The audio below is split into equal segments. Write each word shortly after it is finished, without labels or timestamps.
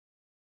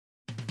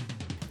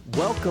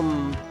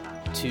Welcome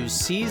to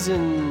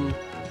season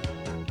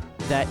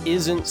that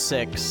isn't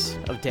 6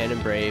 of Dan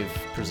and Brave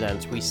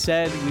Presents. We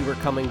said we were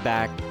coming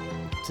back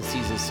to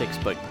season 6,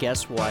 but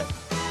guess what?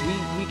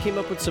 We came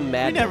up with some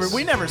madness.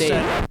 We never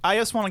said. I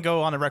just want to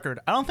go on the record.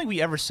 I don't think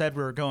we ever said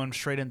we were going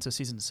straight into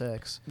season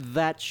 6.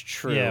 That's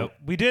true. Yeah,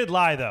 we did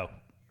lie, though.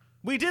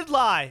 We did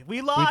lie.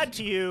 We lied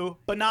to you,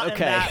 but not in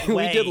that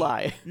way. We did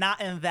lie. Not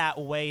in that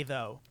way,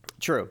 though.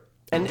 True.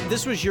 And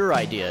this was your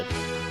idea.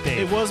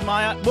 Dave. It was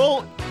my...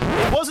 Well,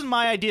 it wasn't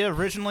my idea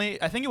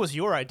originally. I think it was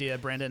your idea,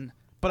 Brandon.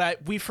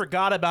 But we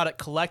forgot about it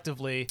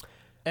collectively.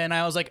 And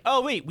I was like,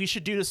 oh, wait, we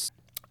should do this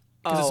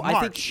because it's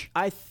March.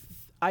 I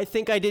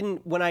think I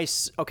didn't when I...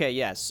 Okay,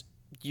 yes.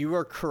 You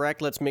are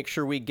correct. Let's make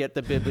sure we get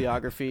the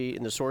bibliography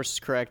and the sources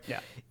correct. Yeah.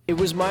 It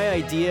was my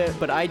idea,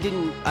 but I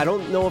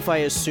don't know if I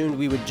assumed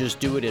we would just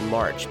do it in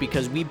March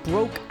because we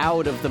broke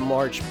out of the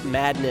March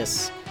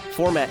Madness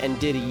format and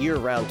did a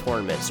year-round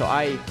tournament. So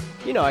I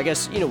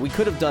guess, we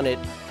could have done it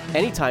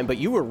anytime, but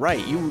you were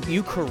right.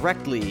 You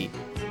correctly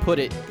put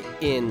it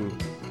in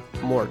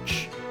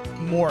March.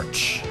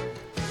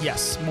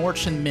 Yes,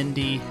 March and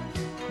Mindy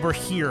were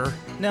here.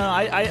 No,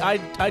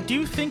 I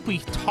do think we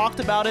talked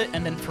about it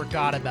and then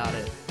forgot about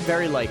it.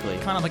 Very likely.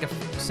 Kind of like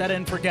a set it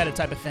and forget it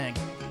type of thing.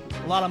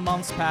 A lot of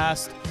months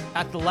passed.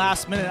 At the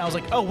last minute, I was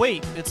like, oh,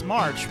 wait, it's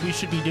March. We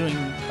should be doing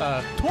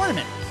a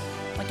tournament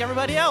like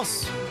everybody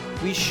else.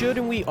 We should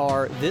and we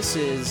are. This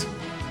is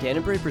Dan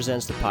and Brave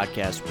Presents, the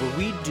podcast where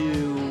we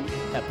do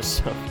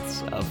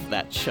episodes of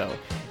that show.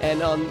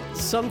 And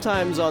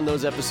sometimes on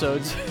those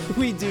episodes,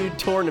 we do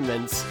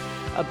tournaments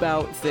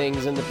about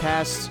things. In the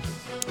past,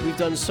 we've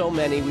done so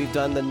many. We've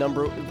done the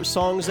number of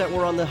songs that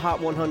were on the Hot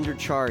 100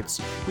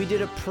 charts. We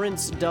did a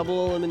Prince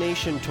double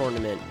elimination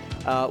tournament.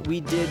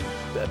 We did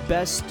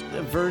best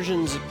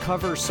versions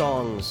cover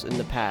songs in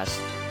the past.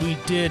 We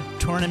did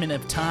Tournament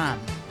of Time.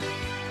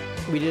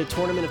 We did a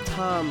Tournament of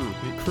Tom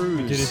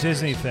Cruise. We did a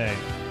Disney thing.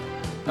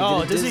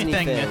 Oh, Disney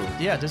thing.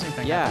 Yeah, Disney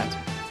thing. Yeah.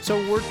 Happened.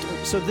 So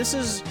this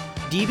is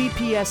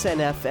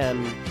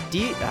DBPSN.FM,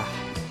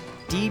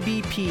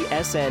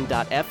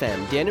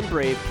 DBPSN.FM. Dan and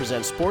Brave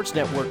presents Sports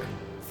Network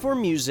for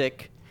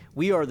music.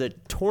 We are the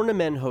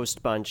tournament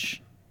host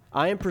bunch.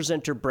 I am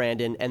presenter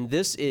Brandon, and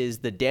this is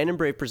the Dan and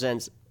Brave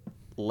presents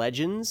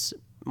Legends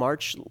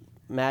March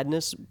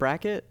Madness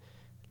bracket.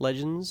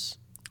 Legends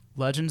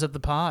of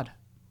the Pod.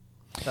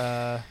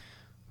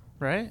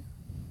 Right?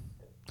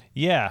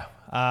 Yeah.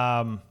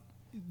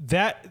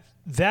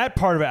 That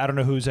part of it, I don't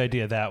know whose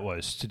idea that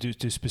was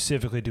to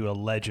specifically do a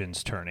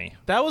Legends tourney.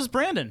 That was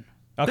Brandon.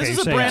 Okay, this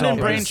is a Brandon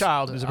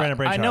brainchild. It's a Brandon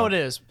brainchild. I know it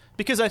is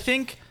because I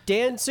think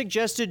Dan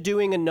suggested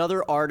doing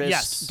another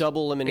artist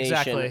double elimination.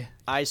 Exactly.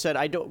 I said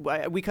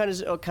we kind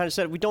of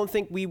said we don't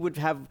think we would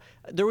have.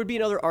 There would be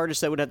another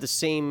artist that would have the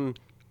same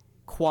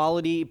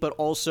quality, but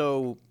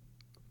also,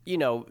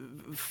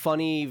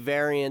 funny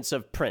variants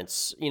of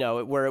Prince.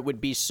 Where it would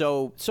be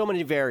so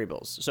many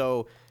variables.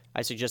 So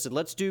I suggested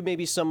let's do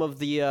maybe some of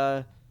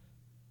the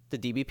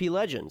DBP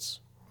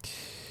legends.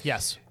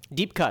 Yes.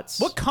 Deep cuts.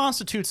 What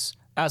constitutes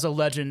as a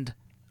legend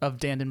of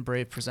Dan and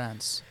Brave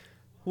Presents?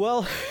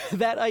 Well,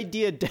 that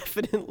idea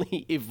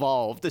definitely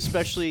evolved,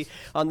 especially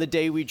on the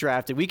day we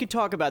drafted. We could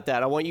talk about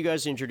that. I want you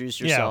guys to introduce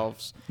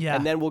yourselves,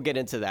 and then we'll get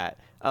into that.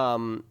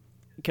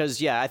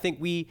 Because I think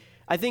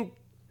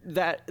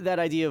that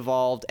idea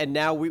evolved, and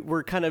now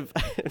we're kind of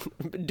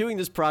doing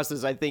this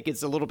process. I think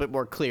it's a little bit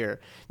more clear,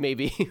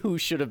 maybe who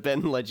should have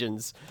been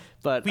legends.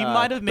 But we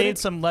might have made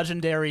some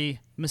legendary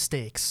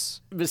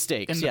mistakes.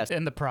 Yes,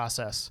 in the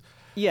process.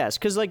 Yes,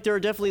 because there are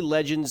definitely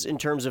legends in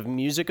terms of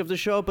music of the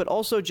show, but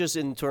also just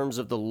in terms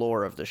of the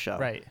lore of the show.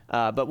 Right.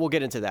 But we'll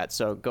get into that.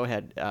 So go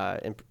ahead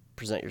and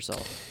present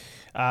yourself.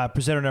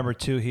 Presenter number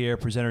 2 here,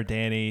 presenter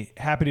Danny.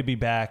 Happy to be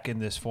back in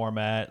this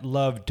format.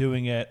 Love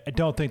doing it. I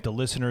don't think the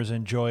listeners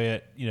enjoy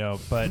it,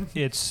 but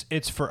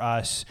it's for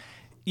us.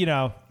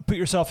 Put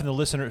yourself in the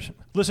listeners.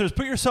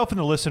 Put yourself in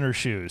the listener's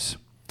shoes.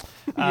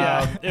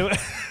 Yeah.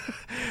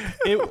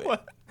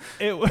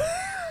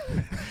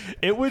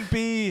 It would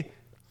be.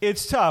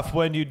 It's tough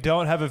when you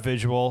don't have a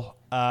visual,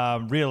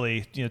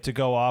 really, to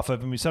go off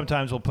of. I mean,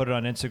 sometimes we'll put it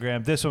on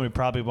Instagram. This one we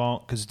probably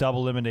won't because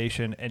double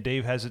elimination, and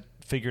Dave hasn't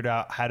figured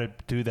out how to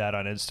do that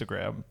on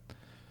Instagram.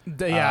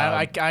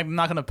 Yeah, I'm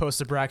not going to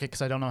post a bracket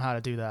because I don't know how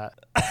to do that.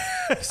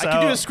 So, I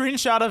could do a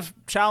screenshot of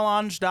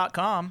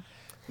challenge.com,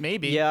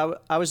 maybe. Yeah,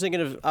 I was thinking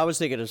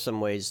of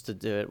some ways to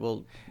do it.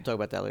 We'll talk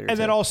about that later. And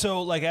then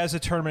also, as the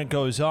tournament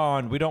goes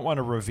on, we don't want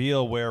to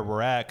reveal where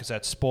we're at because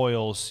that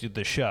spoils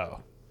the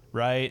show.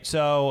 Right?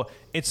 So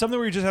it's something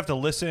where you just have to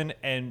listen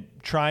and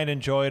try and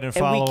enjoy it and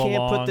follow along. And we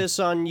can't put this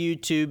on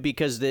YouTube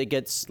because it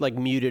gets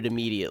muted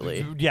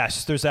immediately.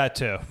 Yes, there's that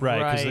too.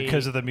 Right.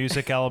 Because of the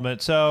music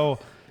element. So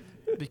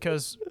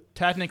because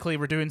technically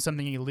we're doing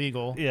something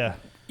illegal. Yeah.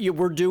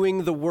 We're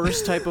doing the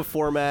worst type of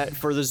format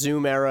for the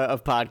Zoom era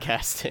of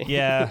podcasting.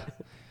 Yeah.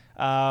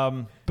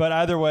 But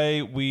either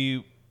way,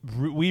 we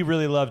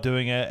really love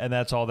doing it, and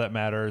that's all that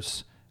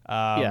matters.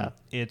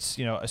 It's,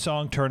 a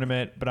song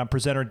tournament, but I'm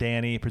presenter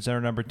Danny,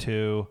 presenter number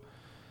 2.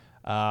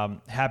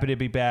 Happy to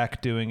be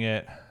back doing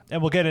it.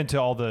 we'll get into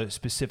all the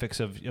specifics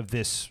of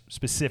this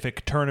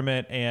specific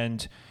tournament.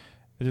 And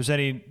if there's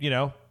any,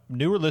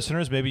 newer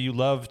listeners, maybe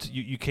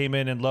you came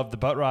in and loved the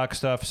butt rock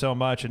stuff so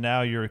much, and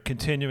now you're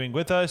continuing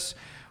with us.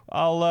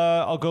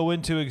 I'll go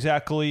into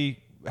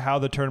exactly how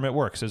the tournament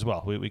works as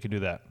well. We can do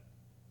that.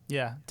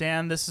 Yeah,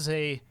 Dan, this is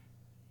a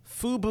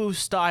FUBU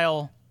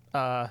style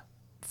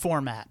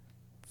format.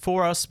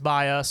 For us,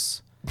 by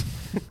us.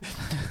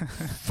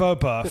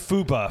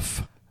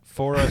 FUBUF.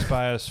 For us,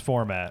 by us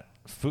format.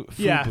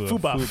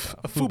 FUBUF.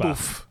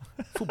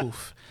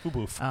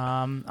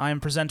 FUBUF. I am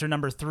presenter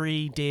number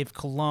 3, Dave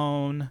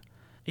Colon.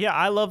 Yeah,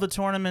 I love the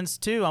tournaments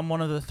too. I'm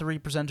one of the 3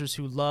 presenters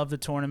who love the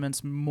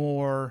tournaments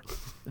more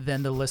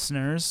than the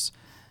listeners.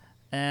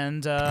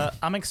 And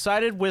I'm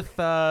excited with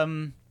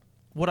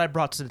what I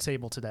brought to the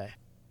table today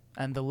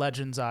and the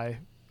legends I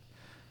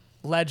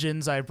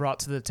brought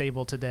to the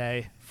table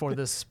today for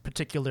this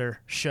particular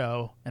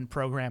show and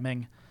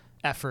programming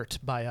effort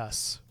by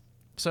us.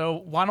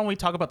 So why don't we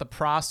talk about the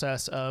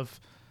process of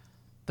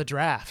the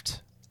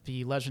draft,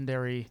 the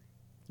legendary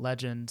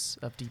Legends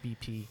of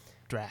DBP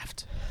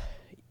draft?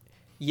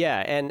 Yeah,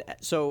 and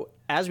so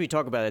as we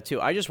talk about it too,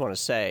 I just want to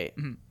say,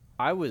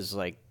 I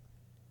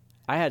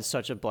had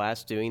such a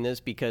blast doing this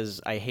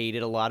because I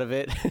hated a lot of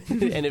it,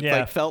 and it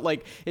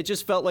it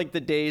just felt like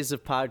the days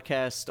of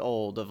podcast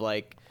old of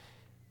like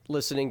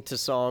listening to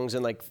songs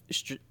and like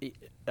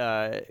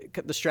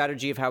the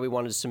strategy of how we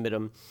wanted to submit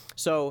them.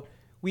 So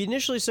we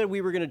initially said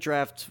we were going to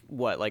draft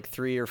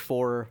 3 or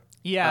 4.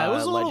 Yeah, it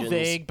was a little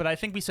legends. vague, but I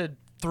think we said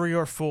 3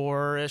 or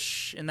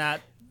 4-ish in that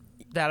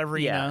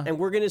arena. Yeah, and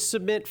we're going to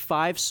submit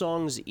 5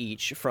 songs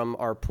each from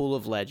our pool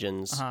of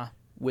legends,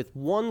 with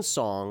one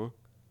song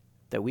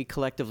that we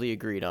collectively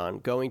agreed on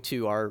going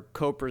to our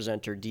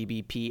co-presenter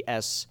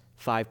DBPS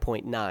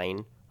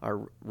 5.9,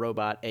 our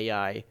robot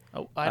AI.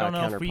 Oh, I don't know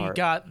counterpart. if we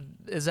got.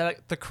 Is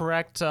that the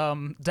correct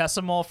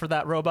decimal for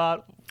that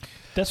robot?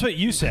 That's what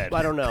you said.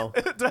 I don't know.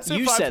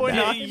 You said 5.9?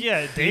 that.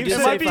 Yeah, Dave did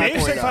said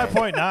say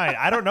 5.9.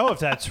 I don't know if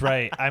that's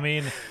right. I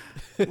mean,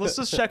 Let's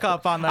just check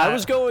up on that. I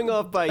was going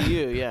off by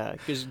you, yeah,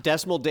 because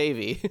Decimal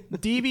Davy.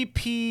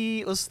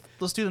 DBP. Let's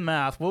do the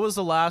math. What was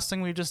the last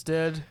thing we just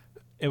did?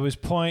 it was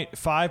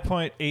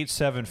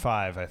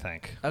 5.875, I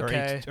think.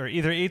 Okay. Or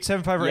either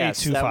 875 or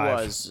Yes, 825.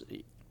 that was.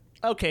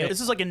 Okay, this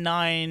is like a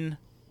 9.2.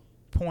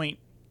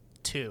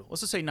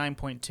 Let's just say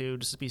 9.2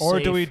 just to be Or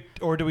safe. do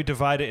we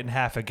divide it in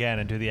half again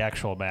and do the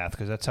actual math?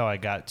 Because that's how I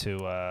got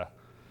to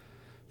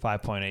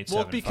 5.875.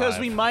 Well, because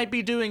we might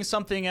be doing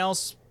something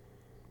else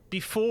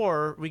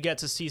before we get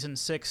to season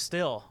 6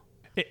 still.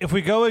 If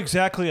we go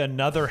exactly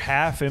another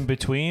half in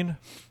between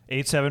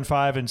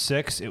 875 and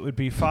 6, it would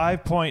be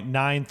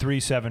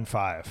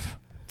 5.9375.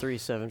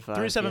 375.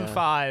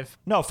 375.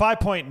 No,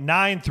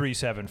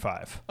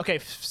 5.9375. Okay,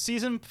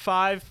 season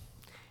 5,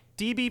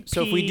 DBP.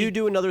 So if we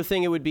do another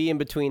thing, it would be in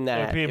between that.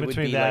 It would be in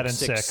between like that and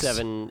 6, 6.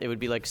 7. It would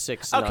be like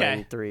 6, Okay.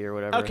 9, 3 or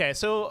whatever. Okay,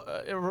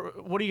 so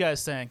what do you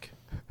guys think?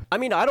 I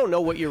mean, I don't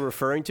know what you're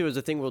referring to as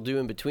the thing we'll do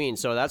in between.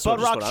 So that's Butt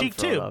just Rock what I'm Cheek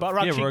throwing 2. up. Butt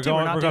Rock Yeah, Cheek 2. we're We're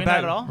going, not we're doing going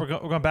back. that at all? We're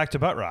going back to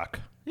Butt Rock.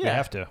 We Yeah.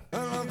 have to.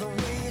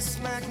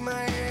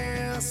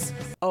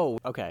 Oh,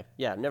 okay.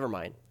 Yeah, never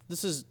mind.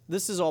 This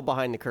is all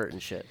behind the curtain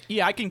shit.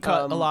 Yeah, I can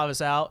cut a lot of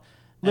this out.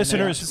 And,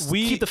 Listeners, just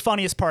we- keep the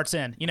funniest parts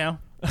in, you know?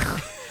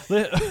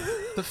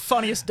 The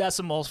funniest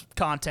decimals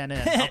content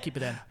in. I'll keep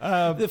it in.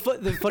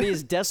 The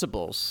funniest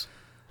decibels.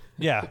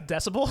 Yeah.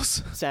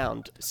 Decibels?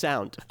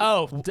 Sound.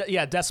 Oh,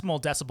 yeah, decimal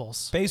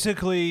decibels.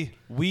 Basically,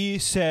 we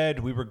said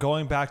we were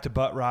going back to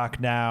Butt Rock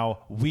now.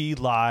 We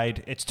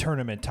lied. It's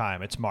tournament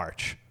time. It's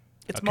March.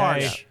 It's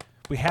March.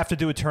 We have to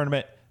do a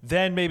tournament.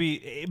 Then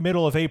maybe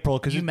middle of April.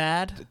 You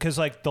mad? Because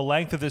like the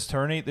length of this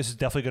tourney, this is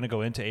definitely going to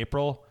go into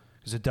April.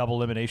 It's a double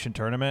elimination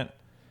tournament.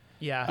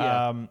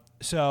 Yeah.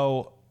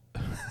 So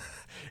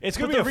it's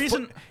going But to the be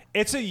reason-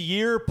 it's a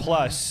year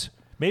plus.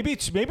 Maybe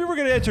we're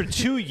going to enter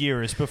 2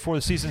 years before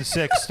the season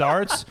 6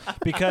 starts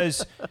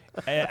because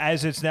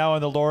as it's now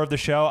in the lore of the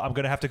show, I'm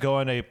going to have to go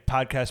on a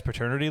podcast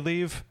paternity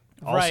leave.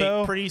 Also.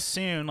 Right, pretty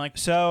soon. Like,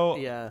 So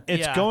Yeah.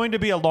 it's Yeah. going to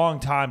be a long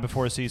time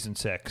before season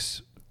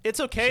 6. it's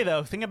okay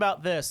though. Think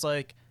about this: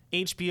 like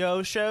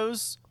HBO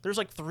shows, there's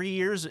like 3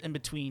 years in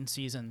between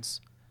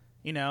seasons.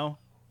 You know,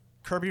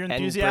 Curb Your And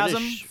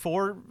Enthusiasm, British.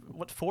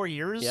 4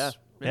 years Yeah.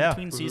 in Yeah.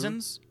 between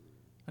seasons.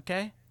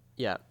 Okay,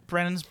 Yeah.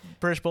 Brennan's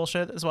British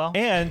bullshit as well.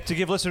 And to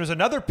give listeners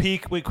another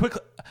peek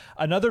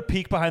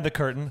behind the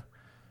curtain.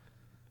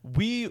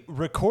 We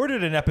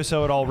recorded an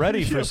episode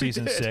already for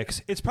season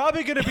 6. It's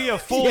probably going to be a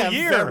full Yeah,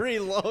 year. very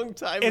long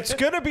time. It's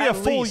going to be a At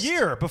full least.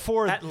 year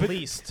before. At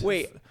least.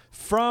 Wait,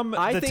 From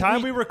I the think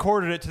time we- we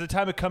recorded it to the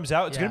time it comes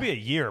out, it's going to Yeah. be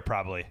a year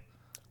probably.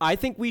 I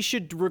think we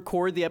should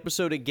record the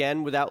episode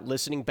again without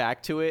listening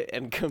back to it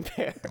and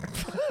compare.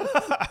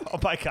 Oh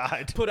my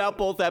God. Put out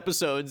both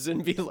episodes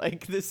and be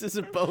like, this is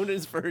a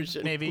bonus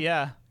version. Maybe,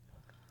 yeah.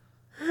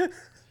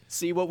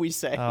 See what we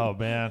say. Oh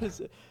man.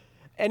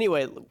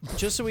 Anyway,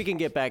 just so we can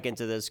get back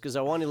into this, because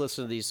I want to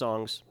listen to these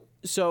songs.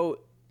 So,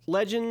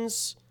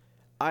 Legends,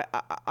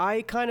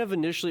 I kind of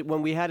initially,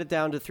 when we had it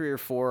down to 3 or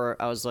 4,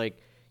 I was like,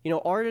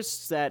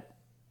 artists that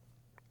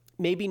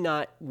maybe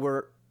not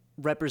were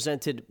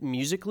represented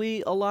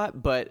musically a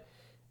lot, but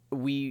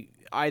we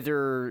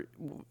either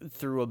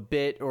through a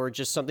bit or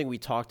just something we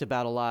talked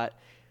about a lot.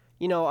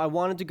 You know, I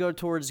wanted to go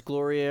towards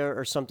Gloria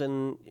or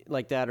something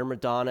like that, or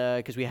Madonna,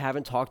 because we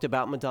haven't talked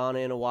about Madonna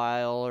in a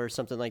while or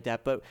something like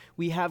that. But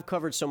we have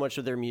covered so much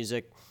of their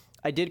music.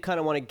 I did kind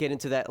of want to get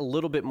into that a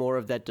little bit more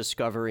of that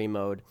discovery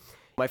mode.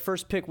 My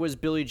first pick was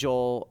Billy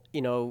Joel.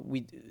 You know,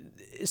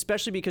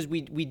 especially because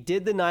we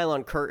did the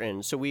Nylon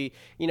Curtain, so we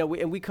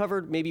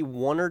covered maybe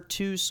one or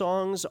two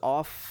songs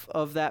off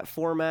of that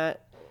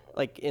format,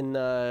 like in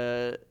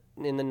the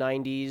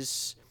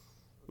 90s,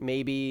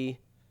 maybe.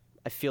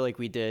 I feel like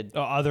we did.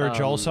 Oh, other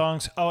Joel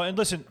songs? Oh, and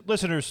listen,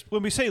 listeners,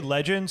 when we say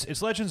legends,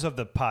 it's legends of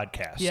the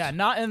podcast. Yeah,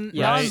 not in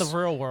the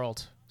real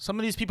world. Some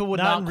of these people would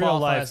not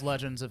qualify as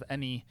legends of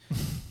any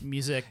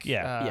music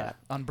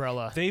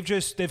umbrella.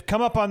 They've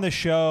come up on the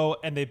show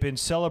and they've been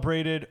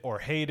celebrated or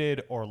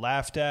hated or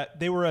laughed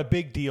at. They were a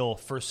big deal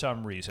for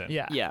some reason.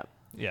 Yeah.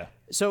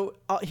 So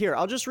here,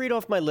 I'll just read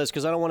off my list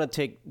because I don't want to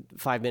take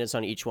 5 minutes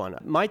on each one.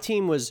 My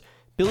team was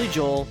Billy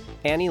Joel,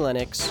 Annie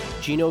Lennox,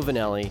 Gino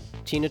Vanelli,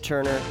 Tina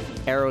Turner,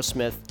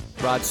 Aerosmith,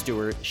 Rod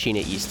Stewart,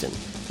 Sheena Easton.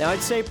 Now, I'd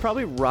say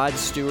probably Rod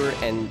Stewart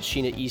and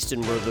Sheena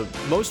Easton were the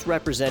most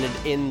represented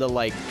in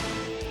the,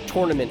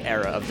 tournament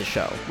era of the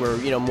show, where,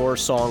 more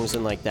songs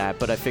and like that.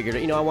 But I figured,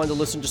 I wanted to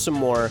listen to some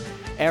more.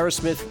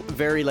 Aerosmith,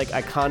 very,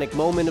 iconic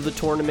moment of the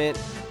tournament.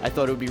 I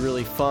thought it would be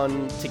really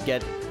fun to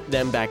get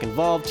them back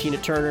involved. Tina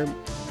Turner,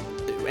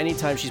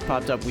 anytime she's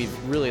popped up, we've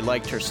really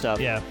liked her stuff.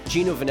 Yeah.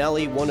 Gino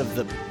Vanelli, one of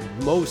the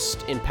most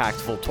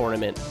impactful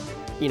tournament,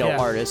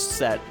 artists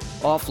that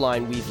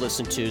offline we've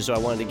listened to, so I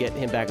wanted to get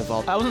him back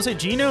involved. I was gonna say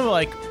Gino,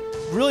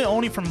 really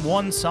only from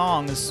one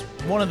song is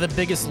one of the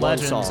biggest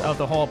legends of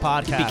the whole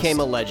podcast. He became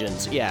a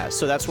legend, yeah.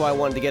 So that's why I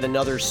wanted to get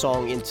another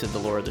song into the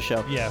lore of the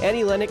show. Yeah.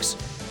 Annie Lennox,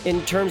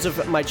 in terms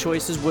of my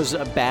choices, was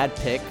a bad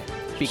pick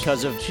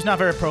because of she's not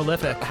very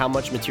prolific. How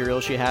much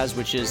material she has,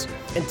 which is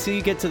until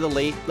you get to the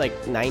late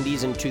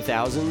 90s and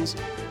 2000s,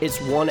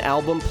 it's one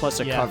album plus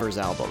a covers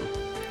album.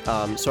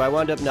 So I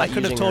wound up not using her. I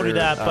could have told you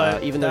that,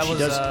 but even though she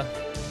does.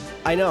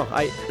 I know.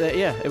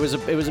 It was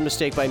a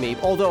mistake by me.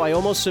 Although I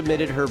almost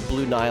submitted her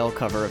Blue Nile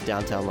cover of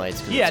Downtown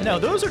Lights. Yeah, no,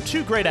 those are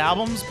two great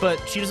albums,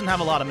 but she doesn't have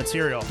a lot of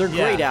material. They're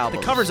great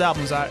albums. The covers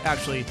albums are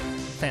actually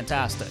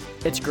fantastic.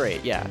 It's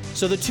great, yeah.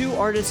 So the two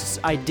artists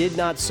I did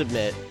not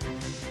submit,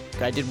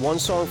 I did one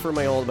song for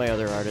my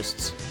other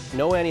artists.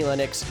 No Annie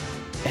Lennox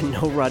and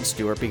no Rod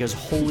Stewart, because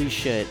holy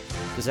shit,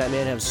 does that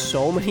man have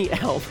so many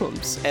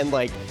albums. And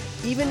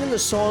even in the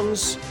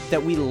songs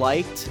that we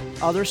liked,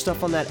 other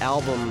stuff on that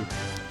album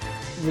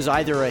was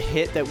either a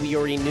hit that we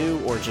already knew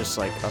or just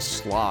a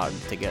slog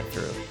to get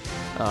through.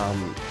 I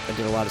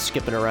did a lot of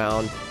skipping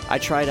around. I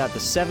tried out the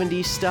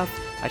 70s stuff.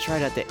 I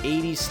tried out the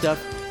 80s stuff.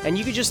 And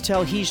you could just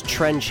tell he's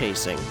trend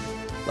chasing.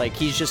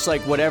 He's just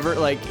whatever,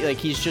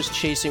 he's just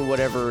chasing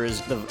whatever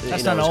is the.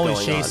 That's not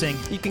always chasing.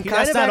 You can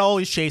that's not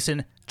always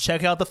chasing.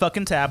 Check out the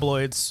fucking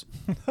tabloids.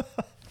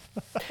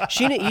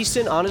 Sheena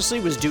Easton honestly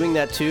was doing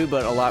that too,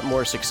 but a lot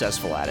more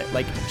successful at it.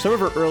 Some of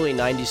her early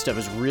 90s stuff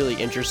is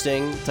really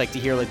interesting. It's to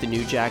hear the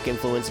New Jack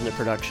influence in the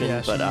production.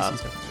 Yeah, but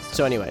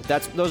so anyway,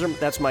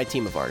 that's my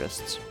team of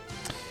artists.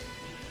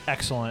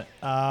 Excellent.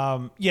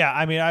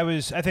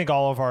 I think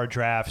all of our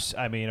drafts,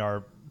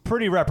 are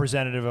pretty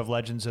representative of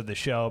legends of the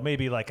show.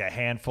 Maybe a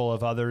handful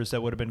of others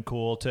that would have been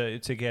cool to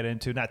get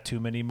into. Not too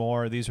many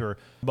more. These were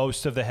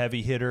most of the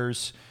heavy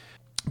hitters.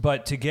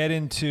 But to get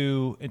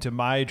into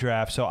my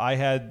draft, so I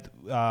had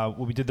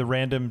when we did the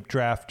random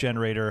draft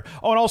generator.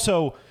 Oh, and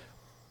also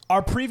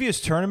our previous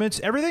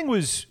tournaments, everything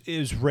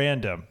is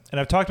random.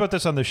 And I've talked about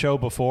this on the show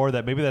before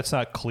that maybe that's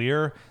not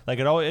clear.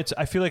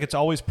 I feel like it's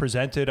always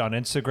presented on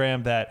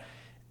Instagram that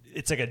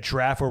it's a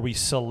draft where we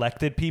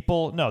selected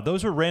people. No,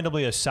 those were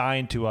randomly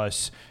assigned to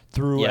us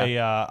through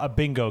a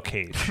bingo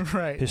cage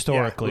right.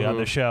 historically on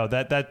the show.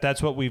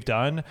 That's what we've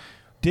done.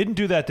 Didn't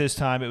do that this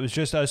time. It was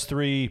just us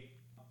three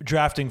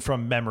drafting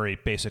from memory,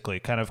 basically,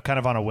 kind of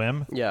on a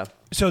whim. Yeah.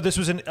 So this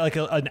was an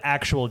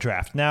actual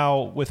draft.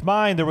 Now with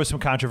mine, there was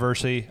some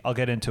controversy. I'll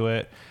get into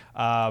it.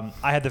 I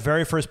had the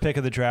very first pick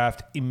of the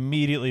draft.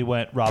 Immediately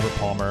went Robert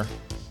Palmer.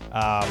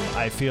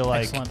 I feel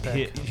like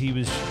he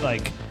was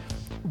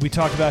we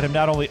talked about him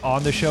not only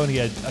on the show, and he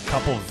had a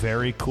couple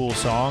very cool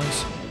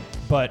songs,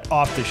 but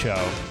off the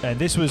show. And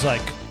this was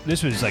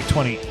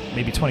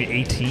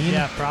 2018.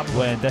 Yeah,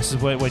 probably.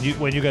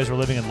 When you guys were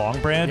living in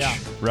Long Branch,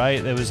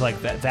 right? It was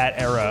that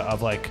era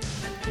of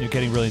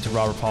getting really into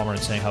Robert Palmer and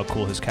saying how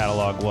cool his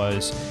catalog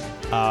was.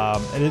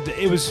 And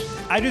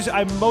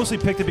I mostly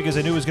picked it because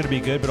I knew it was going to be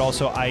good, but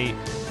also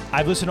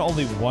I've listened to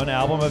only one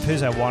album of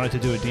his. I wanted to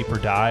do a deeper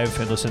dive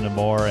and listen to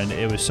more, and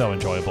it was so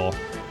enjoyable.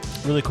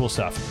 Really cool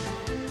stuff.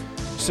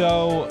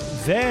 So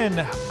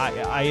then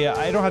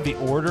I don't have the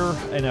order,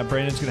 and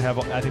Brandon's going to have,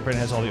 I think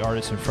Brandon has all the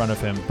artists in front of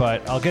him,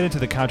 but I'll get into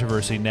the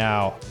controversy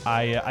now.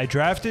 I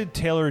drafted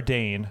Taylor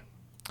Dayne,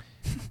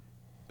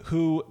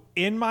 who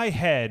in my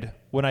head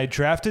when I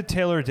drafted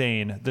Taylor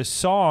Dayne, the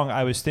song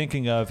I was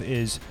thinking of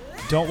is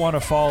Don't Want to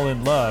Fall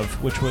in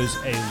Love, which was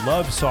a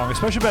love song,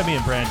 especially by me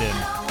and Brandon.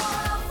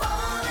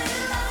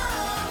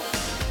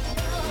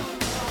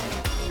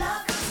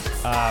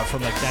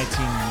 From like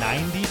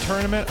 1990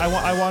 tournament,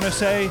 I want to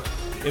say. I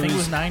think it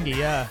was 90,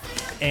 yeah.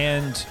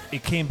 And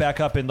it came back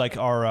up in like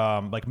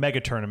our like mega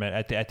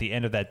tournament at the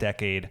end of that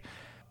decade.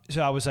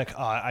 So I was like,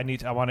 I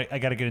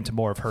got to get into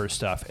more of her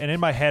stuff. And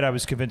in my head, I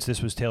was convinced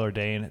this was Taylor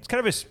Dayne. It's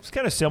kind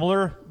of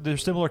similar. They're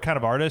similar kind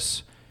of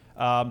artists,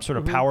 sort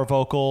of power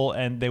vocal,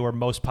 and they were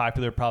most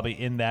popular probably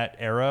in that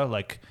era,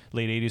 like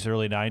late 80s,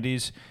 early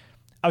 90s.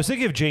 I was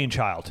thinking of Jane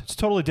Child. It's a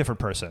totally different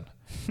person.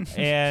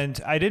 And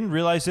I didn't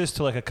realize this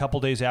till like a couple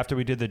days after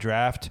we did the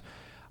draft.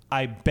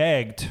 I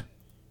begged,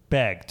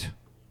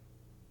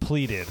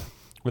 pleaded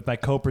with my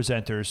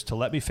co-presenters to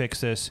let me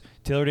fix this.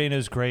 Taylor Dayne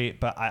is great,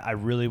 but I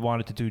really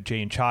wanted to do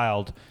Jane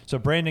Child. So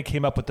Brandon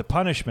came up with the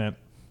punishment.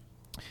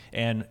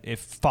 And if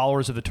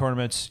followers of the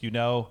tournaments,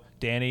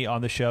 Danny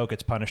on the show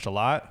gets punished a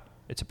lot.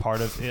 It's a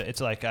part of it.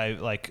 It's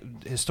like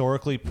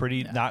historically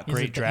pretty not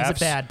great drafts.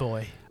 He's a bad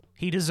boy.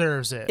 He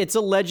deserves it. It's a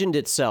legend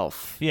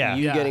itself. Yeah.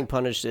 You getting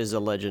punished is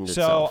a legend so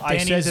itself. I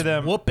said to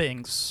them,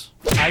 whoopings.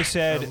 I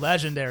said,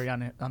 legendary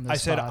on this. I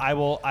said,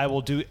 pod. I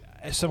will do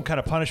some kind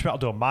of punishment. I'll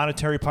do a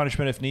monetary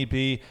punishment if need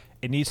be.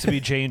 It needs to be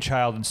Jane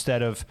Child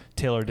instead of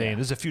Taylor Dayne.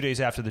 This is a few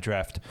days after the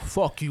draft.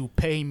 Fuck you,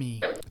 pay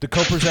me. The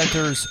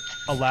co-presenters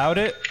allowed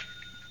it,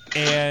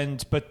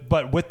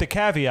 but with the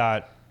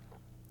caveat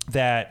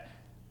that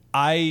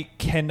I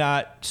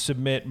cannot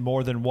submit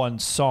more than one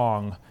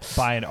song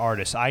by an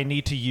artist. I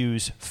need to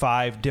use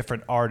 5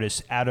 different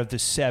artists out of the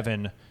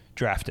 7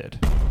 drafted,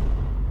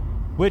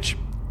 which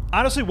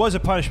honestly was a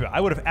punishment.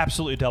 I would have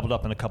absolutely doubled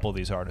up on a couple of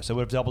these artists. I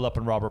would have doubled up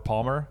on Robert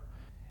Palmer.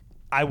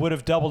 I would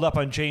have doubled up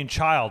on Jane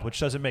Child, which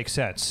doesn't make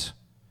sense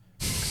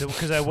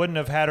because I wouldn't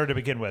have had her to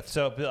begin with.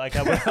 So like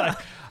I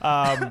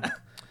would,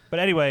 but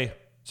anyway,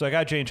 so I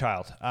got Jane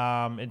Child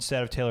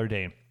instead of Taylor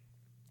Dayne.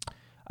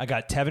 I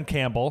got Tevin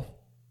Campbell.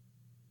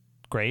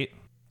 Great.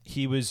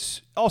 He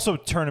was also a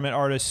tournament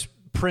artist,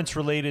 Prince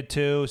related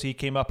too, so he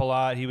came up a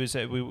lot. He was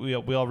we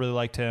all really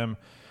liked him.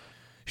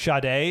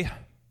 Sade,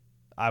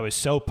 I was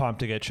so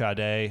pumped to get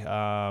Sade,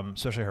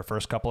 especially her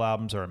first couple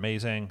albums are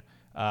amazing.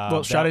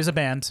 Well, Sade's a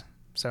band,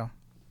 so.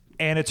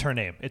 And it's her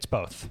name. It's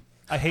both.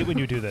 I hate when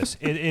you do this.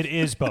 It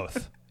is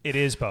both. It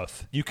is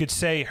both. You could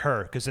say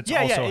her because it's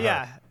also her.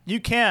 Yeah, you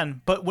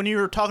can. But when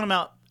you're talking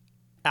about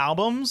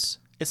albums,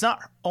 it's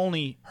not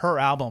only her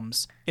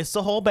albums. It's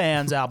the whole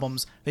band's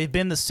albums. They've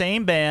been the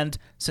same band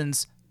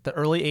since the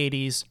early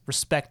 80s.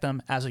 Respect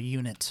them as a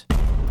unit.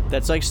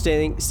 That's like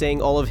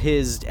saying all of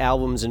his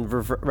albums in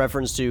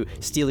reference to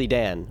Steely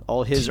Dan,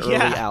 all his early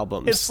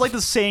albums. It's like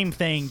the same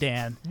thing,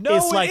 Dan. No,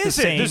 it's like it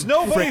isn't. The same There's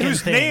nobody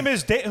whose thing. name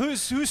is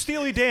who's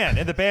Steely Dan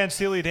in the band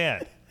Steely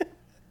Dan.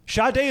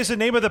 Sade is the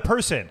name of the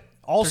person.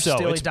 Also,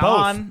 it's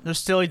Don. both. There's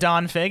Steely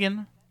Don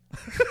Fagan.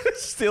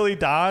 Steely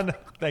Don.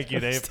 Thank you,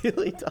 Dave.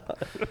 Steely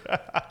Dan.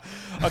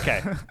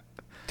 Okay.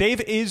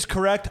 Dave is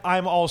correct.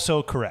 I'm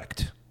also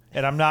correct.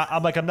 And I'm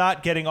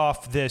not getting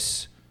off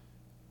this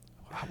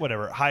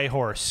high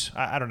horse.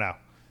 I don't know.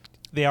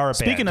 They are a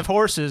Speaking band. of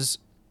horses,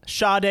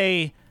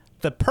 Sade,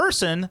 the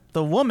person,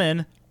 the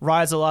woman,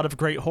 rides a lot of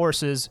great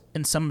horses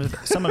in some of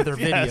their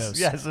videos.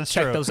 Yes, that's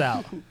Check true. those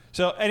out.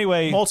 So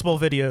anyway, Multiple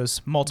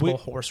videos, multiple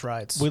horse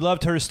rides. we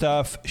loved her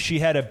stuff. She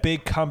had a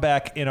big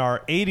comeback in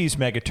our 80s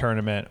mega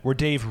tournament where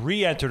Dave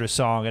re-entered a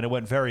song and it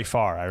went very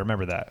far. I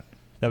remember that.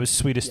 That was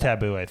Sweetest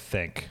Taboo, I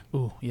think.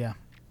 Ooh, yeah.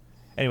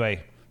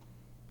 Anyway,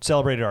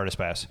 celebrated artist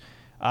pass.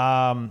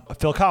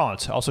 Phil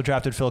Collins. Also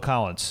drafted Phil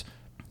Collins.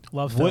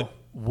 Love Phil.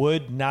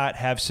 Would not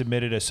have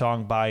submitted a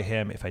song by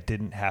him if I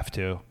didn't have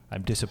to.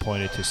 I'm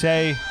disappointed to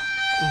say.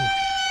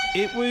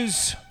 It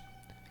was...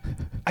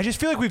 I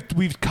just feel like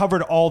we've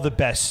covered all the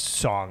best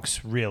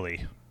songs,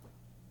 really,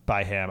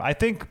 by him. I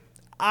think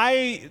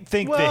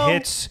the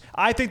hits.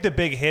 I think the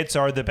big hits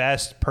are the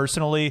best.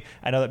 Personally,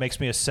 I know that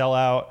makes me a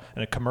sellout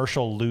and a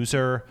commercial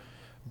loser,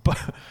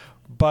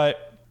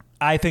 but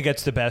I think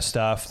it's the best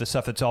stuff. The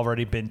stuff that's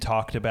already been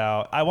talked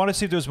about. I want to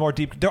see if there's more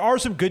deep. There are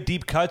some good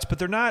deep cuts, but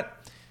they're not.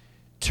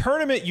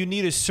 Tournament, you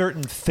need a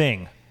certain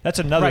thing. That's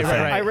another thing.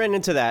 I ran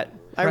into that.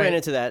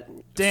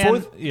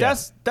 Dan,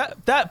 that's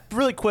that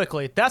really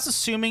quickly. That's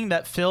assuming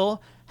that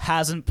Phil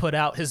hasn't put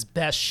out his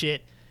best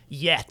shit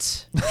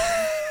yet.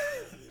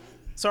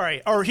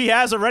 Sorry, or he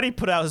has already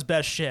put out his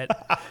best shit.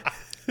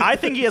 I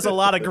think he has a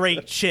lot of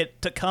great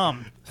shit to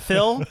come.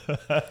 Phil,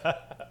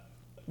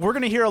 we're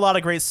going to hear a lot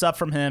of great stuff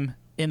from him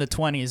in the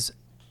 20s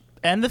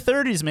and the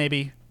 30s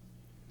maybe.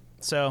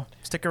 So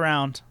stick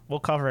around. We'll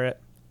cover it.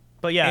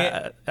 But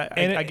yeah,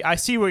 I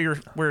see where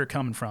you're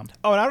coming from.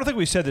 Oh, and I don't think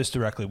we said this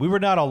directly. We were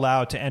not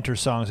allowed to enter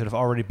songs that have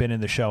already been in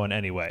the show in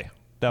any way.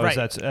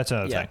 That's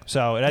another thing.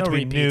 So it had to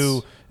be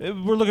new.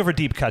 We're looking for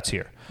deep cuts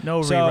here.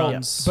 No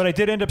reruns. But I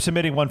did end up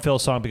submitting one Phil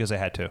song because I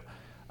had to.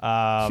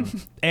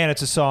 And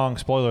it's a song,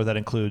 spoiler, that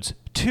includes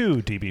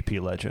 2 DBP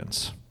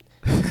legends.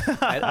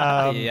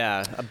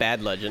 A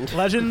bad legend.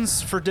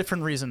 Legends for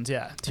different reasons,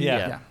 yeah.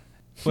 Yeah.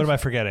 What am I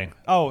forgetting?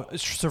 Oh,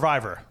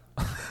 Survivor.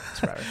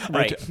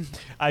 Right.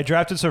 I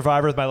drafted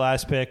Survivor with my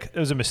last pick. It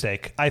was a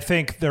mistake. I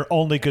think their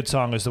only good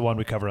song is the one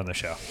we covered on the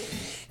show.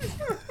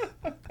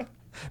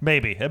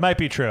 Maybe. It might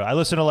be true. I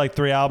listened to like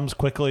 3 albums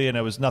quickly,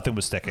 and nothing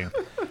was sticking.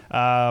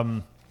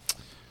 Am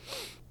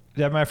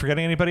I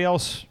forgetting anybody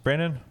else?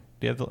 Brandon,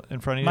 do you have in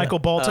front of you? Michael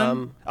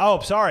Bolton.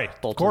 Sorry.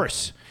 Bolton. Of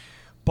course.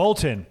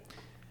 Bolton.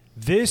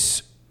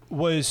 This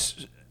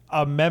was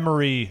a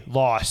memory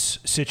loss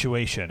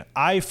situation.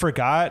 I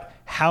forgot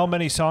how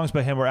many songs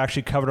by him were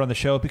actually covered on the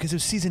show because it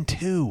was season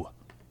 2.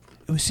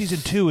 It was season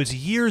 2. It was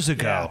years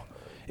ago.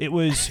 Yeah. It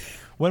was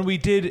when we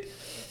did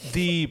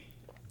the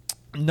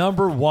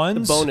number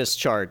ones. The bonus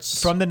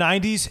charts. From the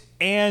 90s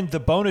and the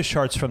bonus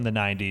charts from the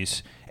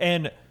 90s.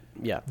 And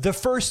the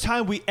first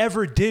time we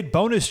ever did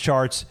bonus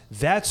charts,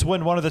 that's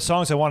when one of the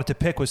songs I wanted to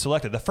pick was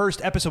selected. The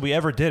first episode we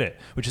ever did it,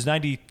 which is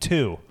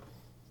 92.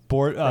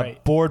 Board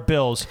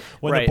Bills.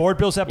 When the Board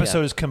Bills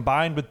episode is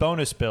combined with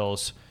bonus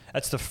bills,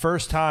 that's the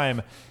first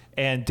time.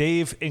 And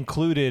Dave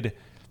included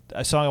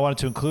a song I wanted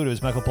to include. It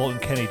was Michael Bolton,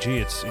 Kenny G.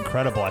 It's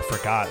incredible. I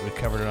forgot. We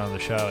covered it on the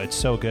show. It's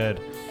so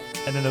good.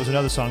 And then there was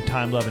another song,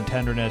 Time, Love, and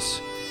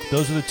Tenderness.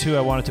 Those are the 2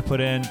 I wanted to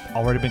put in.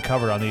 Already been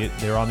covered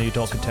they're on the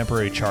adult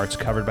contemporary charts,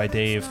 covered by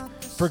Dave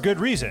for good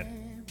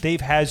reason.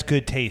 Dave has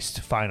good taste,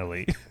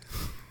 finally.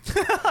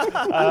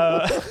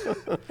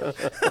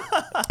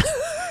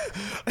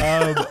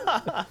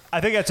 I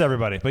think that's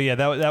everybody. But yeah,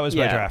 that was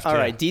my draft. All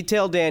right,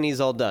 Detail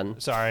Danny's all done.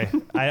 Sorry,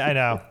 I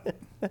know.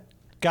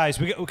 Guys,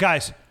 we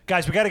got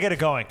to get it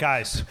going,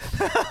 guys.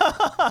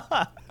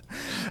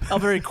 I'll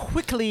very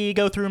quickly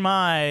go through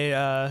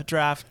my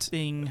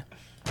drafting.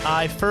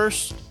 I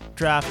first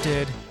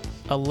drafted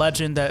a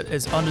legend that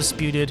is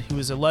undisputed, who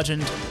is a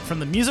legend from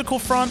the musical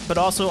front, but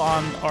also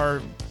on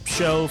our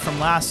show from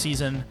last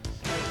season,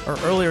 or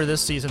earlier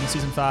this season,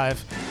 season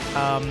 5,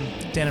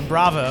 Dan and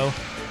Bravo,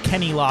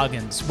 Kenny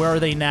Loggins. Where Are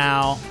They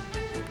Now?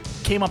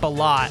 Came up a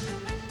lot,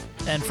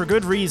 and for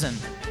good reason.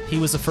 He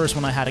was the first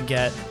one I had to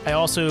get. I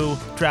also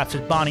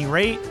drafted Bonnie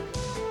Raitt.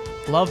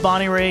 Love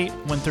Bonnie Raitt.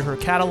 Went through her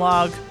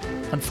catalog.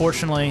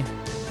 Unfortunately,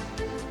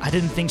 I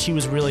didn't think she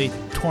was really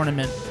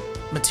tournament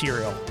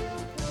material.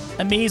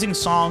 Amazing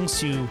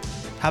songs to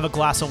have a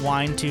glass of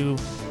wine to,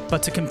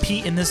 but to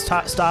compete in this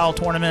style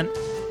tournament,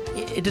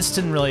 it just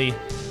didn't really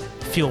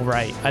feel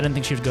right. I didn't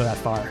think she would go that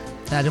far,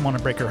 and I didn't want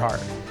to break her heart.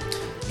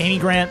 Amy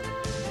Grant,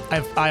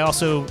 I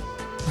also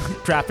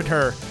drafted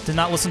her. Did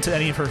not listen to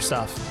any of her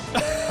stuff.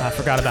 I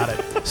forgot about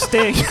it.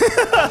 Sting.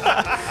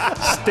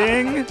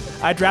 Sting.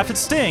 I drafted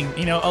Sting.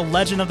 You know, a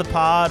legend of the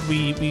pod.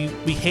 We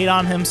hate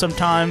on him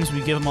sometimes.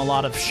 We give him a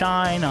lot of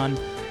shine on,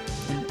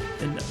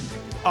 and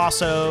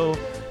also,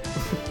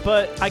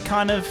 but I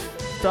kind of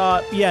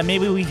thought, yeah,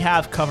 maybe we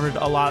have covered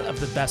a lot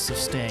of the best of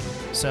Sting.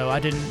 So I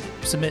didn't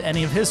submit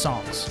any of his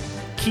songs.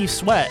 Keith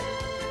Sweat,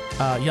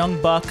 Young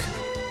Buck,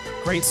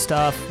 great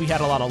stuff. We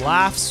had a lot of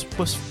laughs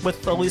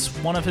with at least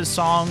one of his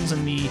songs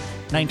in the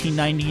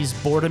 1990s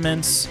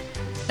Boredoments.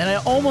 And I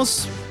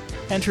almost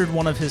entered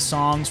one of his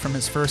songs from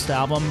his first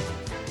album,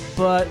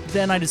 but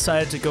then I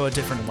decided to go a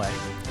different way.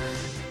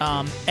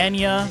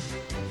 Enya,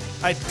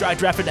 I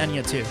drafted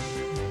Enya too.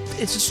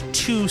 It's just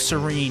too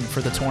serene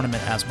for the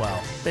tournament as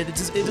well. It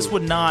just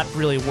would not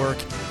really work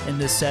in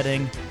this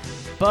setting.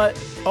 But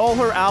all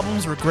her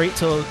albums were great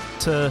to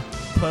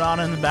put on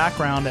in the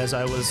background as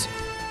I was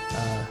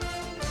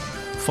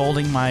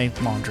folding my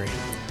laundry.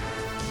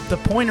 The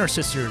Pointer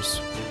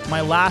Sisters,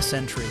 my last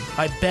entry.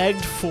 I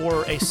begged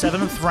for a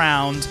 7th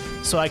round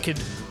so I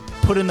could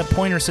put in the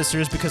Pointer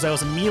Sisters because I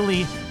was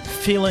immediately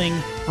feeling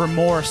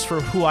remorse for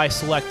who I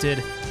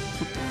selected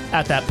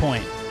at that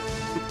point.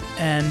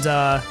 And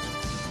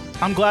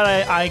I'm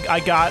glad I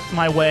got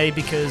my way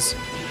because,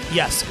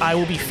 yes, I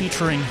will be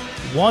featuring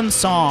one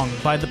song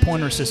by the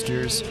Pointer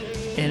Sisters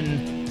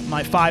in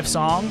my 5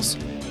 songs.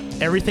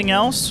 Everything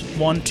else,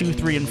 1, 2,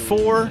 3, and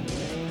 4,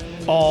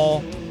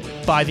 all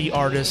by the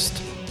artist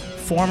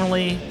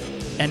formerly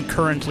and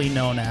currently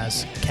known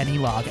as Kenny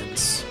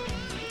Loggins.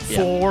 Yeah.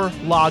 4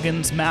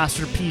 Loggins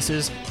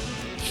masterpieces.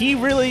 He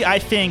really, I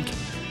think,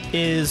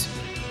 is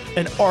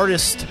an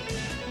artist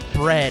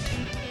bred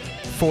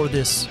for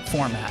this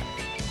format.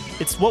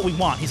 It's what we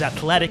want. He's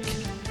athletic.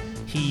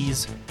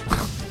 He's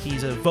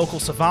a vocal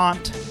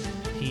savant.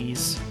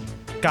 He's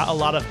got a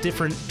lot of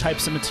different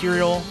types of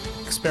material,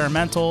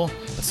 experimental,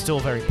 but still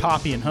very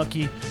poppy and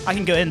hooky. I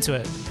can go into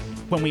it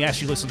when we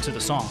actually listen to the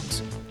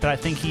songs, but I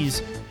think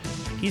he's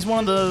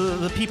one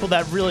of the people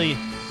that really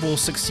will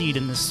succeed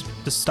in this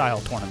style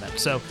tournament.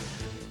 So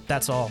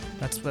that's all.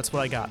 That's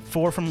what I got.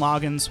 4 from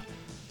Loggins,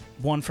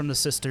 1 from the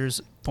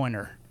Sisters,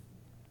 Pointer.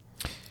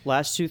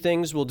 Last 2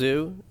 things we'll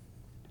do.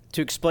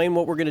 To explain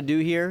what we're going to do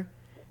here,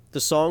 the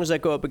songs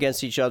that go up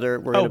against each other,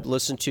 we're going to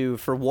listen to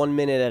for 1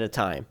 minute at a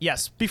time.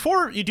 Yes.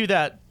 Before you do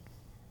that,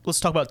 let's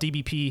talk about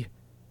DBP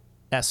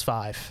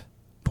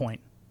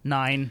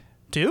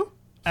S5.92.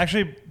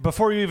 Actually,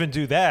 before you even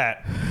do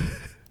that,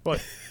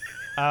 what?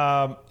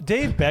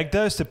 Dave begged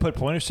us to put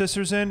Pointer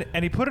Sisters in,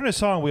 and he put in a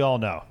song we all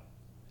know.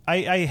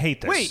 I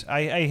hate this. Wait,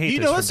 I hate this. you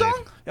know from this song?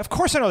 Dave. Of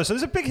course I know this. This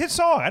is a big hit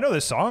song. I know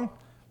this song.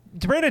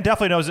 Brandon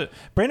definitely knows it.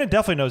 Brandon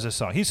definitely knows this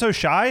song. He's So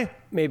Shy.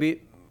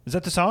 Maybe. Is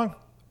that the song?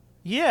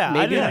 Yeah, I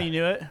Maybe. didn't know you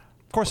knew it.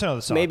 Of course I know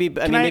the song. Maybe.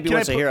 I mean, maybe can I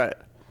once I put- hear it.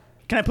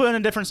 Can I put in a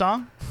different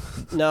song?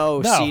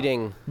 No, No.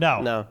 seating.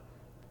 No. No.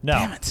 No.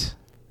 Damn it.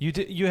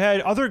 You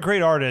had other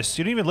great artists.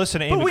 You didn't even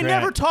listen to Amy But we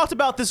Grant. never talked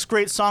about this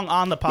great song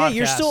on the podcast. Yeah,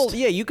 you're still.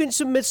 Yeah, you can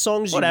submit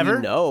songs Whatever.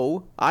 you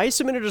know. I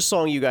submitted a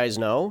song you guys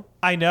know.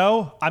 I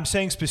know. I'm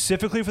saying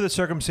specifically for the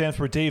circumstance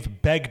where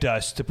Dave begged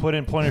us to put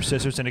in Pointer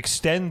Sisters and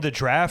extend the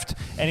draft,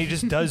 and he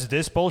just does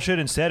this bullshit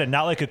instead, and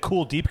not like a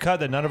cool deep cut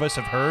that none of us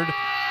have heard.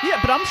 Yeah,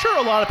 but I'm sure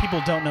a lot of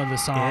people don't know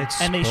this song, It's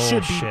and they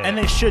should bullshit. and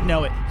they should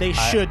know it. They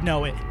should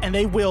know it, and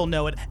they will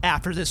know it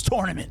after this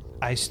tournament.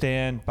 I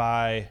stand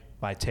by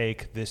my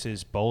take. This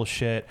is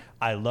bullshit.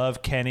 I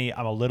love Kenny.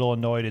 I'm a little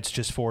annoyed. It's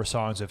just 4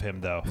 songs of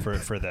him though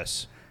for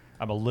this.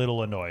 I'm a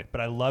little annoyed, but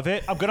I love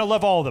it. I'm gonna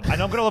love all of them. I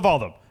know I'm gonna love all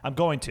of them. I'm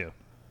going to,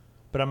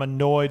 but I'm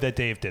annoyed that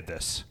Dave did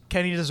this.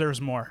 Kenny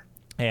deserves more.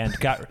 And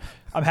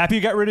I'm happy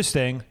you got rid of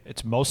Sting.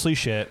 It's mostly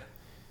shit,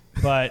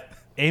 but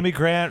Amy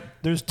Grant,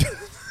 there's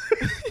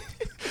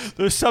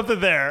there's something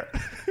there.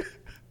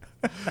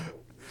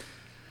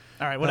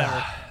 All right,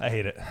 whatever. I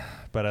hate it,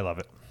 but I love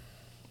it.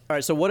 All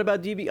right. So what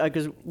about DB?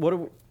 Because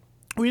what?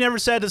 We never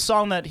said the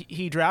song that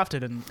he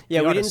drafted. And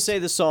Yeah, we didn't say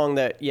the song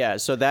that. Yeah.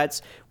 So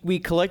that's we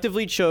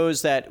collectively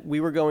chose that we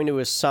were going to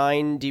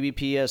assign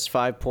DBP as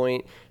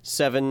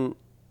 5.7.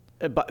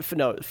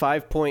 No,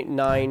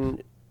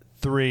 5.9.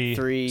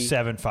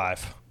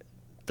 375.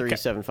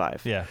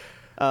 375. Yeah.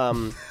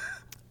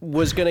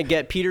 Was going to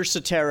get Peter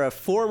Cetera,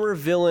 former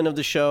villain of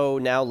the show,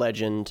 now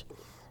legend.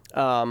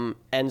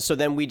 And so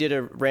then we did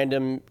a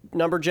random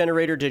number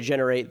generator to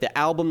generate the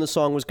album the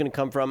song was going to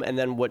come from and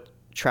then what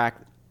track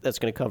that's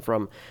going to come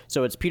from.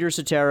 So it's Peter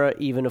Cetera,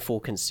 Even a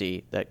Fool Can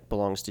See, that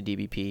belongs to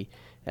DBP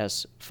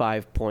as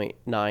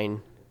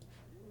 5.9375.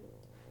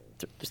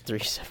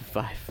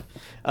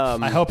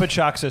 I hope it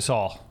shocks us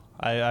all.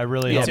 I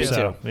really hope me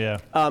so. too. Yeah.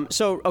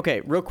 So,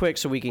 okay, real quick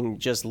so we can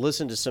just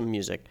listen to some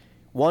music.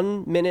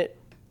 1 minute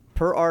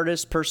per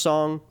artist, per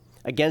song,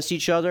 against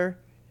each other.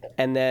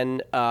 And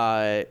then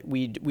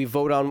we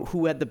vote on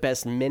who had the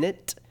best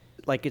minute,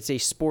 like it's a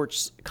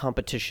sports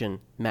competition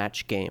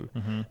match game.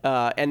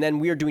 And then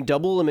we are doing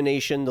double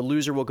elimination. The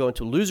loser will go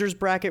into a loser's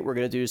bracket. We're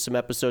going to do some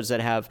episodes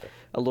that have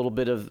a little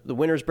bit of the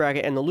winner's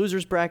bracket and the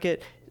loser's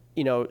bracket.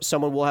 You know,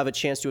 someone will have a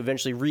chance to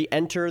eventually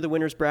re-enter the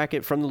winner's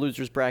bracket from the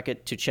loser's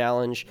bracket to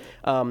challenge.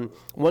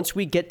 Once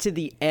we get to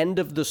the end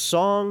of the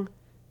song,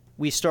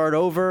 we start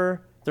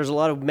over. There's a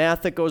lot of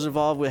math that goes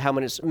involved with how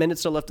many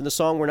minutes are left in the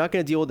song. We're not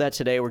going to deal with that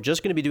today. We're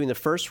just going to be doing the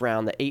first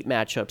round, the 8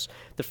 matchups,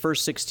 the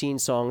first 16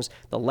 songs.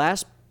 The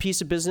last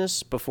piece of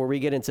business before we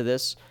get into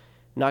this,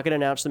 not going to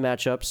announce the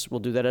matchups. We'll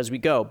do that as we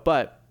go.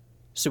 But,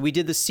 so we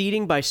did the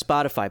seeding by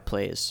Spotify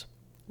plays.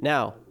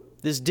 Now,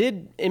 this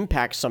did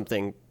impact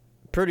something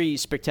pretty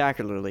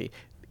spectacularly,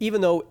 even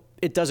though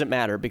it doesn't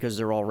matter because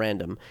they're all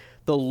random.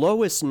 The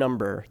lowest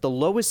number, the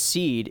lowest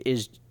seed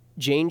is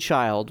Jane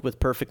Child with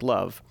Perfect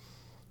Love,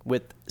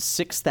 with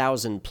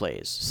 6,000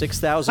 plays,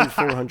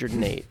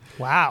 6,408.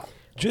 Wow.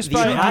 Just The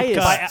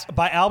highest-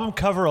 by album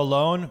cover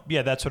alone,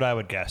 yeah, that's what I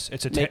would guess.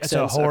 It's Makes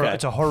sense, okay.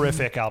 it's a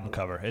horrific album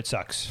cover. It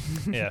sucks.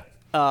 Yeah.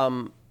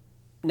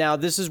 Now,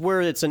 this is where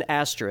it's an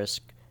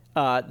asterisk.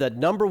 The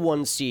number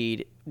 1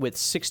 seed with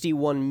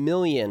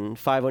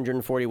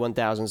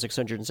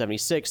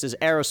 61,541,676 is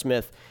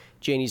Aerosmith,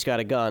 Janie's Got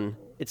a Gun.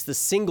 It's the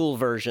single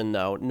version,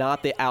 though,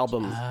 not the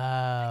album.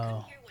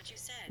 Oh.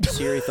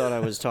 Siri thought I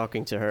was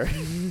talking to her.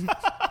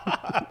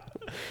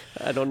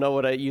 I don't know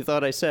what you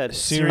thought I said.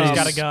 Siri's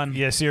got a gun.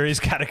 Yeah, Siri's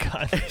got a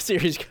gun.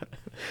 Siri's got.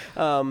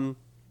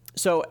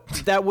 So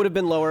that would have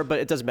been lower, but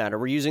it doesn't matter.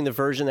 We're using the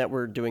version that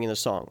we're doing in the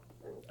song,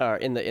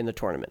 in the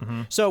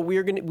tournament. So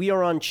we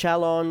are on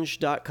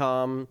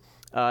challenge.com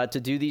to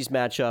do these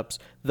matchups.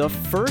 The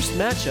first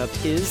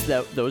matchup is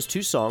those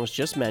 2 songs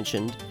just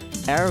mentioned: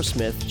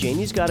 Aerosmith,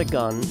 Janie's Got a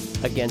Gun,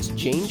 against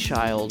Jane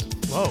Child,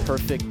 Whoa.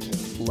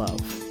 Perfect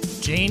Love.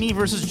 Janie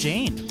versus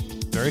Jane.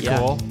 Very Yeah.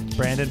 cool.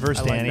 Brandon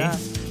versus I like Danny.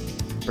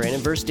 that. Brandon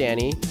versus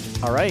Danny.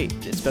 All right,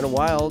 it's been a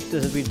while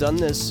since we've done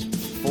this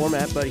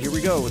format, but here we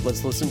go.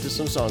 Let's listen to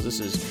some songs. This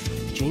is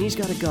Janie's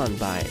Got a Gun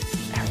by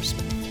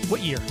Aerosmith.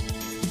 What year?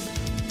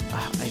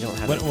 I don't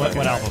have What it.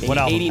 album? What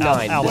album?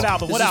 89. Album. What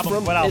album? This What is album?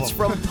 From, What album? It's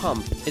from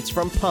Pump. It's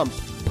from Pump.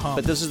 Pump.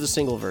 But this is the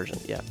single version.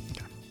 Yeah.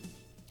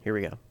 Here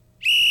we go.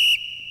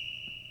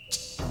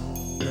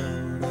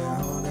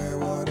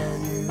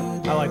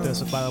 I like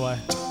this, by the way.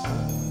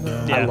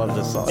 Yeah. I love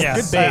this song. Yeah.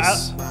 Good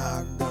bass.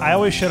 I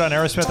always shit on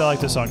Aerosmith. I like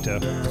this song too.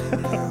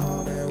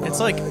 It's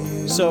like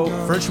So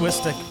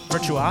virtuosic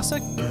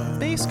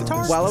bass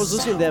guitar. while I was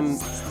listening to them,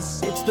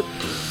 it's the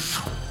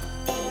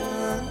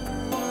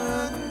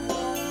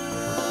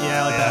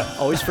Yeah, I like that.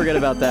 always forget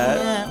about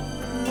that.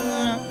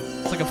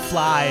 It's like a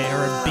fly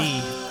or a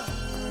bee.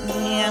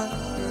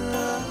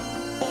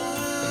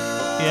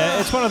 Yeah,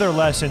 it's one of their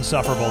less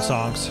insufferable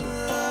songs.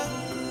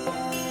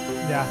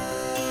 Yeah.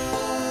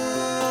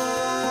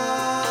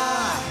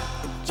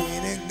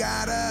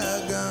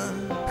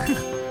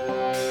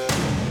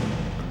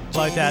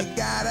 like that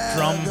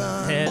drum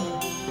hit.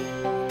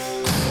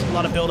 A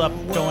lot of build up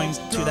going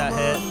to that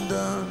hit.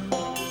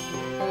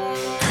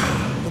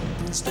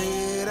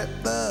 Straight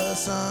at the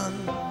sun.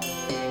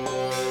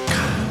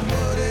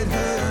 What did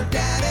her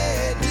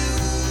daddy do?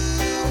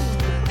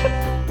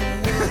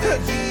 What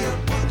did he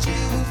put you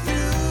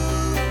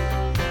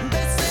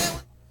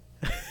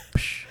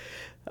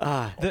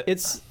through?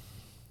 It's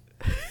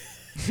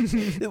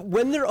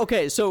when they're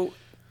okay. So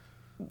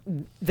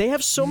they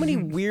have so many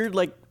weird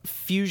like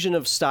fusion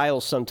of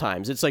styles.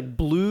 Sometimes it's like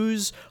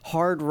blues,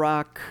 hard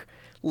rock,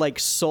 like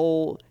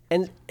soul,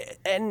 and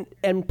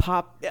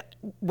pop.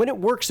 When it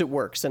works,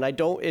 and I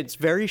don't. It's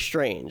very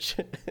strange.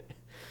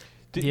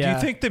 Do you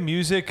think the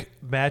music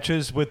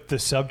matches with the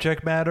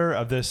subject matter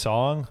of this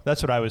song?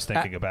 That's what I was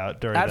thinking about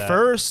during that. At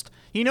first,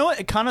 you know what?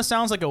 It kind of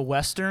sounds like a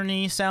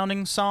western-y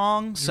sounding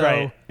song. So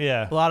right.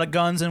 Yeah. A lot of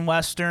guns and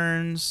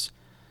westerns.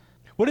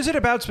 What is it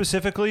about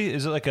specifically?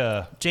 Is it like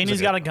a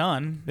Janie's got a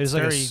gun. Is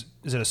it a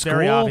school?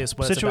 Very obvious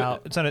what it's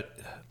about. It's not a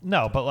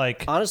no, but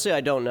like honestly, I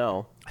don't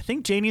know. I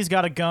think Janie's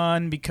got a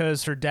gun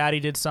because her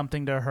daddy did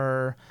something to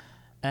her,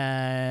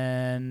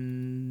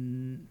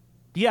 and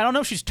yeah, I don't know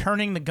if she's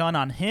turning the gun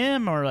on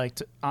him or like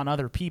on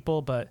other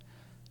people, but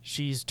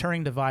she's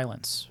turning to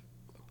violence.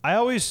 I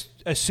always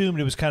assumed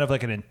it was kind of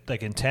like an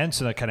intense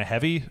and a kind of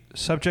heavy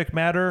subject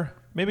matter.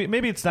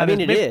 Maybe it's not. I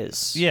mean, it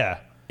is. Yeah,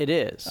 it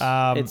is.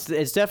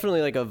 It's definitely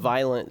like a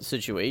violent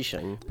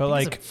situation. But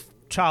like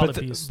child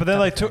abuse. But then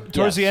like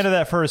towards the end of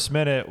that first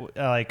minute,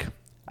 like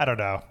I don't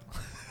know.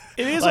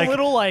 It is a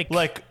little like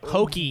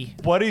hokey.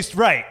 What he's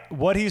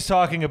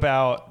talking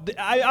about.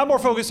 I'm more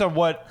focused on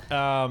what,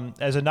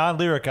 as a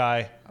non-lyric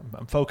guy,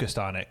 I'm focused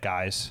on it,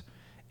 guys,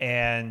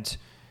 and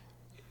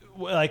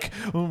like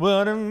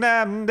about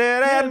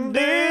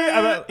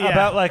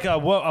like a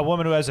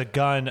woman who has a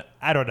gun.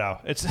 I don't know.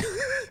 It's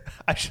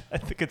I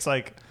think it's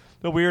like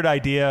a weird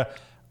idea.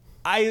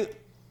 I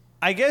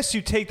guess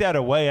you take that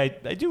away. I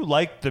do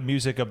like the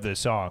music of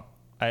this song.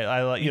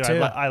 I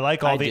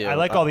like all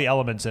the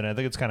elements in it. I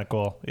think it's kind of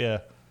cool.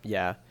 Yeah.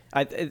 Yeah.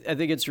 I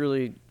think it's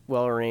really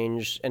well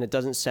arranged, and it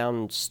doesn't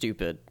sound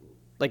stupid.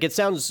 Like it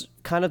sounds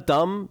kind of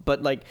dumb,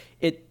 but like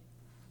it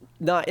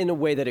not in a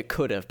way that it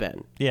could have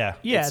been. Yeah.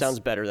 It sounds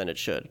better than it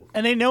should.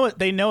 And they know it.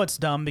 They know it's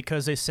dumb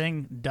because they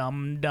sing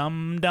 "Dumb,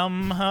 dumb,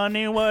 dumb,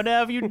 honey, what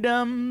have you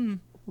done?"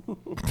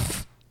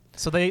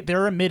 So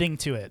they're admitting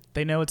to it.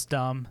 They know it's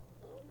dumb.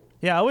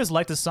 Yeah, I always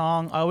liked the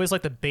song. I always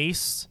liked the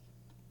bass.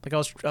 Like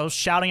I was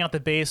shouting out the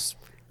bass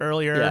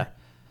earlier. Yeah,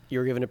 you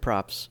were giving it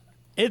props.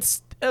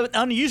 It's an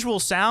unusual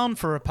sound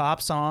for a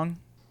pop song.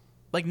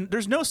 Like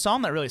there's no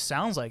song that really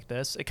sounds like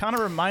this. It kind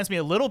of reminds me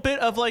a little bit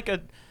of like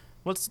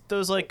what's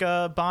those like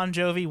Bon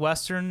Jovi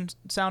Western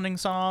sounding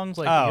songs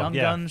like Young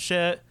Gun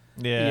shit.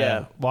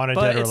 Yeah. Wanted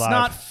but Dead or it's Alive.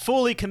 not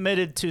fully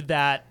committed to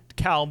that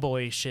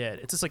cowboy shit.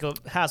 It's just like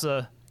has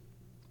a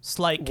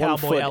slight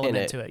cowboy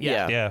element to it.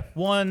 Yeah.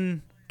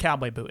 One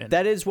cowboy boot in.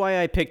 That is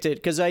why I picked it,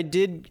 because I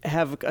did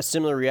have a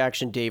similar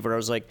reaction, Dave, where I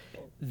was like,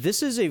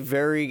 this is a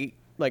very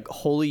like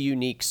wholly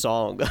unique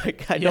song.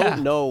 Like I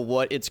don't know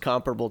what it's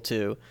comparable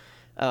to.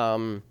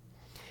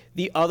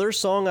 The other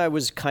song I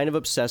was kind of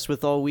obsessed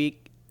with all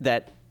week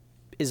that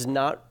is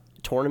not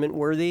tournament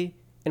worthy,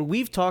 and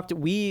we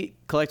collectively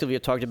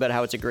have talked about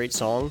how it's a great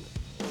song,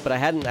 but I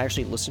hadn't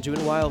actually listened to it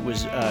in a while,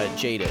 was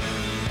Jaded.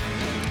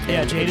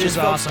 Yeah, Jaded is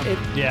awesome.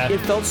 It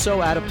felt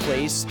so out of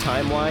place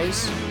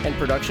time-wise and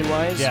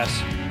production-wise. Yes.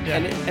 Yeah.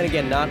 And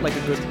again, not like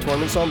a good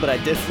tournament song, but I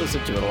did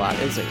listen to it a lot.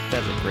 That's a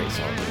great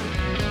song.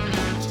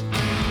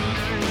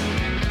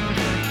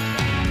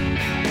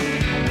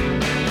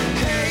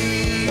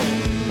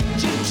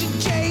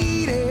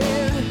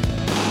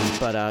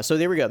 But so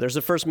there we go. There's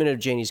the first minute of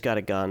Janie's Got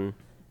a Gun.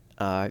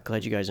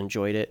 Glad you guys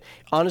enjoyed it.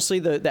 Honestly,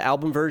 the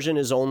album version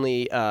is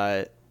only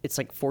it's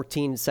like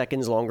 14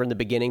 seconds longer in the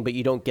beginning, but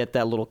you don't get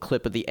that little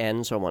clip at the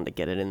end, so I wanted to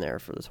get it in there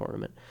for the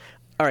tournament.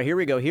 All right, here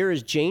we go. Here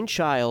is Jane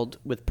Child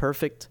with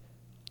Perfect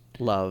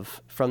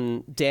Love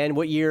from Dan.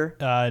 What year?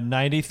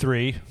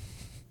 93.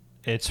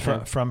 It's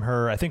from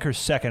her, I think her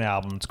second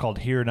album. It's called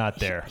Here Not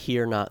There.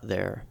 Here Not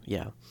There.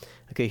 Yeah.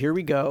 Okay, here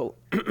we go.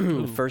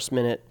 The first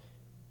minute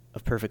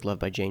of Perfect Love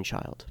by Jane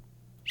Child.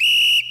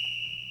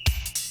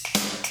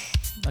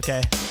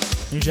 Okay.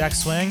 New Jack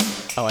Swing.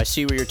 Oh, I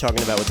see what you're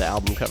talking about with the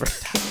album cover.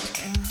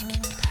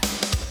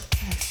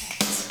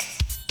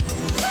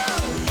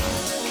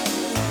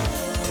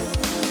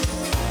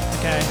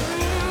 Okay.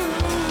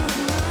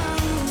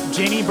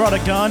 Janie brought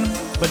a gun,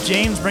 but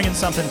Jane's bringing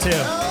something too.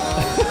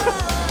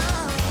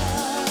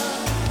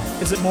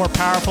 Is it more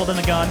powerful than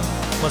a gun?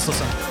 Let's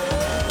listen.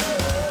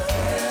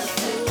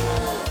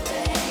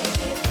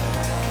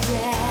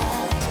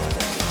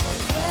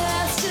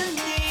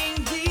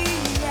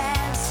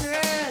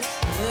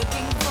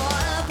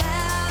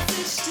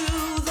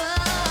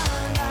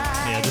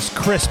 Yeah, just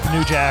crisp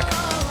New Jack.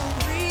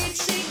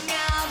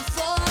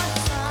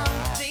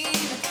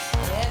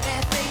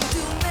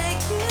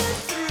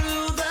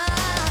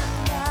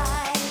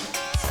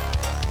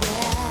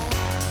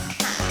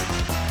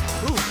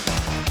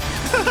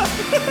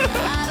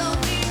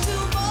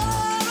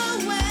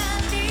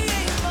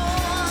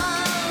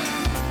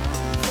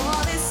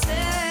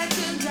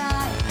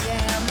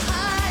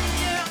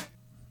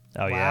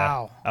 Oh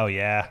Wow. yeah. Oh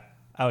yeah.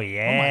 Oh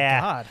yeah. Oh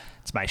my God.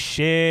 It's my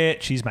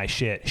shit. She's my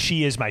shit.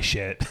 She is my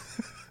shit.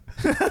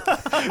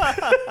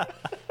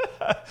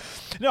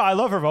 No, I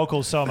love her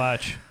vocals so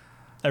much.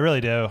 I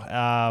really do.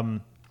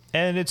 And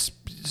it's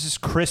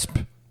just crisp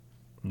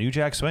New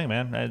Jack Swing,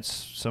 man. It's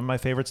some of my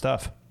favorite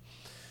stuff.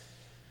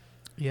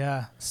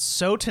 Yeah.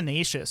 So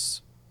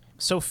tenacious,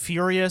 so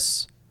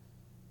furious,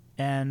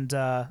 and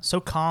so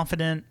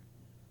confident.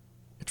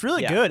 It's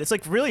really good. It's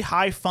like really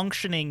high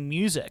functioning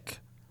music,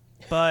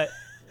 but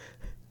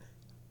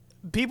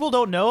people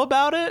don't know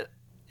about it.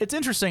 It's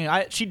interesting.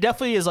 She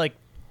definitely is like,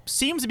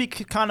 seems to be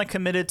kind of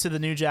committed to the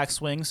New Jack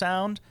Swing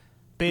sound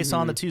based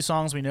on the 2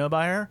 songs we know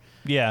by her.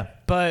 Yeah.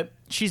 But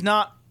she's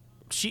not.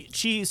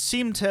 She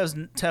seemed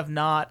to have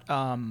not.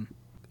 I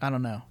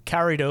don't know.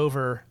 Carried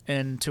over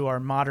into our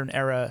modern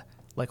era.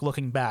 Like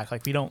looking back,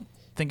 like we don't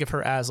think of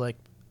her as like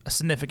a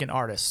significant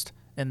artist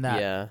in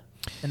that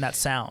in that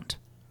sound.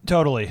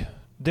 Totally.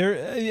 There,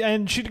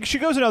 and she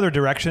goes in other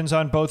directions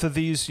on both of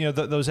these. You know,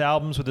 those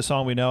albums with the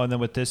song we know, and then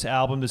with this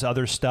album, there's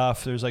other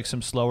stuff. There's like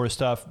some slower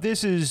stuff.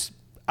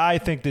 I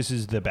think this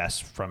is the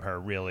best from her.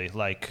 Really,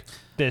 like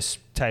this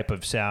type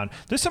of sound.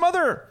 There's some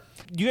other.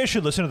 You guys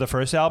should listen to the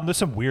first album. There's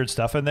some weird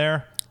stuff in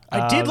there.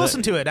 I did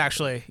listen to it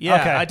actually.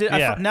 Yeah, okay, I did.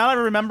 yeah. Now I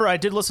remember, I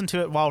did listen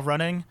to it while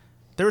running.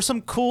 There were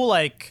some cool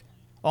like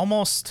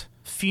almost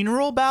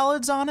funeral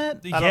ballads on it.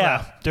 I don't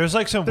know. There's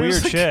like some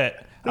weird shit.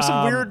 There's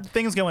some weird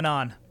things going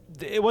on.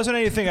 It wasn't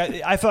anything.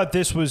 I thought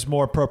this was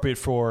more appropriate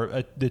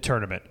for the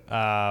tournament.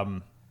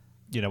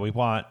 You know, we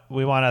want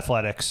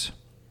athletics.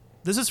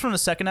 This is from the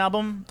second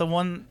album. The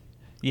one.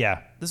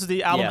 Yeah. This is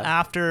the album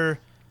after.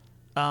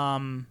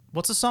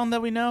 What's the song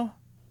that we know?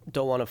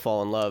 Don't Want to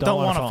Fall in Love.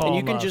 Don't Want to Fall in Love. And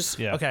you can just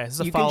okay. This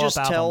is a you can follow-up just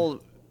album.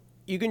 tell.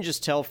 You can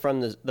just tell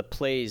from the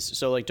plays.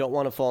 So like, Don't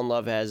Want to Fall in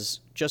Love has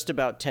just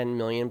about 10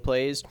 million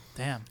plays.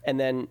 Damn. And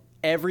then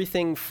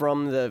everything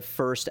from the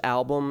first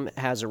album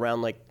has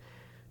around like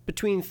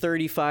between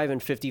 35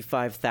 and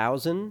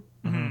 55,000.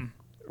 Mm-hmm.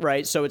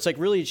 Right. So it's like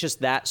really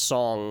just that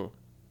song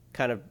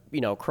kind of,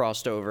 you know,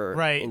 crossed over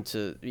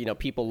into, you know,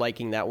 people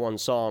liking that one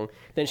song.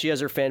 Then she has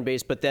her fan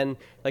base, but then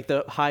like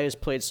the highest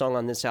played song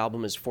on this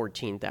album is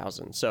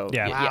 14,000. So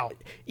Wow.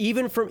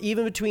 even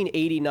between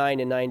 89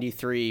 and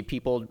 93,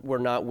 people were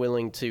not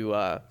willing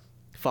to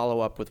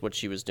follow up with what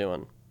she was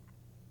doing.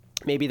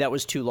 Maybe that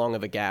was too long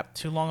of a gap.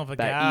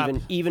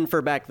 Even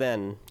for back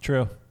then.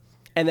 True.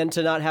 And then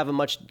to not have a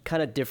much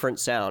kind of different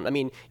sound. I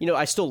mean, you know,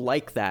 I still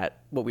like that,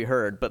 what we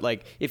heard, but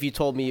like if you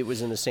told me it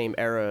was in the same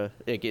era,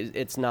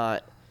 it's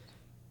not.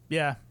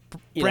 Yeah.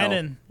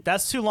 Brandon,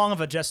 that's too long of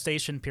a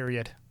gestation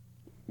period.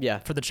 Yeah.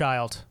 For the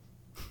child.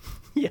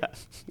 Yeah,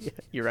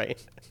 you're right.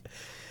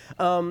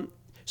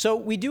 So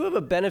we do have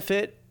a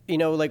benefit, you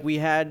know, like we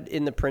had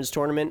in the Prince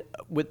tournament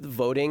with the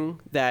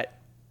voting, that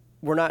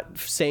we're not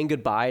saying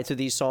goodbye to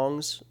these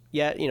songs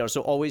yet, you know,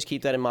 so always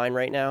keep that in mind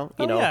right now.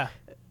 You know,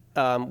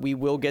 we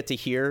will get to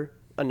hear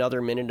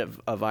another minute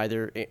of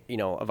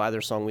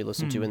either song we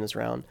listen to in this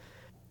round.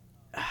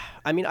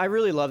 I mean, I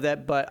really love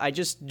that, but I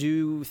just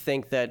do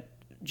think that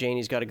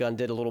Janie's Got a Gun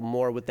did a little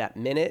more with that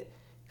minute,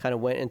 kind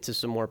of went into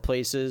some more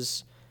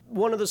places.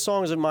 One of the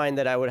songs of mine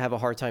that I would have a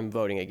hard time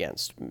voting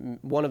against,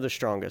 one of the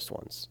strongest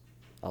ones,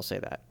 I'll say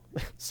that.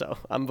 So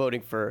I'm voting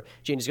for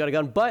Janie's Got a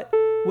Gun, but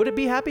would it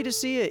be happy to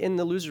see it in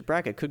the loser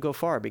bracket? Could go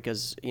far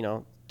because, you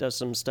know, does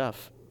some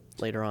stuff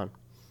later on.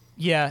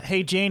 Yeah.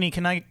 Hey, Janie,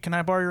 can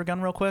I borrow your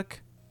gun real quick?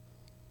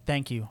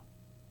 Thank you.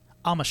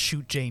 I'ma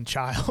shoot Jane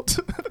Child.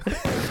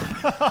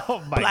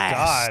 Oh my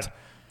God.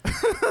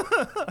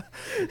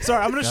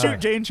 Sorry, I'm going to shoot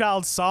Jane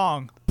Child's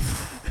song.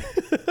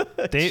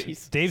 Dave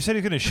said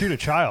he's going to shoot a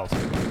child.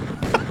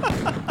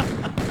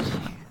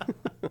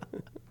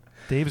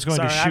 Dave is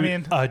going to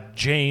shoot a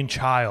Jane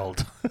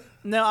Child.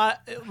 No,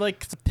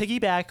 like to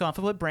piggyback off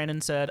of what Brandon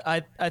said,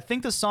 I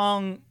think the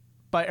song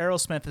by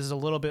Aerosmith is a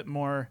little bit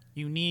more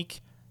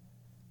unique.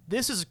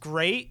 This is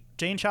great.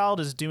 Jane Child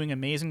is doing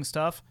amazing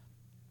stuff,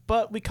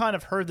 but we kind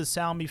of heard the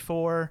sound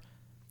before.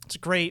 It's a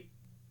great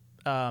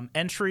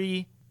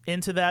entry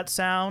into that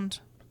sound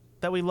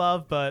that we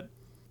love, but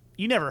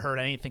you never heard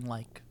anything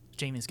like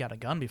Janie's Got a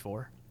Gun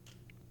before.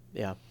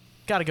 Yeah.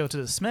 Got to go to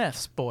the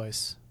Smiths,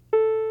 boys.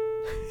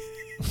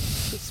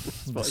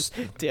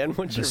 Dan,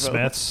 what's your vote?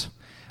 Smiths.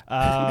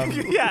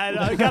 Yeah,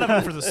 I got to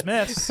vote for the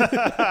Smiths. They're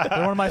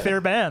one of my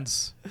favorite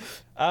bands.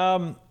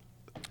 I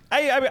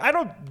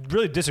don't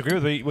really disagree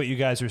with what you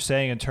guys are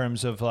saying in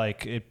terms of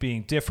like it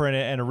being different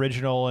and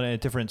original and a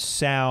different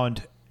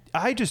sound.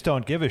 I just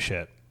don't give a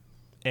shit.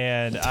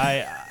 And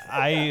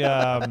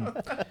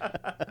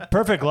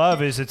Perfect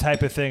Love is the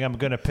type of thing I'm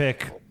going to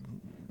pick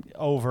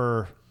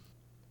over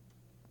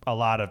a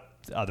lot of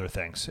other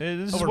things.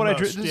 This is what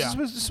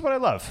I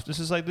love. This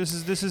is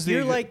the.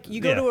 You're like, you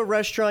go to a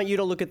restaurant, you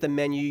don't look at the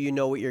menu, you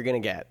know what you're going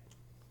to get.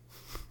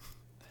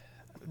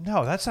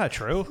 No, that's not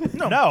true.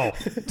 No.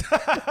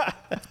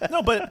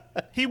 No,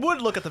 but he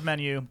would look at the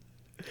menu.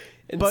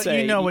 And but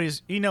say, you know what he's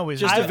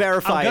just to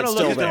verify I'm it's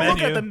gonna still there. look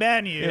at the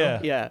menu.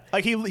 Yeah.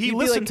 Like he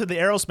listened to the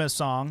Aerosmith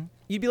song.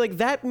 You'd be like,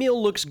 that meal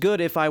looks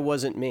good if I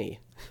wasn't me.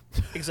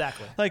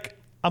 Exactly. Like,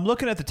 I'm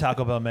looking at the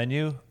Taco Bell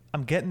menu.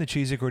 I'm getting the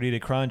cheesy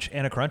gordita crunch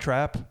and a crunch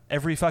wrap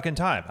every fucking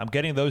time. I'm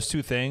getting those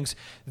two things.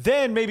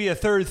 Then maybe a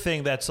third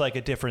thing that's like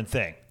a different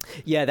thing.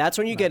 Yeah, that's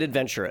when you get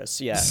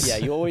adventurous. Yeah,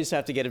 you always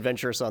have to get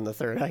adventurous on the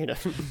third item.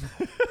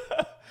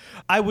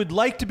 I would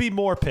like to be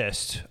more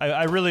pissed.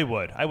 I really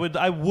would. I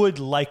would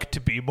like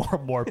to be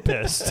more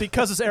pissed.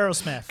 Because it's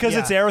Aerosmith. Because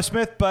it's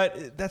Aerosmith,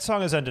 but that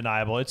song is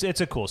undeniable. It's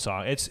a cool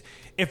song.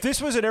 If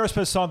this was an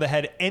Aerosmith song that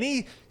had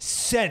any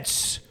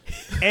sense,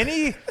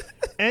 any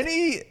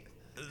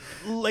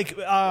like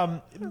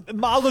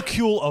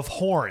molecule of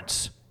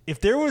horns. If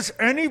there was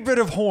any bit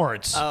of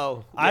horns,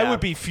 I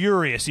would be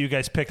furious. You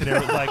guys picked it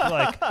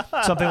like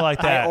something like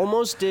that. I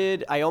almost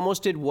did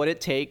What It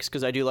Takes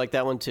because I do like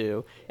that one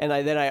too, and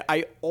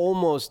I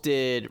almost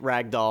did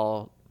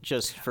Ragdoll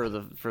just for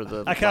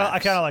the. I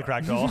kind of like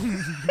Ragdoll.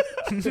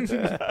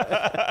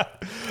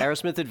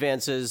 Aerosmith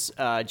advances.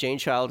 Jane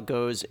Child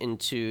goes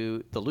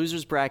into the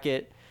losers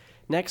bracket.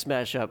 Next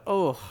matchup.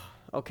 Oh,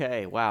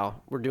 okay.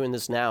 Wow, we're doing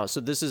this now. So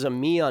this is a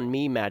me on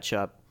me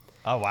matchup.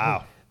 Oh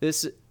wow.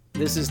 This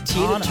is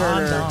Tina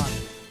Turner.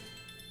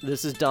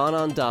 This is Dawn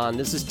on Dawn.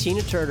 This is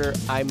Tina Turner.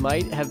 I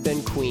Might Have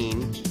Been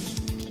Queen.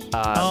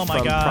 Oh my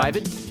from God.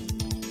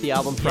 The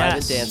album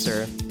Private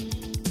Dancer.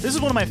 This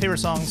is one of my favorite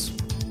songs,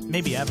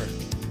 maybe ever.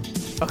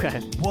 Okay.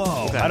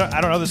 Whoa. Okay.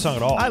 I don't know this song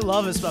at all. I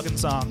love this fucking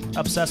song.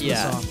 Obsessed with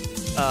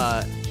this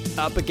song.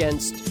 Up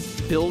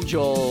against Bill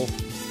Joel,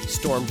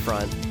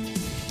 Stormfront.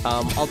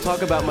 I'll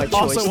talk about my choice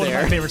Also one there.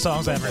 of my favorite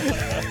songs ever.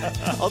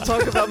 I'll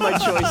talk about my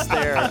choice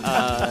there.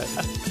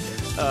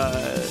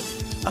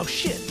 Oh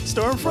shit,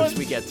 Stormfront. Once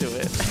we get to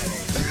it.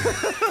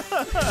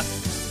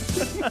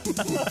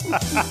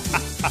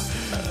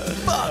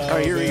 All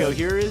right, here we go.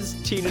 Here is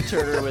Tina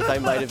Turner with I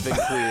Might Have Been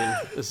Queen.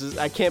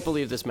 I can't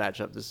believe this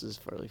matchup. This is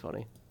fairly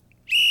funny.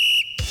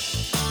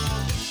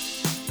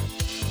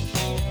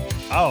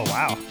 Oh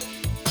wow.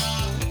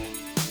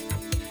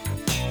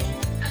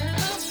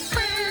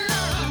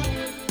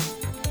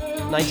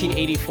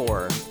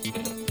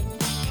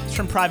 $1984. It's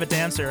from Private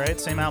Dancer, right?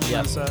 Same album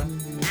Yep. as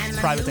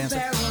Private Dancer.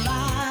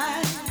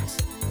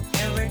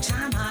 Every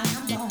time I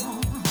am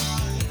born,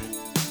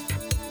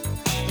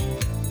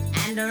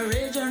 and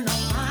original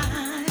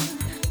mine,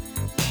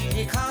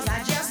 because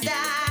I just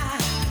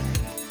died.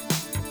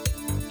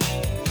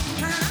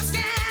 When I'm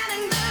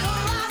standing there,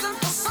 rising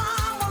for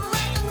someone,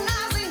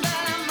 recognizing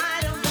that I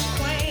might have been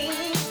queen.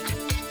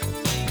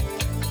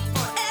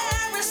 For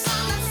every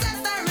sun that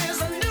sets, there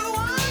is a new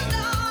one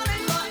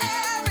dawning. For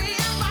every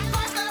empire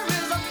crossed, there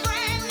is a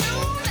brand new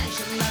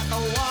nation that the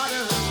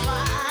water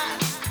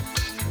flies.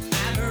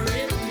 I've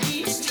written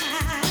each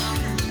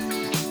time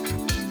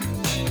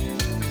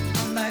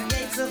on the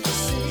gates of the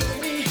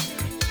city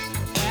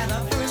where the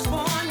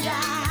firstborn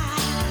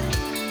died.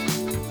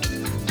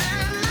 And I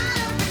might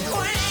have been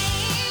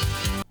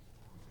queen.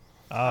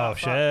 Oh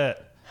shit.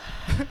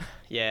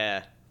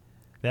 Yeah.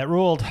 That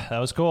ruled. That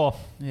was cool.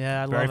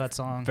 Yeah, I love that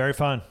song. Very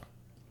fun.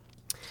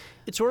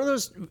 It's one of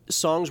those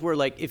songs where,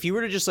 like, if you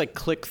were to just like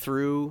click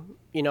through,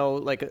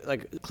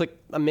 like click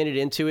a minute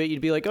into it,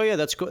 you'd be like, oh yeah,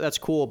 that's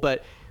cool.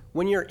 But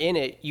when you're in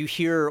it, you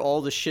hear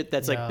all the shit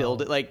that's like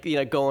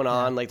going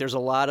on. Like, there's a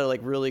lot of like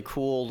really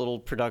cool little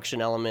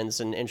production elements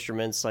and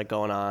instruments like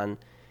going on.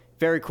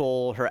 Very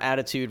cool. Her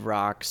attitude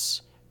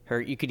rocks.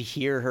 You could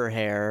hear her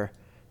hair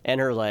and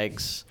her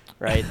legs,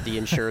 right? The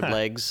insured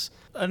legs.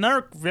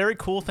 Another very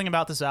cool thing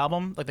about this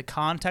album, like the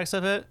context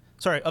of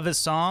this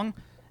song,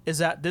 is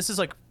that this is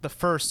like the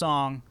first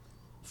song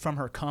from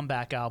her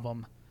comeback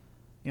album.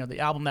 You know, the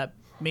album that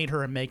made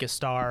her a mega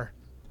star.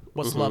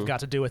 What's Love Got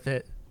to Do with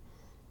It?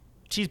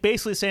 She's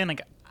basically saying,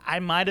 like, I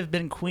might have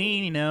been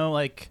queen, you know,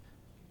 like,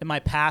 in my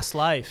past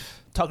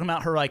life. Talking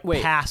about her, like,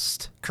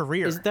 past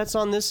career. That's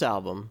on this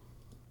album.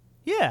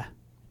 Yeah.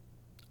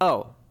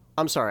 Oh,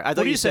 I'm sorry. I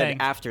thought are you you said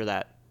saying? after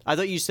that. I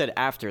thought you said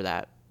after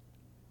that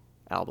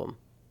album.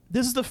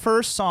 This is the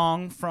first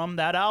song from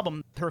that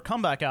album, her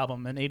comeback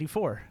album in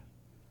 '84.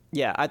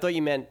 Yeah, I thought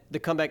you meant the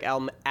comeback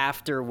album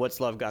after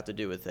What's Love Got to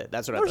Do with It.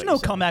 That's what I thought There's you no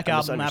said. comeback I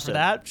album after misunderstood.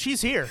 that.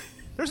 She's here.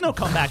 There's no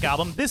comeback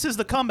album. This is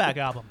the comeback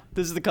album.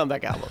 This is the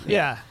comeback album.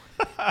 Yeah.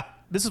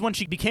 This is when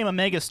she became a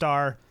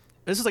megastar.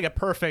 This is like a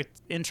perfect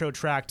intro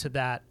track to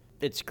that.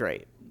 It's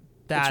great.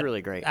 That It's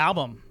really great.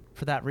 album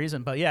for that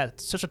reason. But yeah,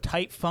 it's such a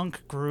tight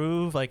funk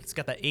groove. Like, it's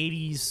got the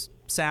 80s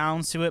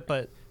sounds to it,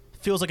 but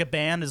feels like a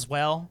band as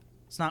well.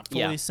 It's not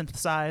fully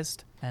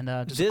synthesized. And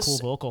just a cool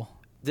vocal.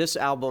 This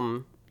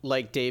album,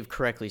 like Dave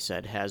correctly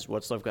said, has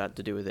What's Love Got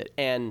to Do with It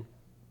and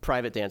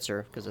Private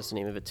Dancer, because that's the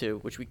name of it too,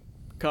 which we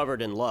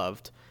covered and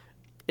loved,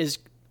 is,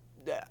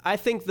 I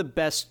think, the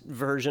best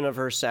version of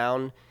her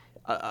sound.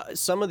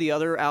 Some of the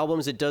other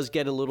albums, it does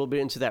get a little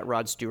bit into that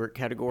Rod Stewart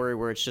category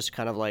where it's just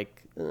kind of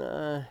like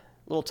a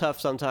little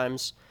tough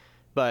sometimes.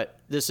 But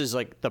this is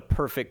like the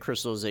perfect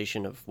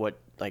crystallization of what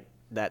like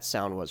that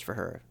sound was for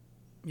her.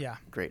 Yeah.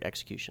 Great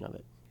execution of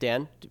it.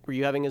 Dan, were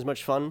you having as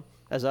much fun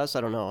as us?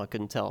 I don't know. I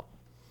couldn't tell.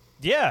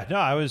 Yeah, no,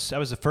 I was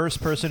the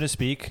first person to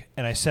speak,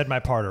 and I said my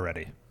part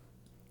already.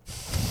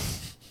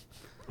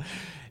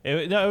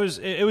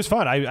 It was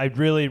fun. I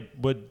really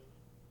would.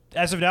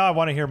 As of now, I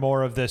want to hear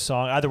more of this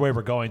song. Either way,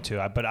 we're going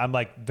to. But I'm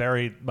like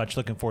very much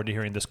looking forward to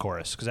hearing this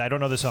chorus because I don't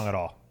know this song at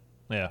all.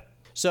 Yeah.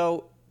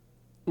 So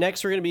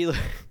next, we're gonna be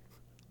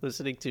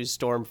listening to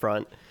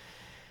Stormfront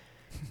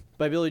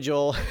by Billy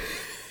Joel.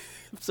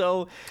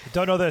 So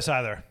Don't know this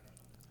either.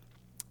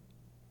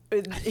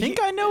 I think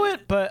I know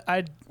it, but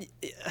I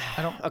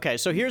don't. Okay,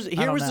 so here was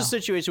know. the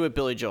situation with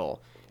Billy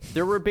Joel.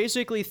 There were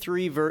basically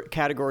three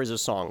categories of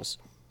songs.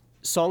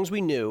 Songs we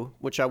knew,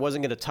 which I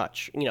wasn't going to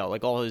touch,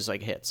 like all his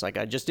like hits. Like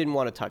I just didn't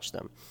want to touch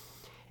them.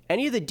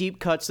 Any of the deep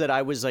cuts that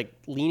I was like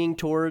leaning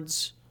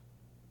towards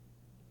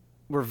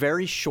were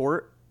very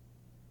short.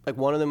 Like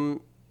one of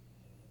them,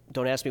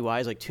 Don't Ask Me Why,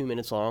 is like 2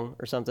 minutes long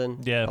or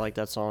something. Yeah. I like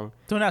that song.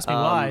 Don't ask me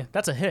why.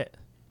 That's a hit.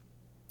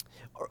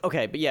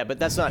 Okay, but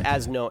that's not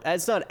as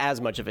it's not as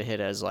much of a hit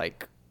as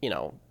like,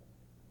 Yeah,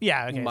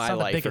 okay. My it's not the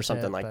Life or biggest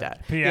something hit, like but-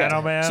 that.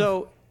 Piano Man.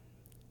 So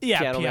Yeah,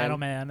 Piano Piano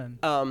Man. Man,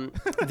 and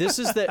this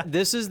is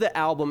the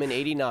album in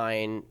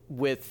 '89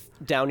 with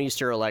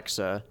Downeaster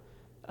Alexa.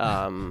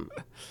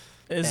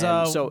 is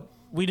and so-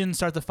 we didn't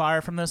start the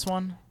fire from this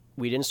one.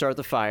 We Didn't Start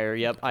the Fire.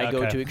 Yep, I Go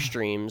Okay. to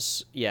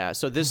Extremes. Yeah,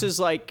 so this is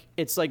like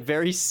it's like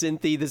very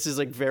synthy. This is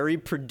like very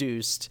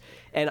produced,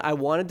 and I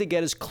wanted to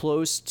get as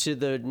close to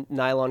the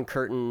Nylon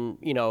Curtain,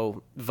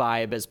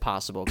 vibe as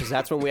possible because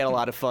that's when we had a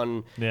lot of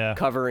fun Yeah.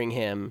 covering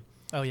him.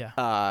 Oh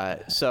yeah.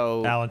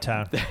 So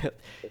Allentown.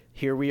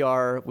 here we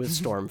are with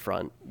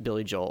Stormfront,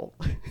 Billy Joel.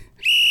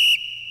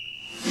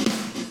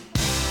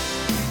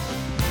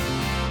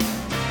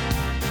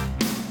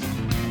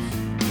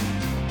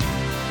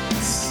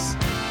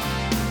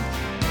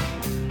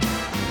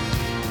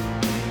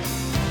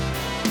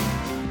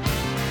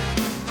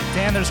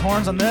 Dan, there's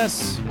horns on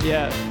this.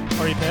 Yeah.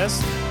 Are you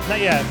pissed? Not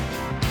yet.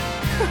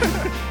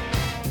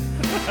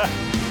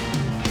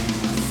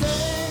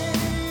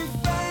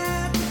 Safe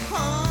at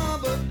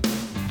harbor,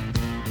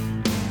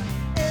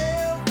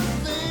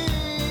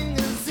 everything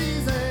is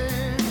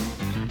easy.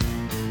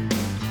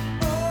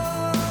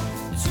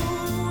 Off to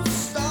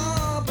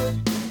starboard,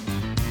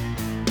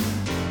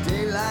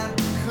 daylight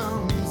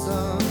comes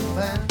up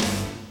fast.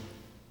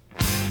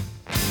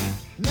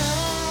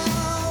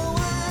 Now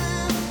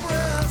I'm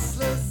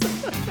restless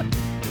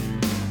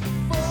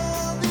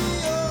for the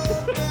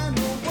open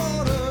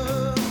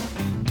water.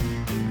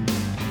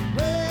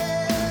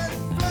 Red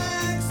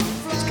flags are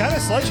flying. It's kind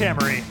of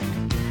sledgehammery.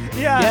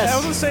 Yeah, Yes. I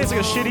was gonna say it's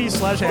like a shitty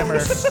sledgehammer.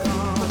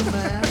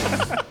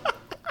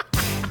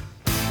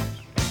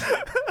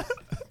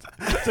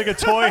 It's like a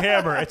toy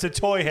hammer. It's a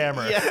toy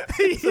hammer.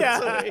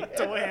 yeah,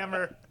 toy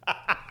hammer.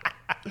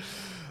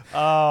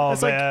 Oh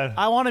It's like man.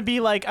 I want to be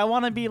like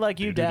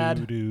you,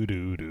 Dad.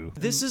 Do.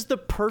 This is the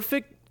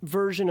perfect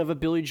version of a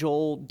Billy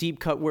Joel deep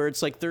cut where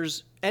it's like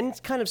and it's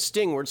kind of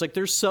Sting where it's like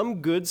there's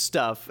some good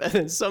stuff and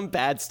then some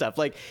bad stuff.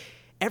 Like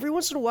every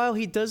once in a while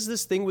he does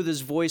this thing with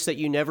his voice that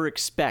you never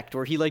expect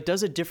where he like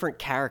does a different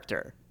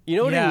character. You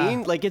know what Yeah. I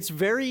mean? Like it's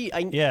very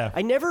I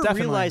never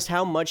Definitely. realized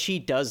how much he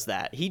does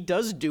that. He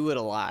does do it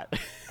a lot.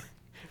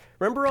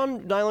 Remember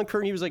on Nylon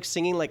Curtain he was like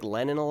singing like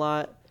Lennon a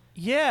lot?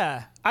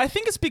 Yeah, I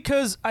think it's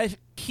because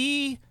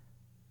he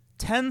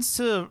tends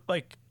to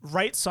like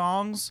write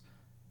songs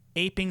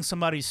aping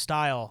somebody's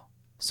style.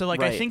 So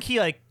like I Right. think he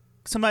like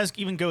sometimes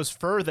even goes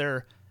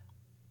further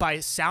by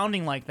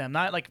sounding like them,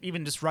 not like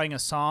even just writing a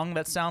song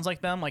that sounds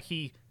like them. Like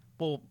he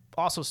will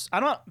also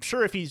I'm not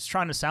sure if he's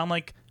trying to sound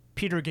like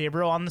Peter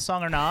Gabriel on the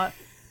song or not,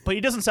 but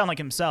he doesn't sound like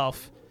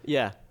himself.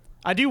 Yeah.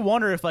 I do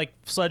wonder if like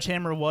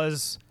Sledgehammer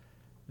was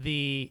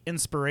the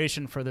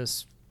inspiration for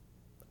this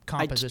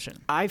composition.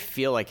 I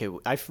feel like it.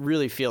 I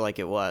really feel like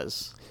it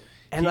was,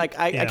 and like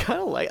I yeah.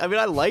 kind of like. I mean,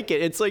 I like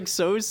it. It's like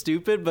so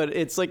stupid, but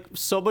it's like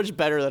so much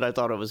better than I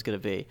thought it was gonna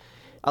be.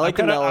 I like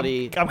the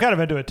melody. I'm kind of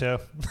into it too.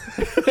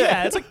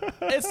 Yeah, it's like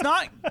it's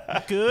not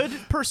good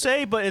per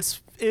se, but it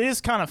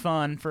is kind of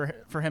fun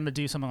for him to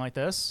do something like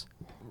this.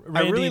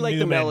 I really like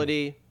the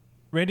melody.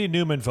 Randy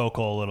Newman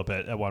vocal a little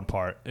bit at one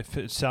part. If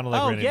it sounded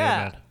like Oh, Randy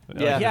yeah.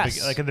 Newman. Yeah. Like,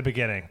 Yes. like in the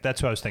beginning.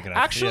 That's what I was thinking of.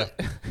 Actually,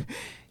 Yeah.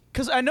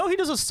 because I know he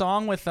does a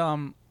song with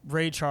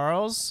Ray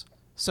Charles.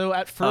 So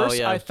at first,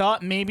 yeah. I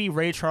thought maybe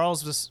Ray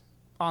Charles was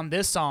on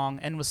this song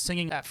and was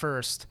singing at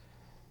first,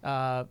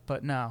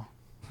 but no,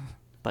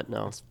 But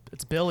no.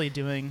 it's Billy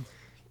doing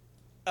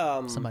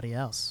somebody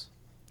else.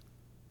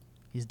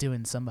 He's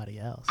doing somebody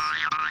else.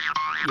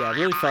 Yeah,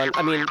 really fun.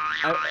 I mean,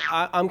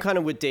 I'm kind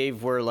of with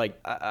Dave where like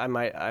I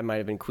might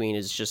have been Queen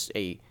is just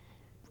a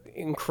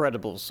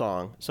incredible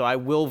song. So I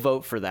will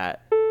vote for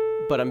that.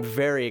 But I'm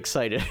very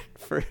excited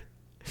for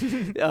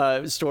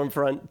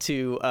Stormfront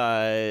to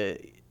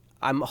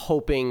I'm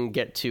hoping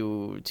get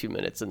to 2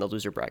 minutes and they'll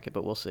lose their bracket,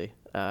 but we'll see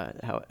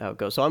how it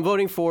goes. So I'm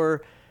voting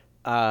for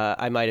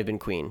I Might Have Been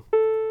Queen.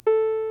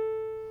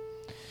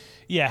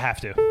 Yeah,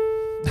 have to.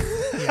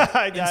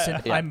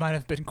 Instant, Yeah. I might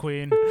have been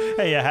Queen.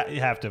 Hey, you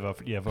have to vote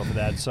for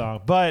that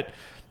song. But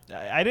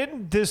I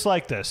didn't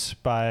dislike this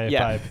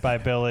by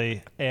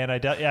Billy, and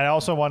I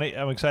also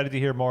I'm excited to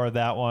hear more of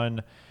that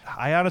one.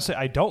 I honestly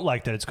don't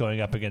like that it's going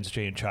up against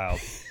Jane Child.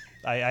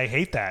 I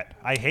hate that.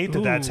 I hate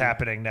that that's Ooh.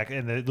 happening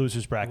in the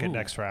losers bracket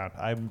next round.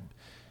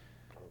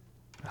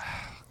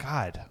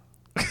 God.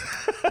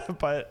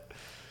 But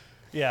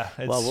yeah.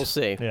 Well, we'll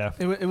see. Yeah.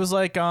 It was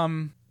like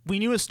we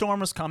knew a storm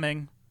was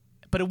coming,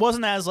 but it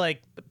wasn't as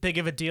like big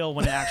of a deal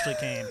when it actually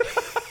came.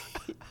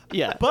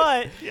 Yeah.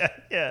 But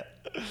Yeah.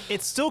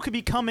 it still could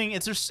be coming.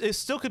 It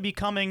still could be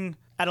coming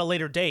at a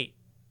later date.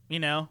 You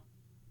know,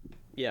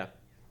 Yeah.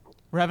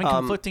 we're having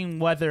conflicting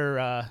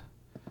weather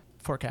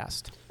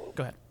forecast.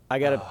 Go ahead. I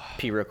gotta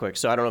pee real quick,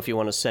 so I don't know if you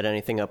want to set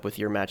anything up with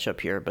your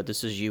matchup here, but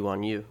this is you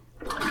on you.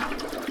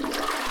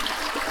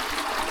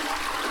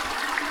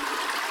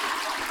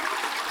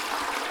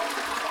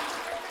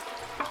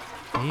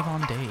 Dave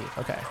on Dave.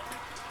 Okay.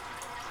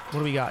 What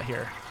do we got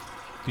here?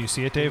 Do you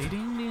see it, Dave?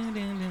 Ding, ding,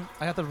 ding, ding.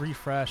 I got the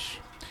refresh.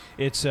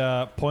 It's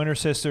Pointer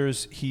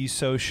Sisters, He's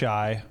So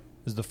Shy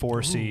is the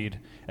 4 seed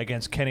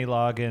against Kenny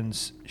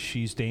Loggins,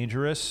 She's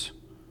Dangerous.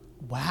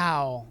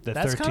 Wow, The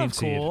that's kind 13 of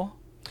seed. cool.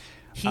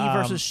 He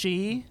versus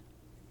she.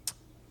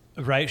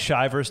 Right,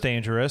 Shy versus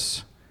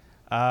Dangerous.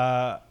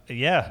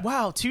 Yeah.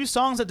 Wow, 2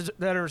 songs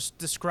that are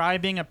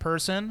describing a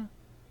person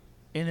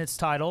in its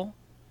title.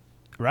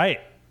 Right.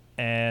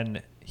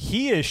 And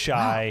he is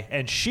shy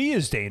and she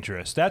is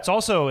dangerous. That's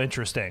also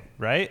interesting,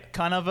 right?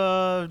 Kind of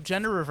a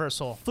gender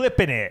reversal.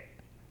 Flipping it.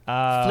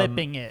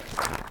 Flipping it.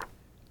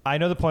 I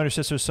know the Pointer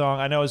Sisters song.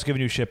 I know I was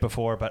giving you shit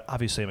before, but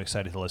obviously I'm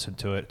excited to listen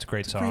to it. It's a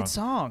great song. Great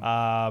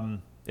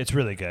song. It's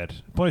really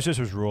good. Pointer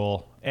Sisters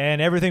rule.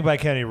 And everything by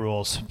Kenny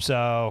rules.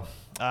 So,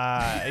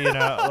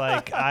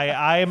 like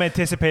I am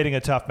anticipating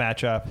a tough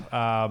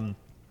matchup.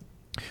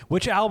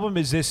 Which album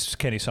is this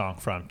Kenny song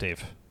from,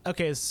 Dave?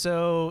 Okay,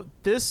 so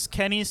this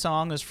Kenny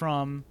song is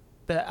from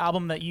the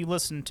album that you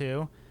listened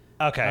to.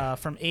 Okay.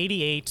 From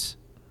 88,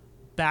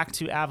 Back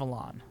to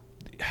Avalon.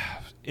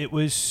 It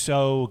was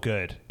so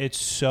good. It's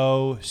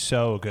so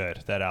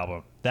good, that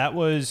album. That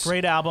was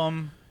Great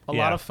album, a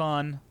lot Yeah. of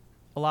fun,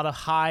 a lot of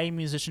high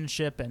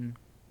musicianship and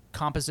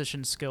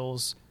composition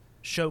skills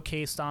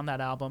showcased on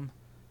that album.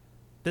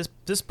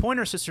 This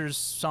Pointer Sisters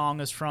song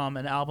is from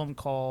an album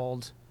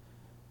called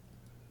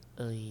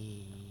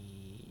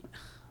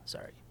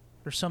sorry.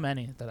 There's so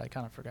many that I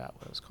kind of forgot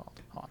what it was called.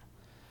 Hold on.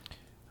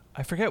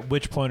 I forget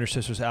which Pointer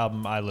Sisters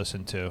album I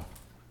listened to.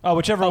 Oh,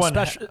 whichever Oh, one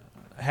special-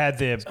 had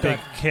the big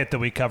hit that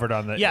we covered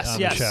on the Yes, on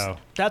yes. the show.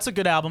 That's a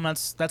good album.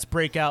 That's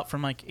Breakout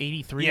from like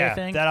 83, Yeah, I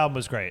think. that album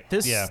was great.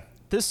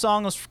 This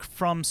song was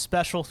from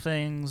Special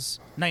Things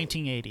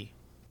 1980.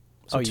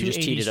 So You two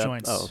just teed 80s it up?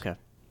 joints. Oh, okay.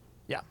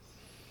 Yeah.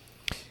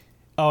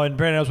 Oh, and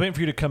Brandon, I was waiting for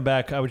you to come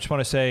back. I would just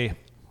want to say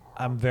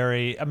I'm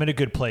in a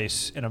good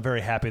place, and I'm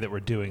very happy that we're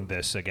doing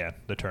this again,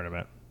 the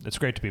tournament. It's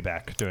great to be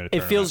back doing it.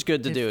 It feels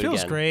good to It do it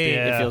feels again. great. It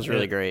Yeah, feels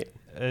really great.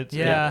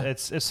 Yeah.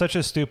 It's such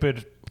a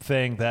stupid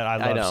thing that I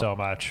love know. so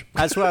much.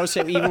 That's what I was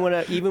saying. Even when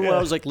I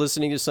was like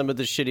listening to some of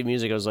the shitty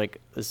music, I was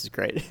like, "This is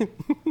great."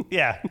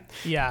 Yeah.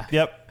 Yeah.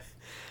 Yep.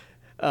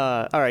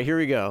 All right, here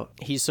we go.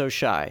 He's So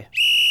Shy.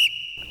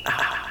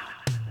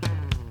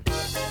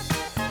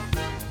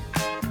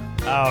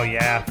 Oh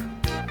yeah.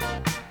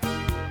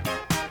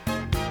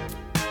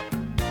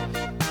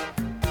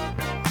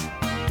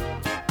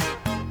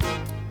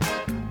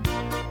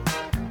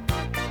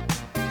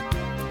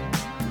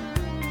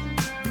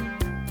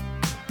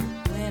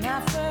 When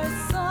I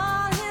first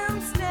saw him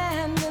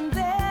standing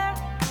there,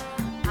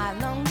 I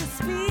longed to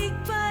speak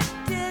but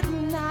did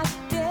not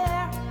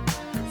dare.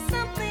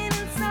 Something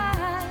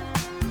inside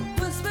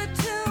whispered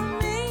to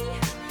me,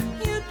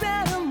 you'd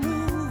better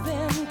move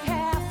in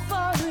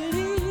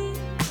carefully.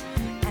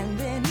 And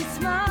then he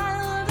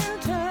smiled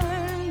and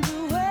turned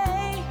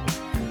away.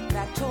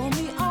 That told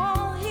me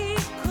all he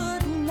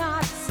could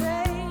not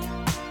say.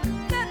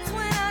 That's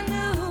when I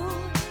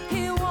knew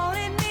he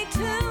wanted me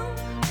to.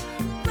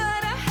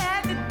 But I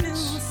had to do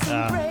some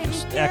just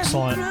breaking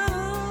excellent. through.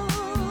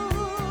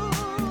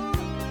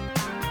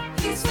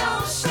 He's so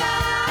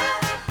shy.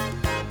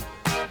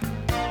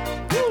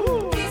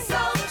 He's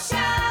so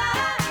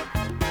shy.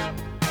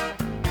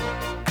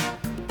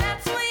 That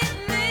sweet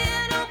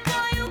little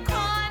boy who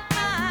caught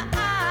my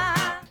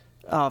eye.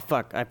 Oh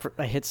fuck!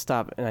 I hit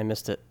stop and I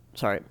missed it.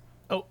 Sorry.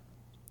 Oh.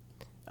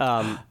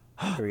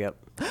 Here we go.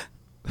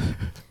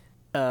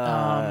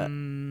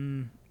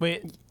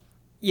 Wait,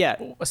 Yeah,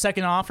 a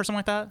second off or something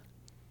like that?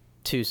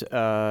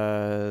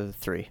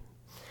 3.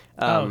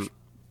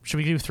 Should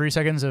we do 3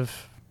 seconds of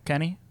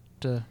Kenny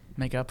to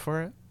make up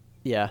for it?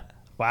 Yeah,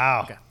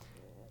 Wow. Okay.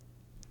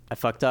 I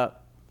fucked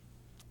up.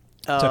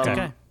 It's okay.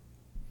 Okay.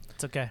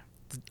 It's okay.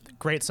 It's a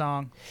great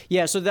song.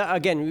 Yeah, so that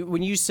again,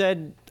 when you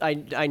said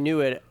I knew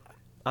it,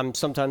 I'm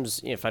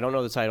sometimes if I don't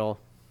know the title,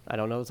 I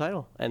don't know the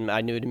title, and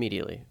I knew it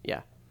immediately.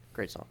 Yeah,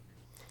 great song.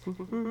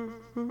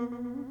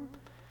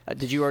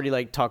 Did you already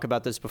like talk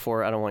about this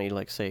before? I don't want you to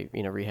like say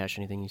rehash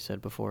anything you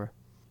said before.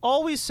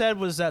 All we said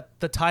was that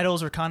the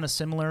titles are kind of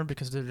similar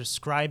because they're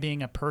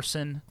describing a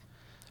person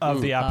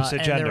Of the opposite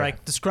and gender. they're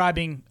like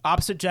describing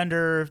opposite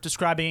gender,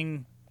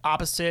 describing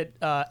opposite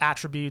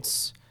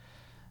attributes.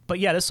 But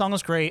yeah, this song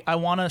is great. I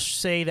want to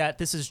say that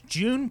this is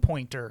June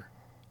Pointer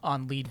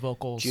on lead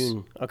vocals.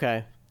 June.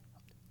 Okay.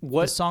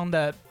 What The song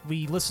that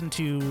we listened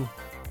to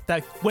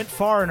that went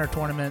far in our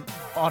tournament,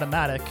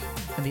 Automatic,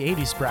 in the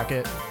 80s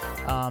bracket,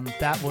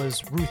 that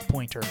was Ruth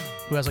Pointer,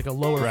 who has like a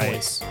lower Right.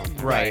 voice.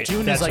 Right.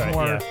 June That's is like right,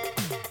 more yeah.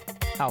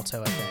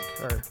 alto, I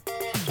think, or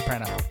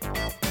soprano.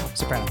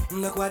 Soprano.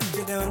 Look what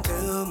you done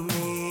to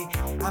me.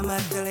 I'm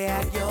utterly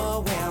at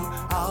your whim.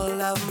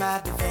 All of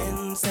my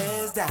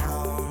defenses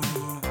down.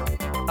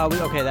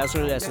 Okay, that's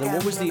what it is. And then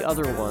what was the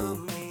other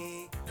one?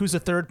 Who's the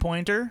third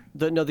pointer?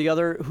 The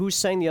other. Who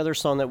sang the other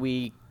song that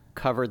we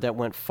covered that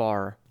went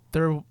far?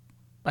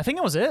 I think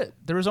that was it.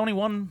 There was only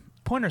one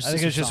Pointer I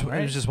Sister think song, right?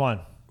 it was just one.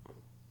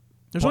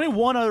 There's only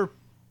one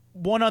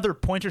other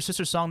Pointer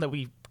Sister song that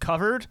we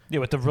covered. Yeah,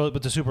 with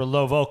the super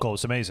low vocal,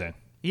 it's amazing.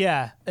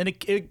 Yeah, and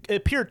it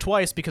appeared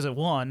twice because it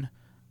won,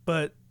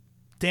 but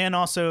Dan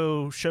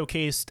also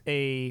showcased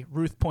a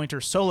Ruth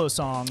Pointer solo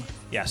song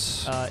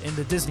Yes. in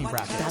the Disney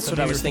bracket. That's So what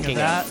I maybe was you're thinking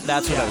that. of.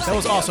 That's what I was That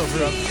was thinking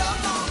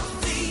also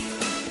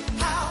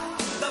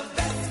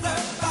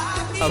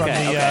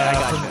Okay, I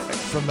got you.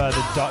 From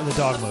the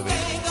dog movie.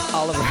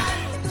 Oliver.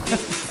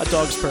 A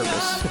Dog's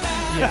Purpose.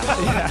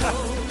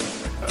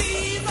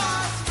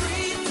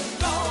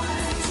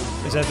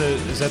 Is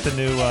that the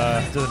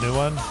new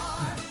one?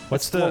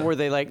 What's The one where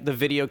they the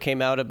video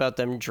came out about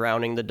them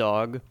drowning the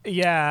dog.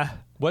 Yeah.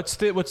 what's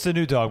the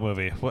new dog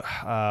movie? What,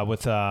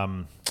 with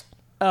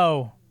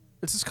Oh,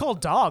 this is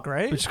called Dog,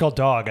 right? It's called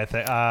Dog, I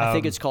think. I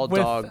think it's called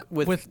Dog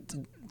with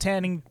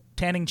Tanning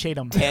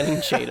Chatham.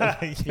 Tanning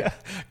Chatham. yeah.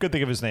 Couldn't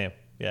think of his name.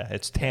 Yeah,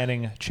 it's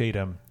Tanning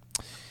Chatham.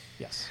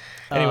 Yes.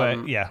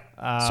 Anyway, yeah.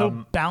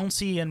 So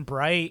bouncy and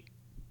bright,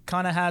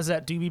 kind of has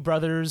that Doobie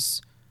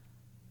Brothers,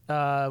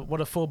 What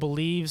a Fool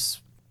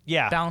Believes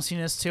yeah.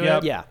 bounciness to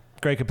Yep. it. Yeah.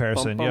 Great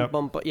comparison. Bum, Yep.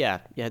 bum, bum, yeah.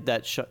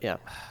 That yeah.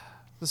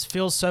 This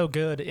feels so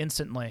good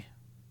instantly.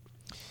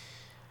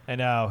 I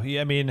know.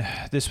 Yeah, I mean,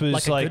 this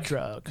was Like a good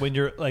drug. when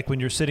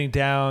you're sitting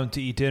down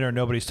to eat dinner,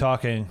 nobody's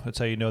talking. That's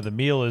how you know the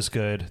meal is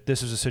good.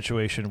 This is a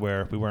situation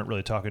where we weren't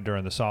really talking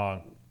during the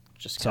song.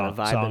 Just kind of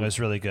vibing. Song is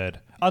really good.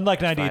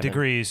 Unlike 98 vibing.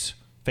 Degrees,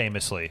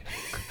 famously.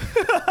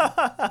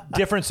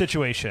 Different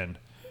situation.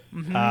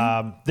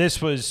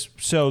 This was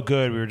so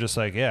good. We were just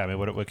like, yeah, I mean,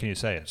 what can you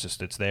say?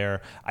 It's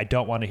there. I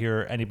don't want to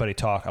hear anybody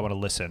talk. I want to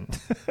listen.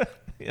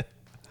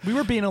 We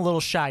were being a little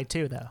shy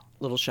too, though.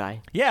 Little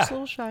shy. Yeah. Just a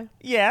little shy.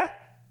 Yeah.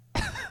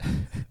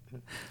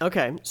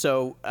 Okay,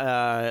 so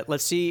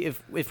let's see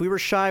if we were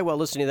shy while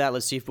listening to that.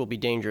 Let's see if we'll be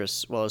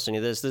dangerous while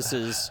listening to this. This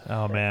is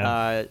Oh,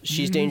 man.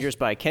 She's Dangerous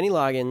by Kenny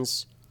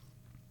Loggins.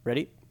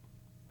 Ready?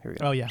 Here we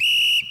go. Oh yeah.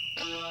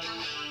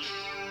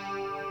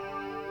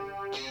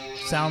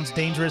 Sounds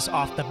dangerous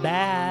off the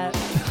bat.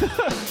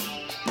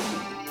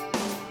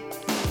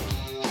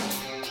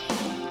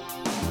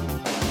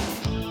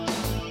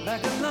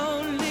 Like a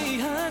lonely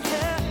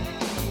hunter,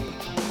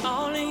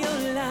 all in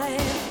your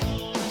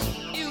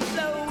life. You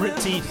blow Grit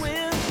with the teeth.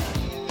 wind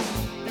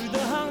through the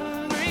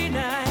hungry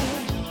night.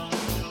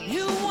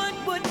 You want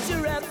what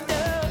you're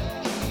after,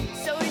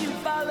 so you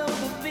follow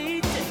the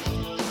beat.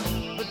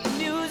 But the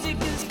music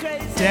is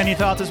crazy. Dan, you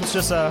thought this was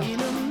just a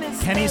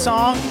Kenny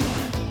song?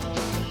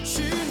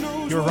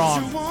 You're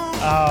wrong.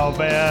 Oh,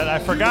 man. I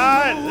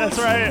forgot. That's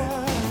right.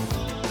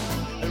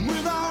 And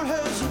without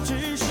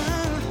hesitation,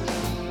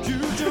 you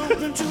jump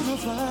into the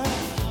fire.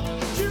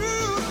 You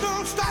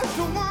don't stop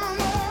to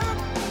wonder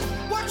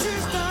what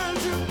she's done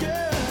to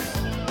get.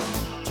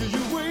 Till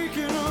you're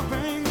waking up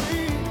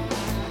angry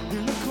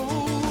in the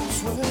cold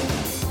sweat.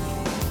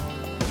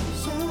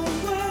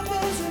 Somewhere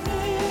there's an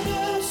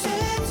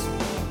innocence.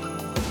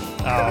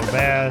 Oh,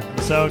 man.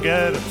 So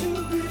good.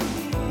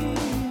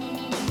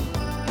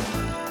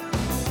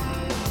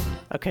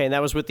 Okay, and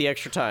that was with the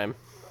extra time.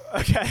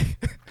 Okay.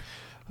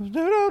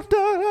 That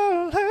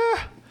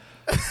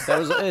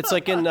was. It's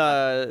like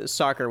in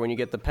soccer when you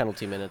get the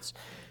penalty minutes.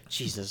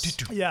 Jesus.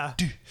 Yeah.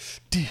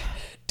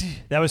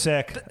 That was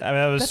sick. I mean,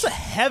 that was. That's the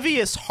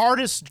heaviest,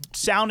 hardest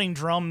sounding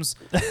drums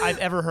I've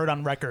ever heard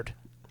on record.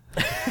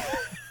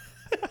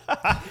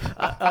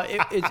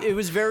 It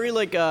was very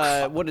like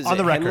what is on it?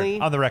 the record. Henley?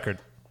 On the record.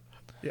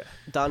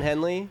 Don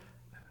Henley.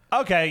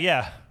 Okay,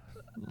 yeah.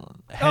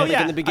 Oh Like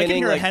yeah, in the beginning, I can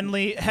hear like,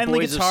 a Henley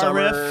Boys of guitar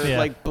Summer, riff. Yeah.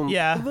 like boom.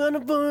 Yeah.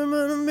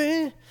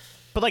 Me.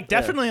 But like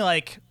definitely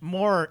like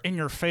more in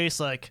your face,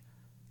 like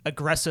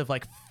aggressive,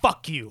 like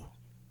fuck you.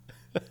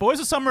 Boys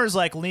of Summer is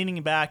like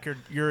leaning back,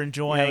 you're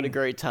enjoying. Having a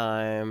great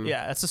time.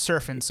 Yeah, it's a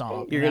surfing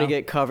song. You're you gonna know?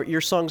 get covered.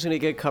 Your song's gonna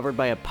get covered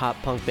by a pop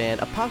punk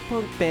band. A pop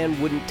punk band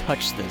wouldn't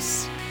touch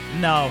this.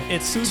 No,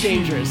 it's too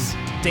dangerous.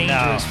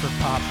 Dangerous No.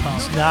 for pop punk.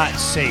 It's not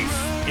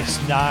safe.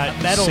 It's not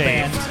Metal safe.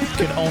 band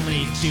could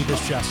only do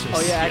this justice.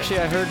 Oh yeah, actually,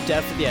 I heard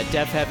Def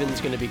Heaven's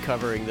gonna be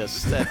covering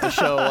this at the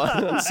show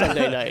on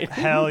Sunday night.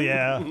 Hell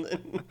yeah.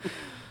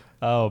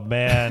 Oh,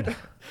 man.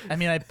 I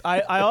mean,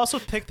 I also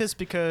picked this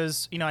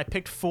because, you know, I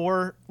picked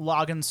 4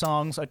 Loggins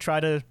songs. I try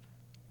to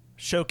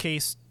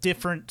showcase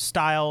different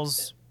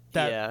styles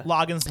that Yeah.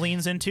 Loggins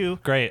leans into.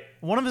 Great.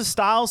 One of his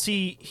styles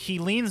he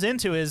leans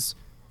into is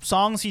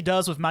songs he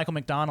does with Michael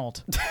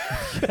McDonald.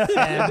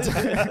 And,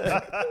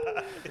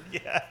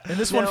 and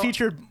this one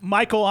featured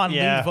Michael on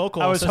lead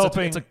vocals. I was so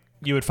hoping it's a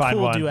you would find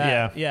cool one.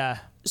 duet. Yeah.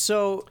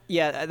 So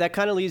yeah, that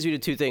kind of leads you to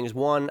two things.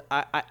 One,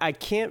 I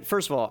can't.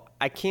 First of all,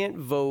 I can't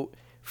vote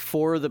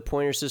for the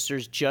Pointer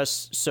Sisters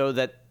just so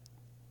that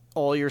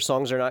all your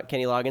songs are not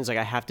Kenny Loggins. Like,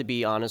 I have to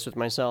be honest with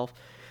myself.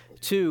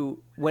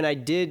 Two, when I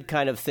did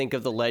kind of think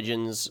of the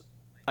Legends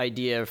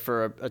idea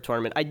for a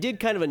tournament, I did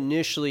kind of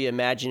initially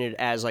imagine it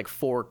as like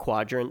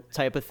 4-quadrant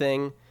type of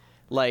thing,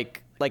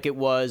 like it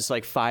was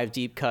like 5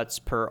 deep cuts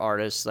per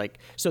artist. Like,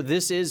 so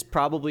this is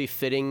probably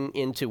fitting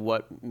into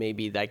what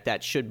maybe like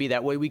that should be.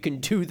 That way we can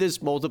do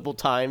this multiple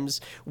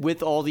times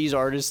with all these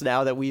artists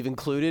now that we've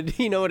included.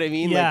 You know what I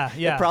mean? Yeah, like,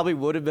 yeah. It probably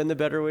would have been the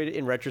better way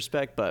in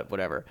retrospect, but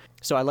whatever.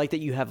 So I like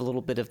that you have a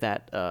little bit of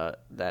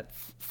that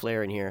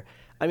flair in here.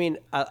 I mean,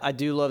 I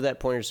do love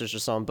that Pointer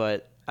Sisters song,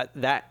 but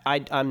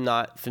I'm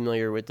not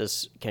familiar with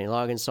this Kenny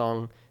Loggins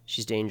song.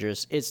 She's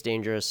dangerous. It's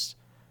dangerous.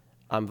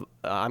 I'm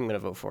gonna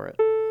vote for it.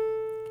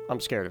 I'm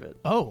scared of it.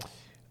 Oh.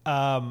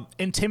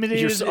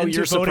 Intimidated into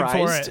you're voting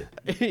surprised? for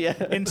it. Yeah.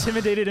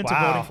 Intimidated into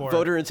Wow. voting for it.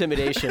 Voter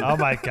intimidation. Oh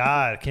my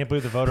God! Can't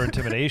believe the voter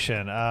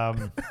intimidation.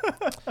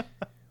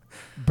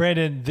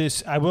 Brandon,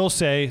 I will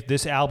say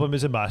this album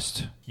is a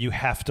must. You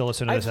have to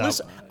listen to this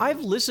album. I've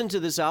listened to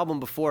this album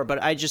before,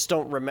 but I just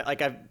don't remember.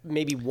 Like,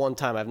 maybe one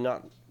time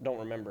don't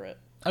remember it.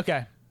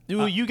 Okay.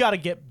 You got to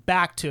get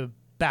back to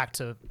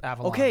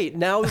Avalon. Okay,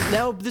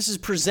 now this is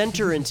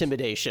presenter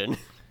intimidation.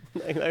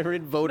 I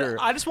read voter.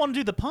 I just want to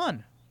do the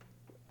pun.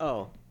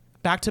 Oh.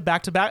 Back to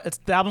back. The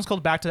album's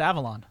called Back to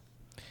Avalon.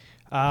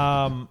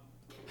 I'm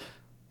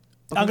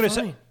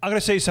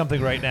gonna say something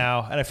right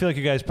now, and I feel like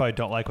you guys probably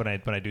don't like when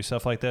I do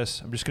stuff like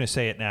this. I'm just gonna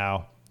say it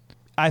now.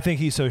 I think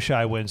He's So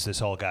Shy wins this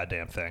whole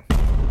goddamn thing.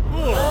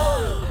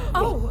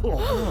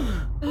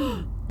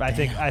 I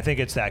think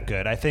it's that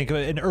good. I think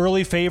an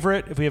early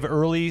favorite, if we have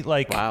early,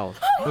 like, Wow.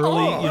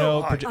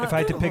 if I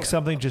had to pick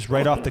something just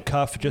right off the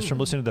cuff, just from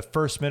listening to the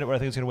first minute where I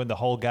think it's going to win the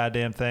whole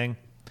goddamn thing,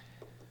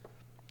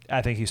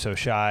 I think He's So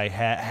Shy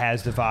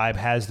has the vibe,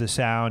 has the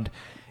sound.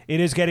 It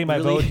is getting my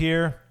Really? vote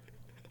here.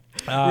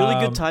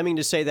 Really good timing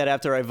to say that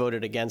after I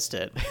voted against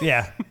it.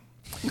 Yeah.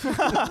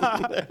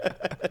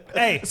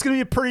 Hey, It's going to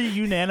be a pretty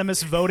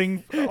unanimous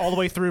voting all the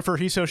way through for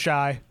He's So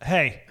Shy.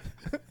 hey,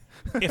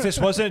 if this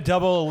wasn't a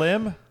double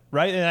limb,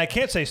 right? And I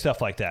can't say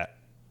stuff like that,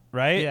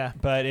 right? Yeah.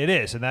 But it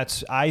is, and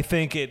I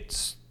think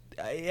it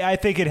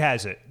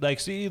has it. Like,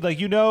 see, like,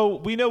 we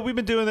know we've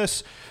been doing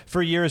this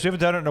for years. We haven't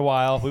done it in a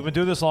while. We've been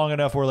doing this long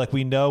enough where, like,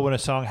 we know when a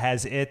song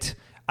has it.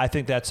 I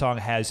think that song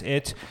has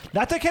it.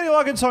 Not that Kenny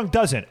Loggins song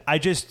doesn't. I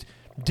just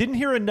didn't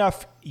hear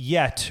enough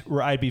yet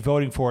where I'd be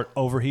voting for it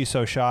over He's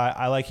So Shy.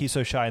 I like He's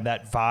So Shy and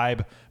that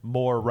vibe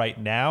more right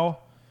now.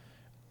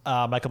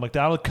 Michael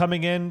McDonald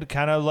coming in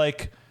kind of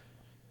like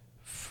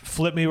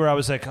flipped me where I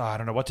was like, oh, I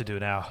don't know what to do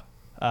now.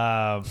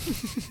 I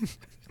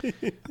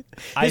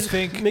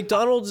think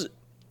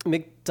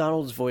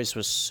McDonald's voice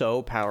was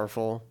so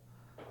powerful.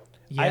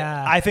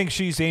 Yeah. I think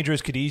She's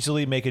Dangerous could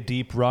easily make a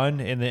deep run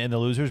in the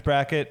losers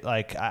bracket.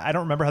 Like, I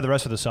don't remember how the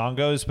rest of the song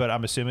goes, but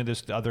I'm assuming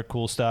there's other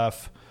cool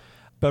stuff.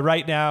 But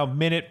right now,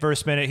 minute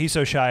versus minute, He's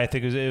So Shy, I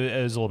think is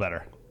a little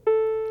better.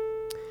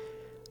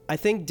 I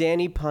think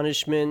Danny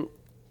Punishment.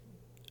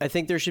 I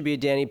think there should be a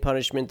Danny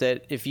Punishment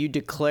that if you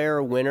declare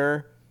a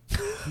winner,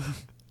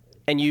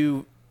 then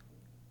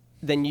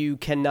you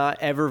cannot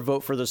ever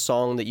vote for the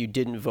song that you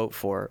didn't vote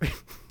for.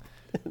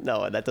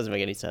 No, that doesn't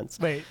make any sense.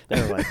 Wait.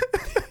 Never mind.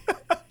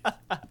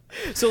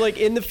 So, like,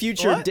 in the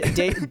future,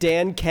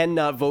 Dan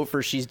cannot vote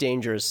for She's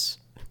Dangerous.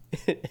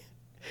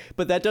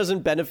 But that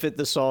doesn't benefit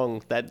the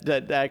song.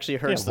 That actually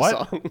hurts the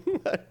what? song.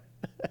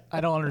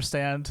 I don't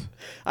understand.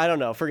 I don't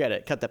know. Forget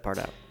it. Cut that part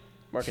out.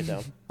 Mark it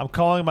down. I'm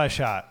calling my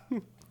shot.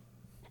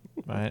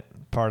 Right?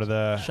 Part of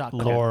the Shot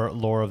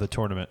lore of the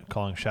tournament,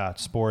 calling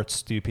shots.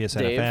 Sports, DPSN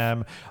Dave?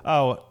 FM.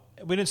 Oh,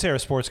 we didn't say our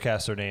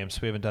sportscaster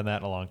names. We haven't done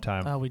that in a long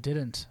time. Oh, we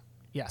didn't.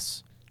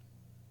 Yes.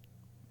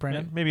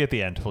 Brandon? Maybe at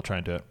the end we'll try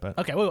and do it. But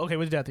Okay, we'll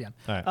do that at the end.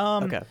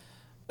 all right. Okay.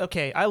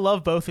 Okay, I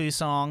love both of these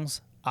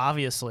songs,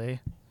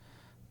 obviously.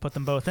 Put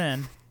them both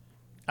in.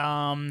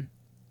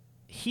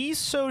 He's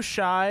So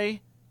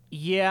Shy.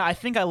 Yeah, I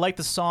think I like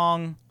the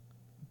song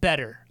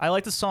better. I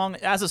like the song,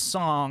 as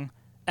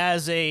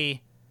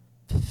a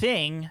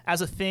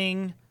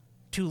thing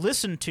to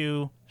listen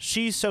to.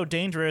 She's So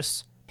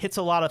Dangerous hits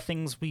a lot of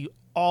things we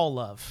all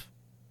love.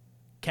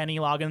 Kenny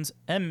Loggins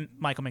and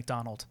Michael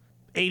McDonald.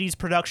 80s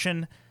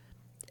production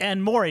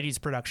and more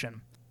 80s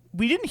production.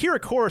 We didn't hear a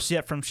chorus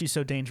yet from She's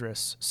So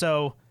Dangerous.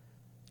 So,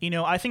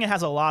 I think it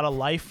has a lot of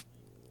life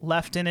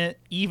left in it,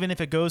 even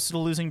if it goes to the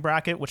losing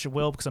bracket, which it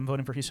will because I'm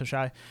voting for He's So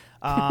Shy.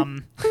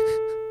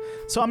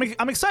 So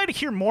I'm excited to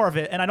hear more of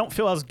it, and I don't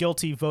feel as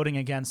guilty voting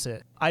against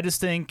it. I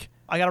just think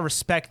I got to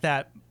respect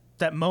that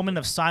moment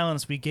of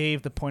silence we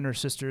gave the Pointer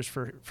Sisters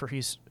for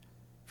He's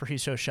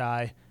So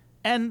Shy.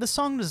 And the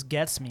song just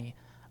gets me.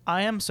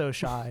 I am so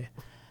shy.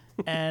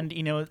 And,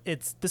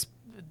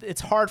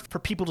 it's hard for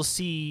people to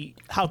see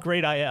how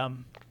great I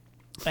am.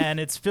 And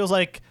it feels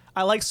like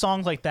I like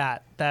songs like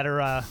that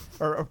are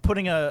or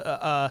putting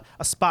a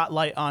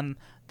spotlight on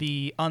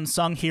the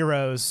unsung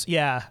heroes,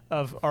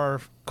 of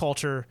our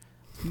culture.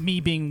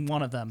 Me being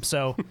one of them.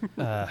 So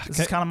this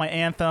is kind of my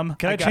anthem.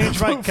 Can I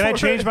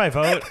change my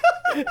vote?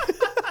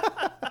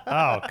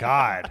 Oh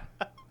God.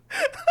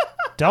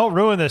 Don't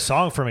ruin this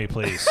song for me,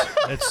 please.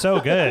 It's so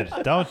good.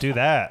 Don't do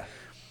that.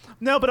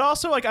 No, but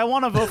also I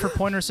want to vote for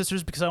Pointer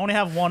Sisters because I only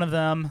have one of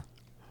them.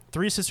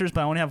 3 sisters,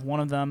 but I only have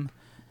one of them,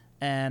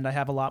 and I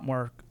have a lot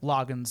more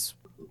logins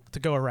to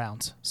go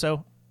around.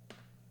 So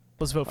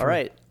let's vote for All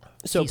right.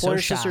 So He's So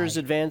Pointer Shy. Sisters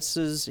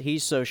advances.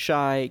 He's So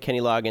Shy. Kenny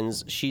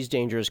Loggins, She's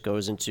Dangerous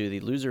goes into the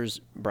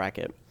losers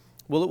bracket.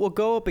 Well, it will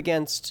go up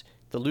against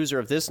the loser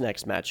of this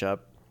next matchup.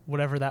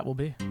 whatever that will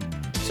be.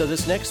 So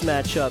this next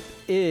matchup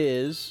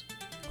is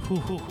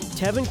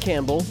Tevin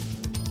Campbell,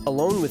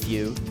 Alone With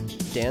You,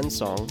 Dan's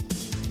song,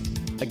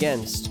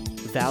 against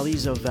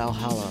Valleys of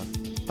Valhalla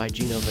by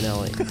Gino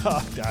Vanelli.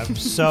 Oh, I'm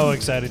so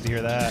excited to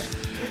hear that.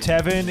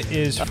 Tevin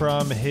is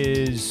from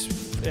his.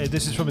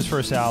 This is from his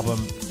first album,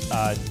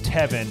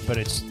 Tevin, but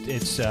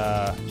it's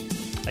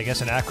I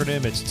guess an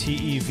acronym. It's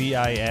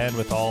TEVIN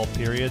with all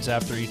periods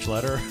after each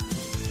letter.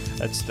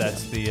 That's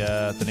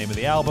the name of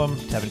the album.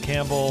 Tevin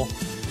Campbell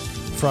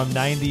from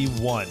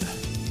 '91.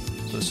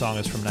 So the song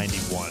is from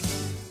 '91.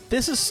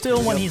 This is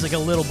still when he's like a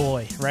little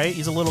boy, right?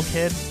 He's a little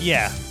kid.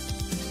 Yeah,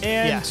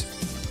 and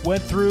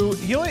went through.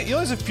 He only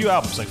has a few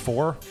albums, like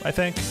 4, I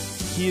think.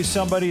 He is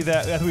somebody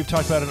that I think we've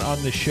talked about it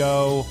on the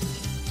show.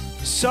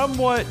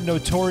 Somewhat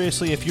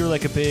notoriously, if you're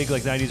like a big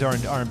like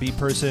 90s R&B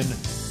person,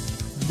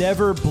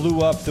 never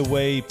blew up the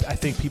way I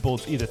think people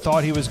either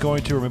thought he was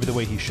going to, or maybe the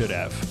way he should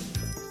have.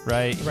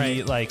 Right?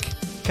 He like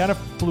kind of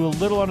flew a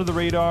little under the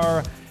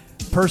radar.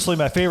 Personally,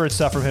 my favorite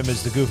stuff from him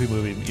is the Goofy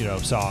movie,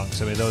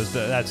 songs. I mean, that's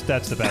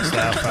the best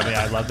stuff. I mean,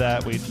 I love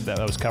that. That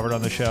was covered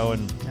on the show,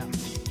 and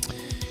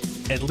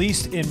at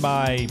least in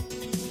my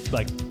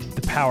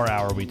the Power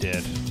Hour we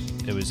did,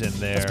 it was in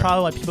there. That's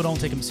probably why people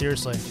don't take him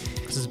seriously.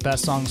 Because his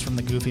best songs from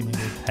the Goofy movie.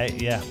 Hey,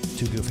 yeah,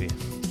 too goofy.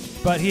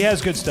 But he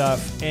has good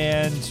stuff,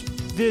 and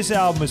this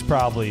album is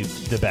probably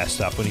the best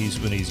stuff when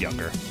he's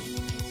younger,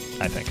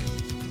 I think.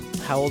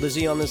 How old is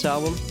he on this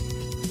album?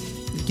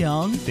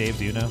 Young. Dave,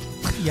 do you know?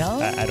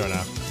 Young. I don't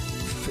know.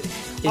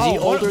 Is he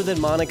older than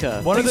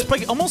Monica? One of the,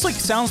 Like almost like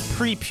sounds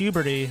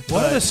pre-puberty.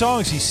 one of the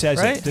songs he says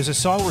Right? it. There's a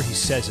song where he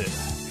says it.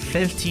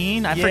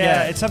 15? I Yeah,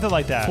 forget. it's something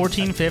like that.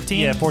 14, 15?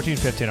 Yeah, 14,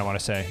 15, I want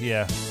to say.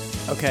 Yeah.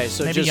 Okay,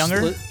 so Maybe just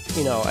younger?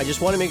 I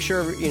just want to make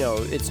sure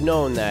it's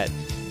known that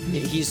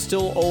he's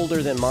still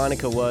older than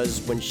Monica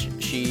was when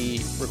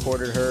she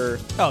recorded her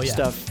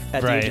stuff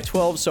at the age of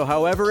 12. So,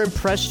 however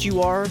impressed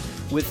you are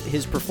with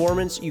his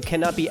performance, you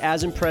cannot be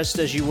as impressed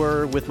as you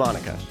were with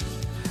Monica.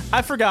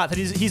 I forgot that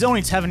he's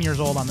only 7 years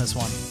old on this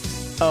one.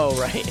 Oh,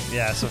 right.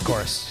 Yes, of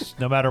course.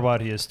 No matter what,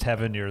 he is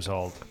 7 years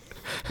old.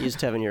 He is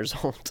 7 years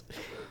old.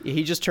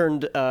 He just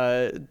turned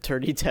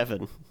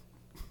 37.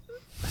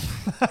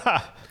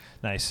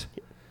 Nice.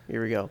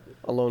 Here we go.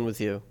 Alone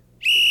With You.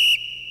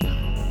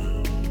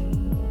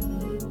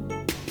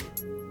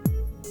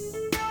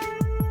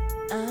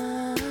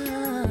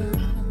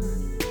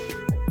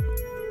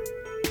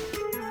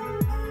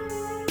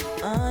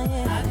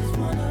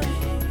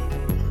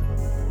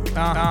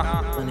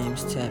 My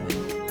name's Tevin.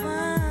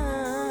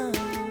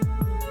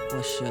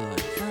 What's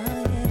yours?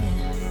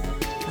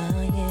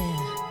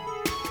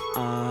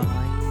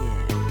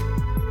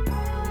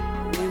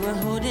 We were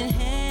holding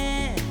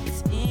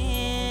hands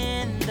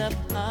in the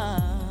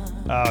park.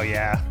 Oh,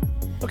 yeah.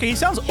 Okay, he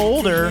sounds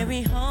older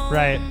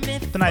Right.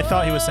 than I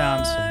thought he would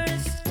sound.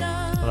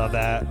 I love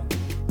that.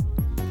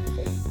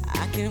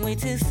 I can't wait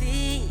to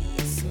see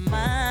you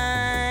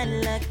smile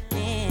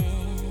again.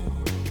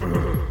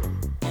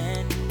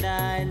 And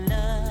I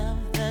love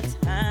the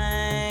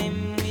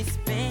time we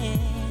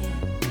spent.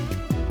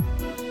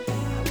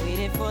 I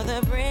waited for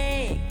the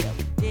break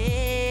of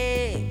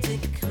day to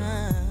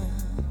come,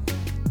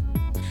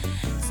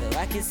 so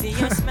I can see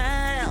your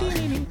smile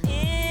in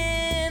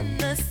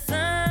the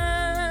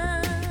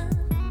sun.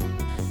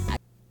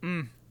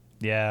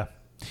 Yeah.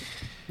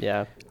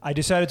 Yeah. I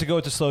decided to go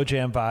with the slow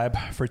jam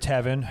vibe for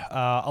Tevin.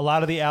 A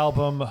lot of the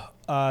album,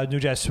 New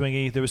Jazz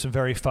Swingy, there were some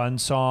very fun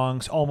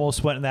songs.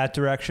 Almost went in that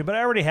direction, but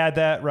I already had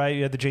that, right?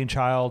 You had the Jane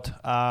Child.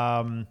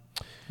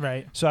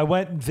 Right. So I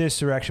went in this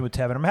direction with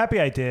Tevin. I'm happy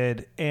I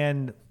did.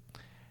 And,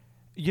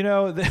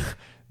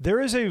 there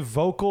is a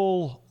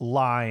vocal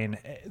line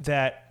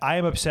that I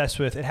am obsessed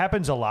with. It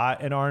happens a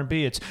lot in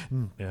R&B. It's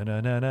na na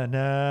na na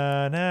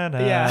na na na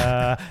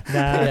Yeah.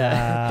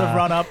 na. The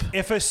run up.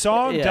 If a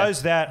song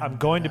does that, I'm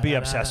going to be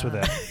obsessed with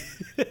it.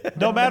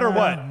 No matter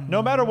what.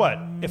 No matter what.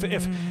 If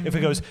it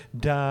goes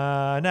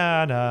da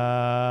na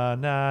na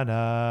na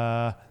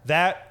na,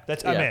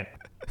 that's I'm in.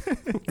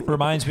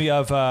 Reminds me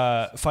of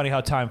Funny How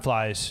Time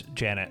Flies,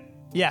 Janet.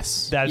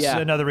 Yes. That's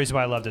another reason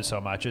why I loved it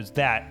so much. Is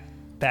that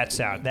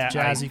sound, that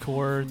Jazzy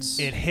chords.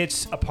 It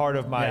hits a part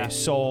of my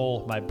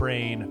soul, my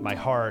brain, my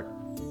heart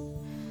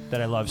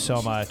that I love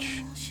so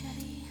much.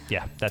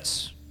 Yeah,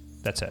 that's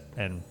it.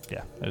 And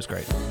yeah, it was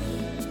great.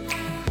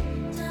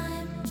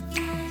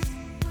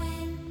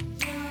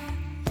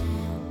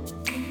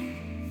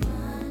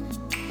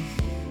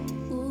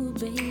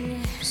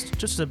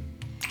 just to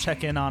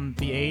check in on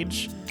the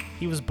age,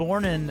 he was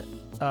born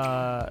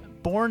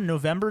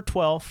November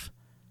 12th,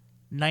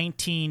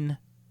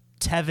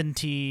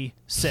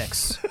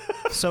 1976.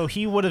 So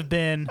he would have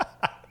been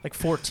like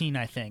 14,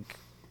 I think.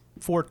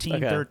 14,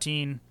 Okay.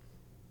 13,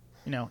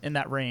 in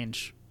that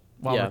range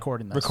while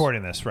recording this.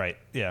 Recording this, right?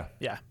 Yeah.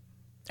 Yeah.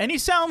 And he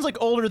sounds like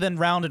older than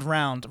Round and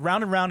Round.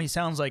 Round and Round, he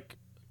sounds like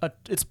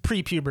it's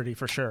pre-puberty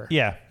for sure.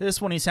 Yeah. This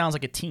one, he sounds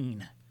like a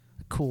teen.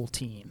 A cool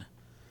teen.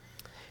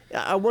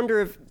 I wonder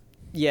if,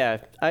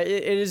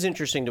 it is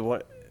interesting to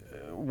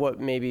what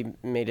maybe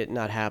made it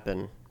not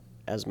happen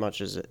as much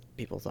as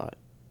people thought,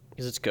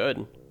 because it's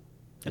good.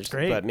 It's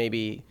great. But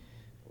maybe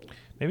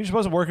he just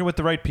wasn't working with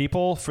the right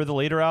people for the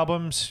later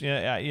albums.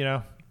 Yeah,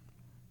 it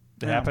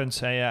happens.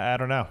 Hey, I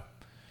don't know.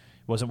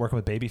 Wasn't working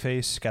with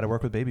Babyface. Got to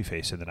work with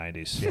Babyface in the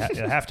 90s. You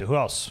have to. Who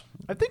else?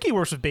 I think he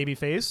works with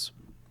Babyface.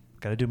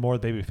 Got to do more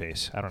with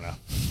Babyface. I don't know.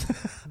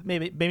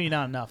 Maybe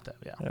not enough, though.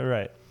 Yeah. All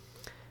right.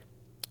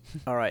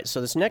 All right,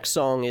 so this next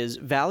song is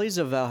Valleys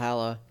of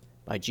Valhalla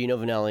by Gino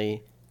Vanelli.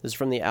 This is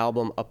from the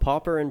album A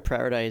Pauper in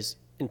Paradise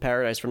from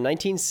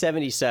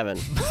 1977.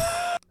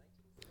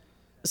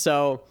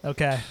 So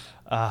Okay.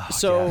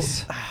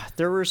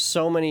 There were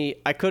so many.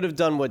 I could have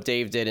done what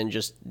Dave did and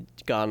just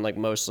gone like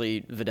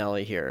mostly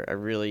Vanelli here. I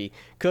really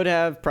could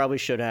have, probably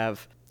should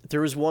have.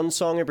 There was one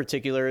song in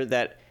particular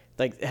that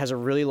like has a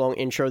really long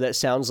intro that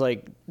sounds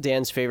like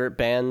Dan's favorite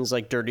bands,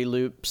 like Dirty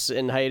Loops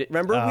and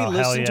remember we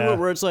listened to it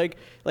where it's like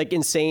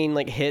insane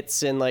like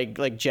hits and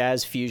like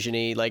jazz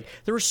fusion-y. Like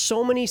there were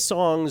so many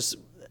songs.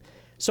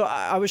 So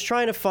I was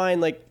trying to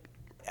find like,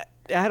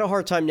 I had a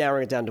hard time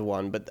narrowing it down to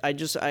one, but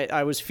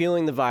I was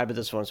feeling the vibe of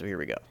this one, so here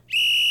we go.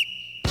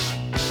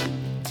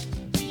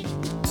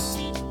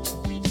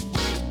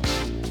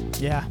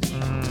 Yeah.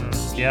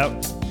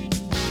 Yep.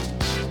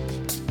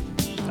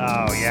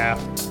 Oh, yeah.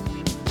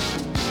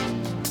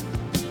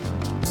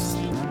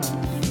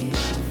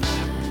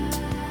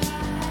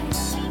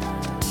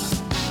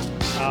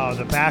 Oh,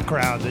 the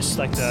background, this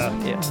like the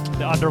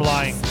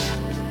underlying.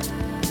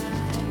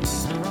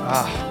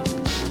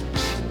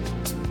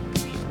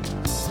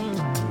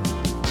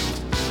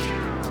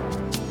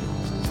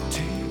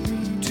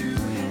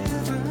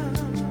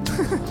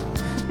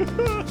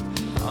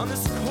 On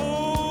this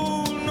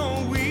cold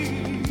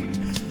Norwegian.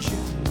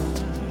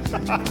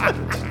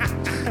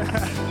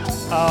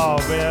 Oh,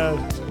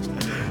 man.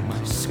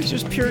 It's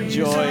just pure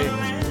joy.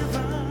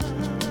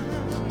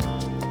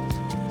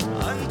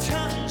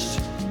 Untouched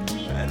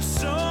and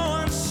so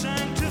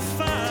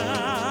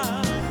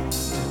unsanctified.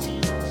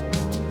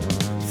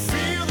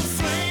 Feel the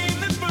flame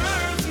that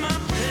burns my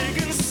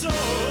pagan soul.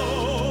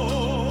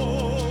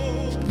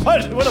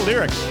 What a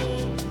lyric.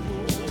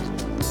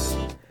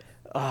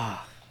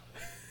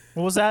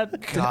 What was that?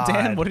 God.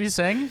 Dan, what are you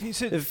saying? He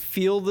said,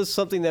 Feel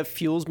something that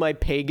fuels my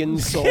pagan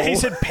soul. he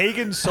said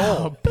pagan soul.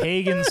 Oh,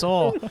 pagan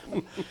soul.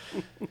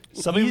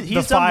 Something, He's the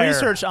done fire.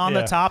 research on the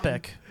Yeah.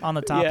 topic.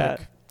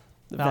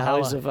 The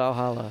Valleys of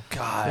Valhalla.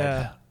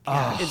 God.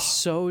 Yeah. It's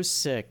so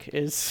sick.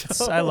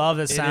 I love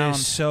this It sound.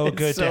 is so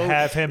good so- to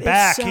have him it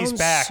back. He's sounds-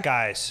 back,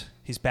 guys.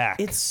 He's back.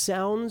 It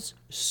sounds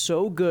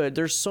so good.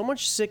 There's so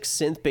much sick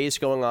synth bass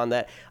going on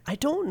that I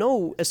don't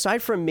know,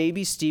 aside from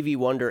maybe Stevie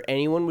Wonder,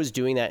 anyone was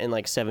doing that in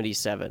like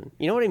 77.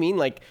 You know what I mean?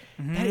 Like,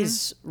 that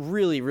is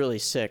really, really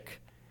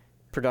sick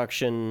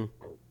production.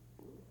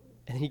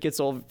 And he gets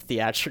all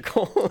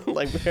theatrical,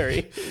 like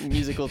very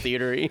musical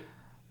theatery.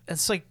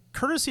 It's like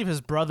courtesy of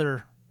his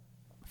brother.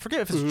 I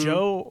forget if it's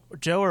Joe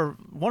or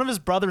one of his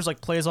brothers like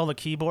plays all the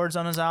keyboards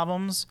on his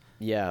albums.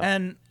 Yeah.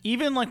 And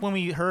even like when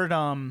we heard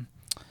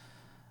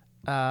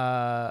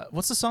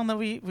what's the song that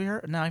we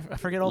heard? Now I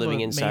forget all Living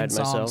the Inside main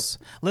songs.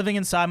 Myself. Living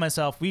Inside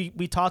Myself. We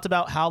talked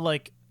about how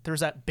like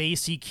there's that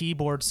bassy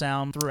keyboard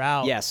sound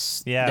throughout.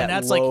 Yes. Yeah. And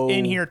that's low- like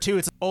in here too.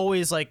 It's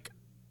always like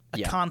a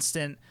Yeah.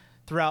 constant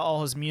throughout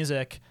all his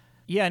music.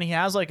 Yeah, and he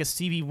has like a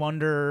Stevie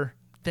Wonder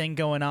thing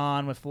going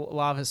on with a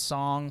lot of his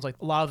songs, like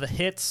a lot of the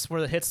hits where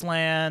the hits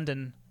land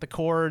and the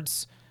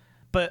chords,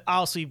 but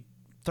obviously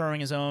throwing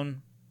his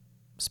own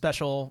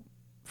special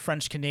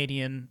French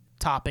Canadian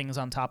toppings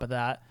on top of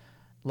that.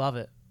 Love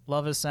it.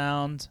 Love his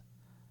sound.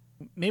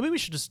 Maybe we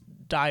should just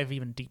dive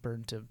even deeper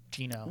into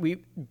Gino.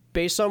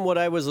 Based on what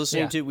I was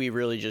listening Yeah. to, we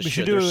really just we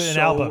should should. do They're an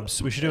so-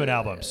 albums. We should do an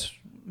albums.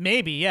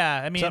 Maybe,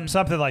 yeah. I mean,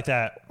 Something like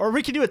that. or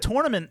we could do a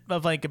tournament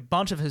of like a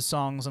bunch of his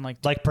songs and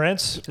like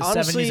Prince? the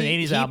Honestly, 70s and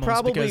 80s he albums.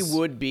 probably because,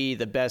 would be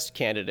the best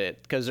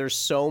candidate because there's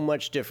so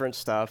much different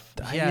stuff.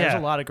 Yeah, there's a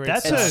lot of great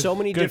That's stuff. And a so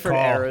many good different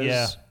call. eras.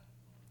 Yeah.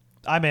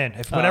 I'm in.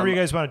 Whenever you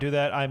guys want to do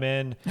that, I'm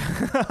in.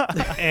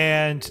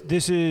 And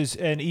this is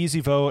an easy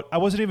vote. I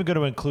wasn't even going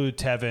to include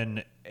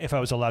Tevin if I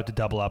was allowed to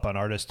double up on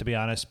artists, to be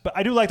honest. But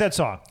I do like that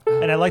song,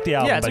 and I like the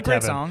album Yeah, it's by a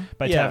great Tevin. song.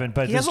 By Yeah. Tevin,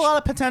 but He has a lot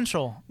of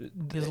potential.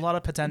 He has a lot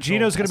of potential.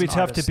 Gino's going as to be an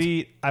tough artist. to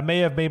beat. I may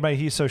have made my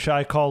He's So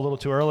Shy call a little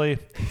too early,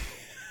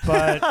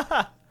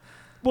 but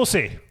we'll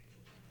see.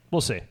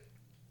 We'll see.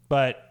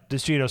 But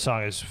this Gino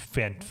song is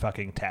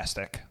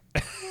fan-fucking-tastic.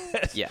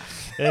 Yeah.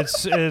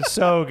 It's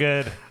so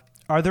good.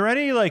 Are there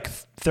any like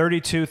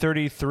 32,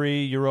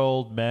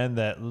 33-year-old men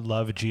that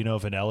love Gino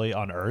Vanelli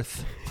on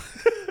Earth?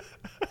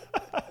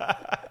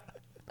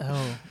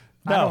 Oh,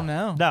 No, I don't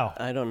know. No,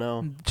 I don't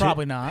know.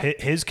 Probably not.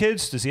 His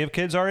kids? Does he have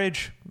kids our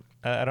age?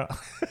 I don't.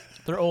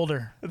 They're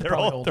older. They're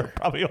probably old. They're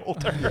probably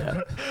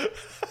older.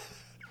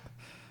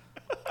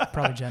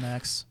 Probably Gen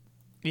X.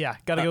 Yeah,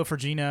 got to go for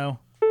Gino.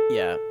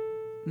 Yeah.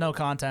 No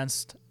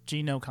contest.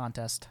 Gino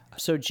contest.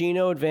 So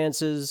Gino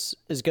advances,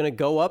 is going to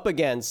go up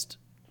against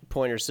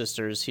Pointer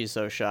Sisters. He's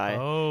so shy.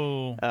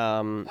 Oh.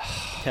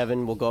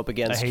 Kevin will go up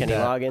against I hate Kenny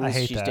that. Loggins. I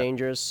hate She's that.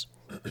 dangerous.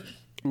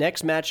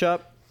 Next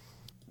matchup,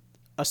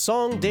 a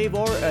song Dan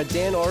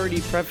already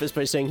prefaced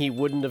by saying he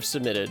wouldn't have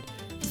submitted.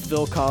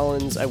 Phil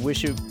Collins, I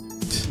wish it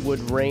would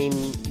rain.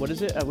 What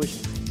is it? I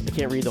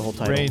can't read the whole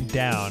title. Rain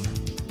down.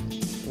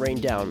 Rain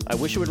Down. I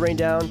wish it would rain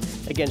down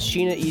against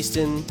Sheena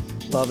Easton,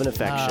 Love and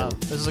Affection.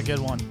 This is a good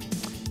one.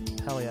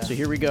 Hell yeah. So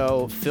here we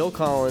go. Phil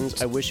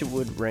Collins, I wish it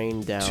would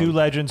rain down. Two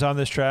legends on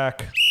this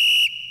track.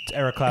 It's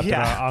Eric Clapton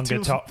Yeah, on two-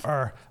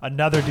 guitar.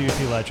 Another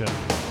DUP legend.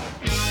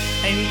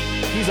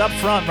 And he's up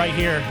front right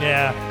here.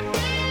 Yeah.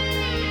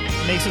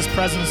 Makes his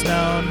presence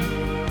known.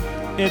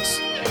 It's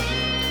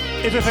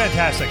a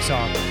fantastic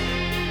song.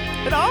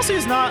 It honestly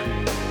is not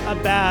a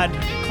bad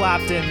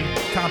Clapton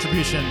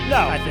contribution. No.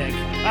 I think.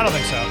 I don't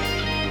think so.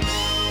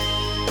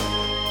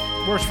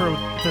 Works for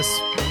this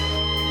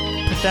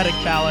pathetic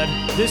ballad.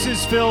 This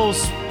is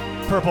Phil's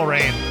Purple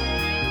Rain.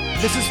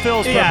 This is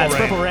Phil's Purple Yeah, it's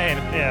Rain. Purple Rain.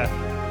 Yeah.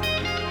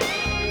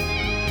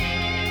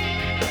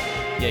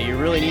 Yeah, you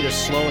really need a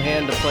slow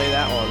hand to play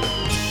that one.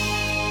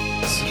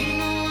 You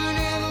know I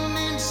never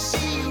meant to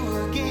see you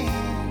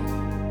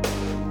again,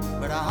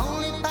 but I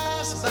only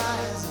passed by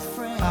as a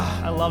friend.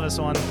 I love this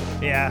one.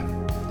 Yeah.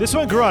 This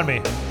one grew on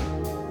me.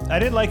 I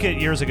didn't like it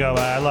years ago,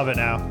 but I love it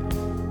now.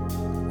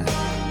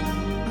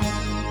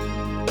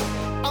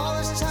 All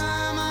this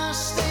time I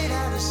stayed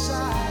out of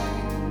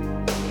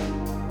sight.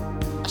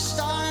 I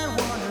started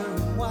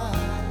wondering why.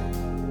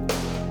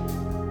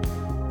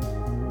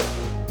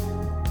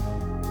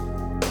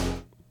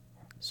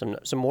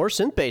 Some more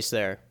synth bass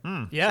there.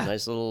 Yeah.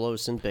 Nice little low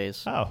synth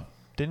bass. Oh,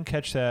 didn't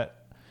catch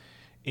that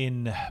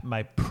in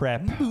my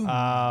prep.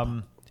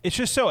 It's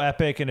just so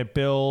epic, and it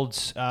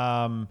builds.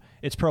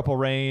 It's Purple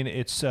Rain.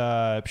 It's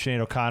Sinead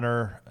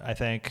O'Connor, I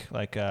think.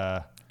 Like,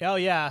 Oh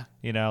yeah.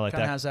 you know, like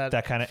Kinda has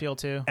that kind of feel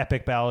too.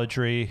 epic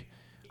balladry.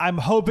 I'm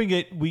hoping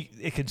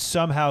it could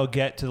somehow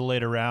get to the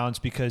later rounds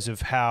because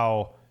of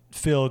how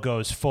Phil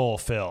goes full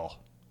Phil.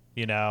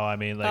 You know, I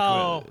mean, like,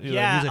 Oh you know,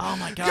 yeah. he's like, Oh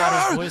my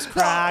God. His voice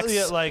cracks.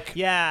 Yeah, like,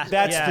 Yeah.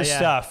 that's yeah, the yeah.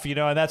 stuff, you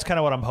know, and that's kind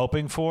of what I'm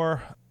hoping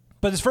for.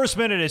 But this first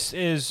minute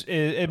is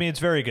I mean, it's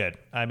very good.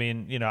 I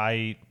mean, you know,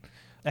 I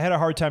had a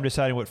hard time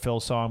deciding what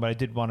Phil's song, but I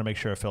did want to make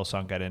sure a Phil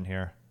song got in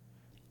here.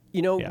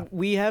 You know, Yeah.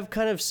 we have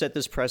kind of set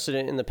this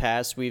precedent in the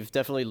past. We've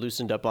definitely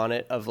loosened up on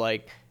it of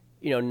like,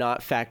 you know,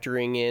 not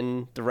factoring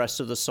in the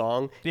rest of the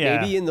song. Yeah.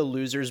 Maybe in the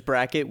losers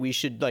bracket, we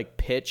should like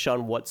pitch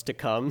on what's to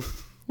come.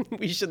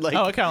 We should like,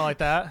 Oh, I kind of like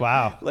that.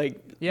 Wow. like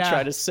Yeah.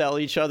 try to sell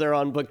each other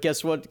on. But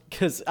guess what?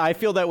 Because I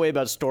feel that way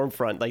about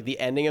Stormfront. Like the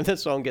ending of the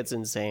song gets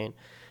insane.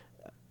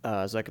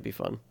 So that could be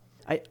fun.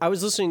 I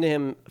was listening to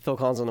him, Phil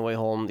Collins, on the way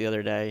home the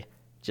other day,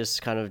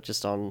 just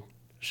on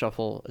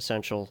Shuffle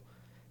Essential.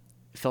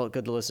 It felt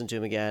good to listen to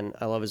him again.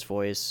 I love his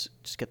voice.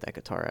 Just get that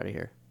guitar out of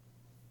here.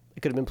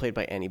 It could have been played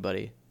by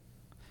anybody.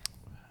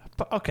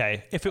 But,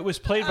 okay, if it was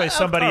played by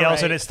somebody all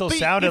else and right. it still But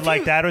sounded if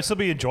like you- that, it would still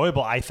be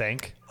enjoyable, I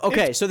think.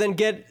 Okay, so then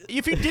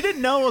If you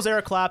didn't know it was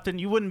Eric Clapton,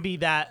 you wouldn't be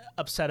that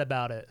upset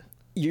about it.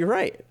 You're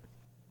right.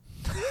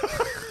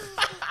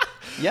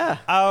 Yeah.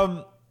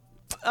 All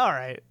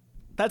right.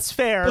 That's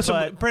fair. Listen,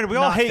 but Brandon, we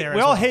not all hate fair we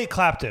as all well. hate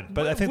Clapton,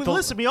 but I think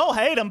Listen, we all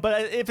hate him,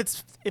 but if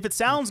it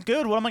sounds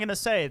good, what am I going to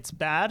say? It's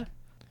bad.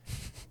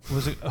 what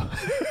was it?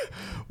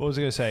 What was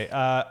I going to say?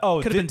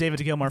 Could have been David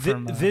Gilmour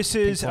from. This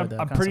Pink is Floyd, though,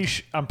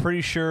 I'm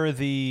pretty sure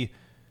the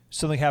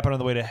Something Happened on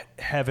the Way to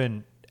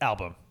Heaven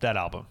album,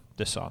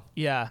 this song.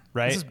 Yeah.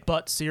 Right? This is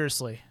But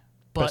Seriously.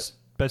 But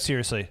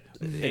seriously,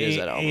 It is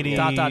that album,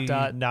 89,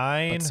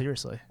 yeah. But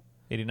seriously.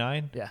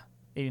 89. Yeah.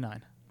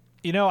 89.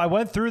 You know, I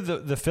went through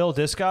the Phil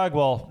Discog.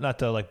 Well, not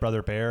the like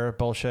Brother Bear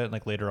bullshit.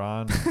 Like later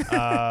on,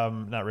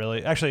 not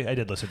really. Actually, I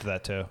did listen to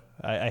that too.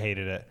 I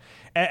hated it.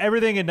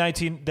 Everything in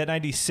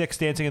 96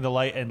 Dancing in the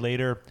Light and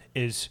later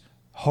is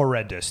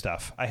horrendous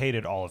stuff. I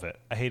hated all of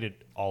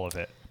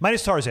it.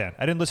 Minus Tarzan.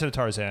 I didn't listen to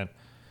Tarzan.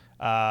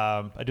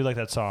 I do like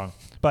that song,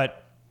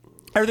 but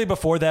everything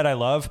before that I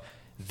love.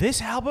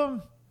 This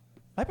album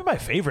might be my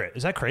favorite.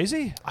 Is that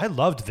crazy? I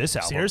loved this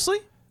album. Seriously?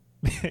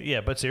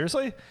 Yeah, but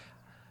seriously?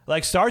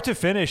 Like start to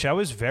finish, I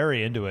was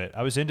very into it.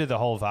 I was into the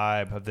whole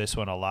vibe of this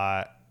one a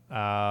lot.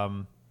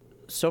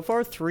 So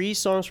far, 3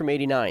 songs from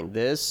 '89.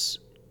 This,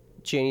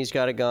 Janie's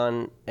Got a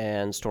Gun,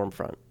 and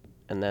Stormfront.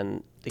 And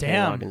then the Kenny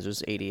Damn. Loggins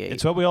was '88.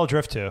 It's what we all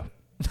drift to.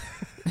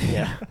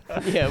 Yeah.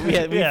 Yeah,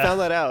 we Yeah.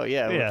 found that out.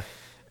 Yeah. Yeah.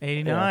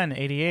 89,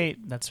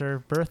 88. That's her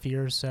birth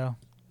years, so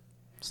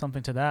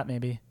something to that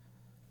maybe.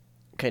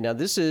 Okay, now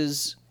this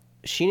is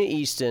Sheena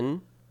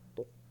Easton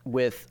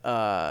with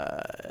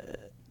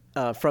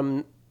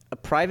from A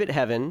Private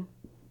Heaven,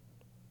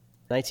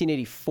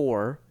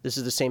 1984. This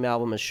is the same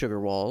album as Sugar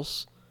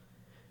Walls.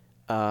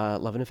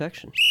 Love and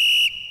Affection.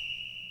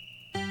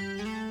 I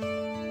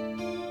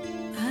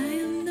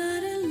am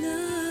not in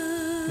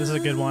love, This is a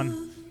good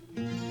one.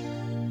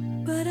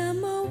 but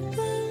I'm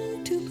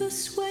open to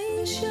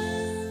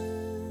persuasion.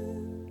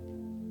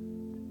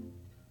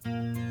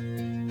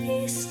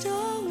 East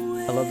or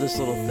west, I love this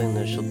little thing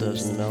that she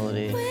does in the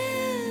melody.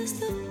 where's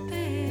the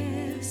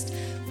best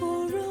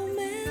for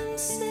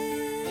romancing?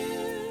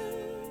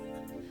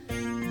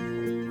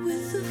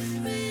 With a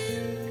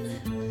friend,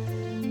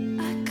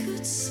 I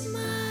could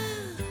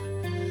smile,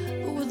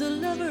 but with a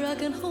lover, I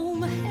can hold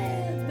my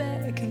head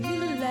back and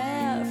really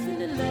laugh,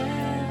 really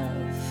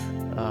laugh.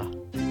 Ah.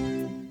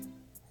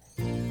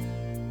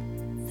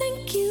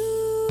 Thank you.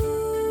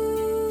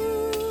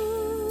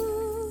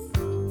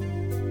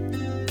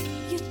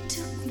 You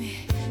took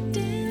me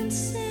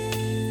dancing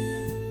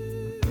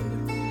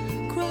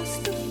across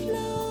the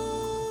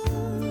floor,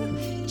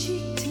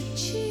 cheek to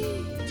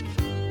cheek.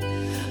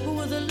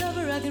 With a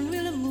lover, I can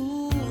really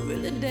move,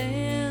 really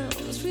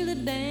dance, really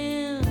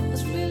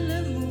dance,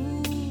 really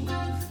move.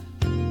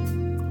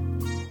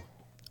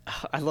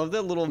 I love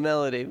that little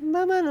melody.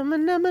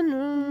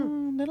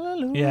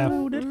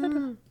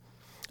 Yeah.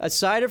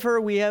 Aside of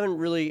her, we haven't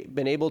really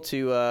been able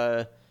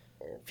to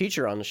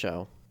feature on the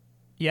show.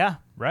 Yeah,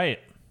 Right.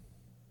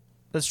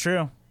 that's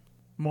true.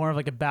 More of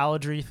like a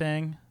balladry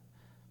thing.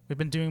 We've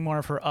been doing more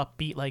of her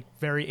upbeat, like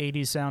very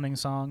 80s sounding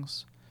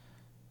songs.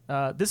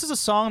 This is a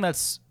song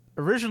that's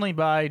originally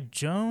by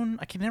Joan.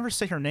 I can never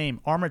say her name.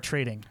 Armor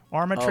Trading.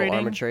 Armor Trading.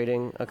 Armor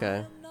Trading.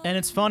 Okay. And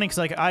it's funny because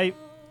like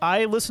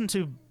I listened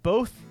to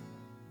both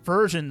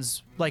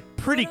versions like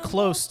pretty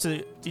close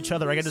to each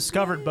other. Like I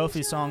discovered both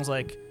these songs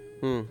like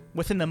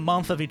within the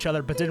month of each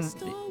other, but didn't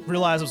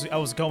realize I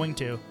was going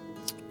to.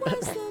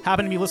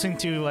 Happened to be listening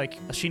to like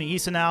a Sheena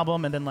Easton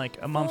album, and then like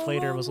a month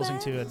later was listening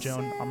to a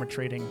Joan Armor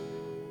Trading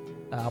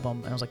album,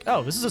 and I was like,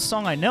 oh, this is a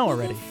song I know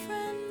already.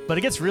 But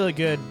it gets really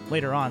good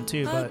later on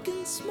too. But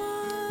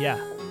yeah,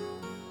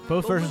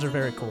 both versions are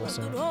very cool.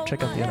 So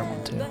check out the other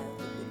one too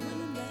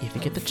if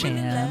you get the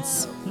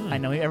chance. I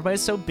know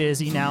everybody's so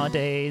busy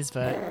nowadays,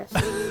 but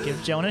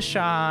give Joan a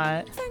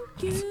shot.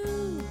 Thank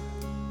you.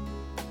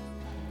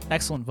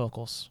 Excellent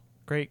vocals.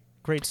 Great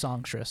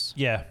songstress.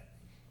 Yeah.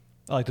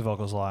 I like the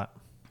vocals a lot.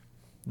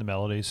 The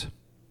melodies.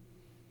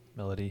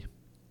 Melody.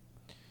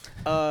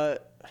 This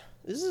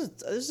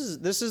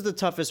is the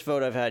toughest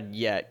vote I've had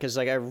yet because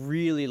like I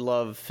really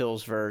love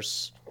Phil's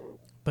verse,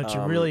 But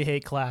you really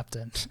hate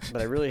Clapton.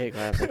 but I really hate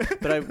Clapton.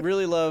 But I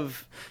really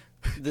love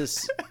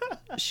this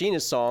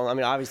Sheena song. I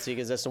mean, obviously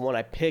because that's the one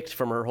I picked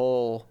from her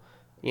whole,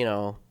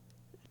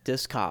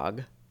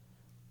 discog.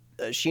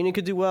 Sheena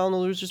could do well in the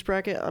losers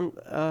bracket. I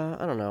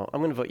don't know.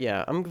 I'm gonna vote.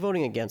 Yeah, I'm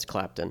voting against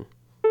Clapton.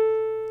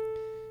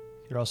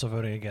 You're also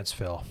voting against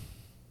Phil.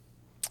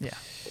 Yeah.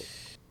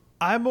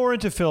 I'm more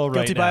into Phil right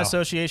now. Guilty by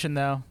association,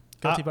 though.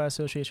 Guilty by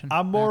association.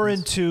 I'm more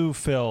happens. into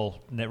Phil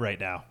right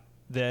now.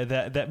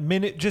 That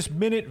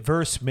minute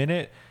verse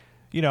minute.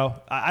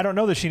 I don't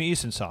know the Sheena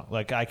Easton song.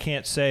 Like I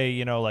can't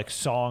say like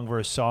song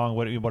versus song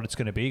what it's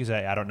going to be because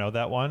I don't know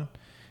that one.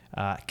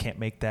 I can't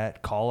make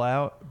that call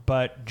out.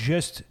 But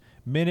just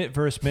minute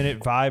versus minute,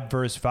 vibe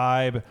versus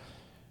vibe.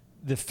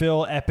 The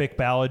Phil epic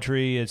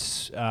balladry.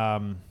 It's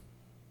yeah.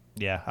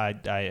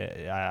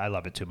 I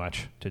love it too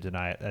much to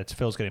deny it.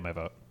 Phil's getting my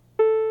vote.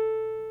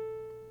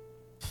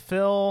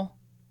 Phil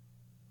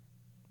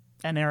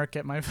and Eric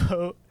get my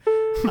vote.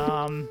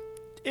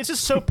 It's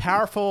just so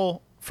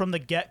powerful from the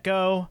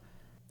get-go,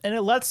 and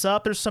it lets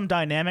up. There's some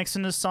dynamics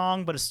in this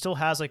song, but it still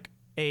has like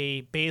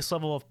a base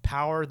level of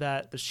power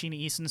that the Sheena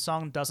Easton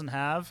song doesn't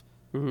have.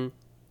 Mm-hmm.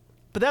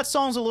 But that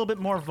song's a little bit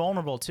more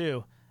vulnerable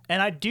too,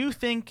 and I do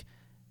think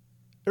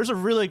there's a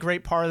really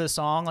great part of the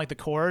song, like the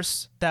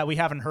chorus, that we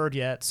haven't heard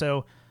yet.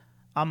 So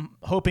I'm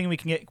hoping we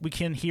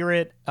can hear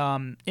it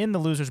in the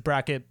losers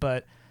bracket,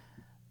 but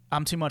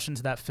I'm too much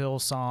into that Phil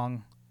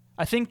song.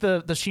 I think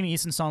the Sheena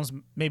Easton song's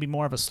maybe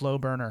more of a slow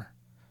burner.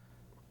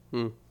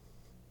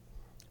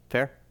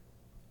 Fair.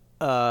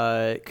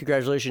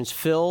 Congratulations,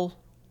 Phil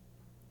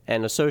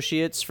and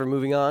associates, for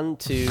moving on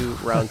to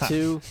round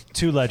 2.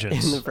 Two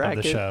legends In the of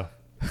bracket. the show.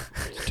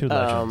 Two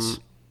legends.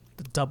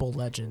 The double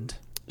legend.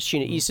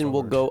 Sheena Easton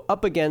will go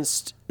up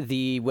against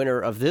the winner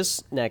of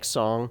this next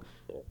song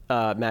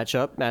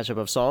matchup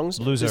of songs.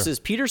 Loser. This is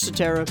Peter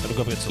Cetera. It'll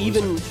go against the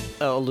Even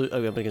loser.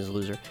 up against the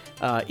loser.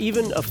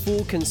 Even a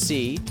Fool Can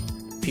See.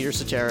 Peter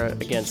Cetera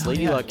against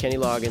Lady Luck, Kenny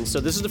Loggins.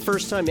 So this is the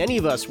first time any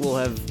of us will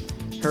have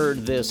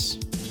heard this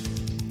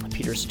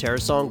Peter Cetera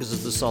song because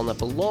it's the song that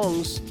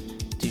belongs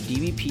to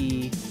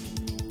DBP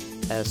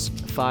S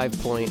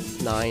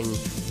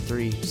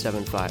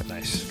 5.9375.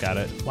 Nice. Got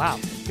it. Wow,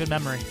 good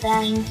memory.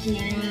 Thank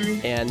you.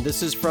 And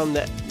this is from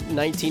the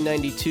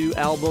 1992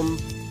 album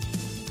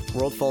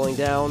World Falling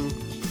Down.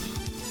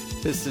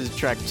 This is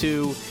track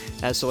 2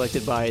 as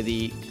selected by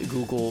the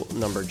Google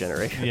number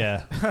generator.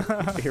 Yeah.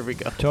 Here we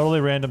go. Totally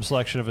random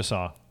selection of a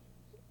song.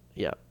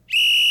 Yeah.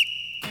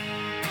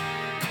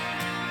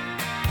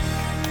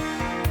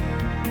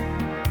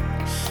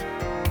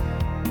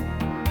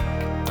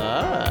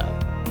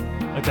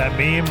 Like that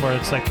meme where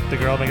it's like the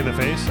girl making the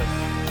face. Like,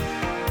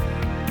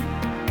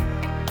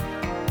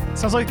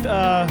 Sounds like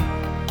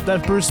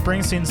that Bruce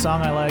Springsteen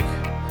song I like.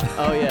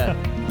 Oh yeah.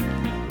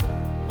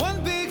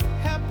 One big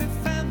happy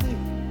family.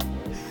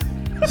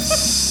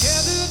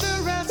 Together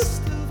the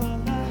rest of our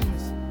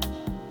lives.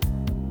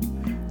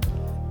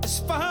 As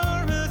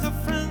far as our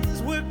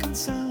friends were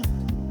concerned,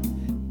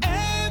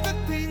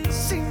 everything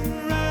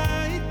seemed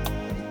right.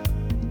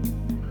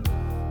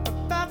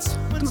 But that's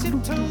when she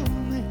told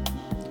me.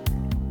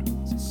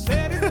 She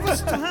said it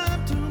was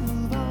time to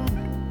move on.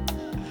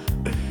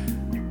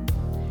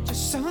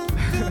 Just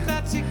something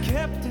that she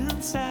kept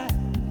inside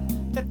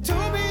that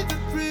told me the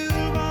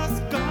thrill was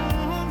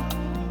gone.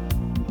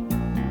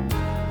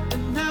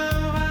 And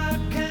now I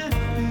can't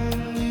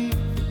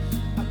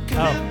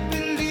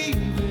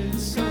believe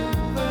it's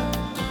over.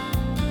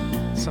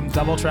 Some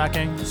double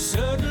tracking.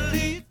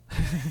 Suddenly,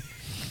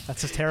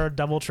 That's a Terror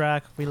double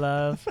track we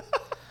love.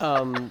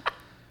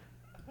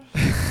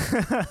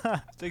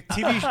 it's like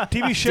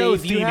TV show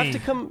Dave, you have to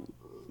themey. come.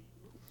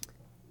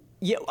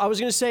 Yeah, I was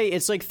gonna say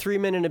it's like 3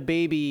 Men and a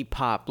Baby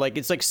pop. Like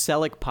it's like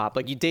Selick pop.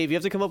 Like Dave, you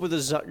have to come up with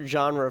a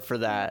genre for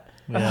that.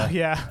 Yeah.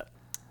 Yeah.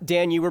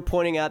 Dan, you were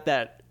pointing out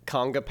that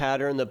conga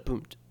pattern, the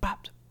boom,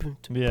 bop, boom,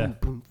 Yeah. boom,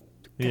 boom.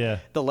 Yeah.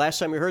 The last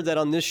time we heard that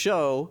on this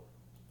show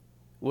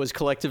was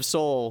Collective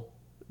Soul,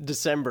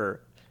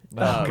 December.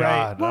 Oh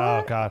God.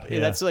 Oh God. Yeah.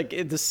 That's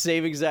like the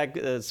same exact.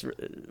 That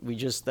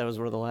was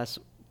one of the last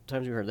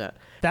times we heard that.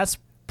 That's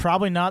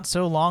probably not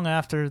so long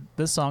after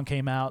this song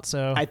came out.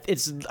 So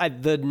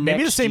The Maybe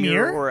next the same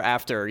year? or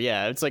after.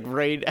 Yeah, it's like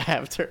right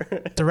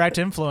after. direct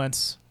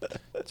influence.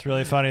 It's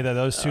really funny that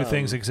those two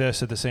things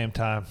exist at the same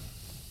time.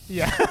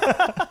 Yeah.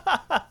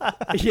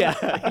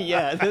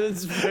 yeah,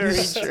 that's very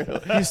true.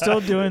 He's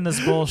still doing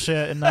this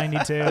bullshit in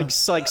 92. Like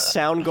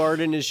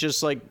Soundgarden is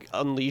just like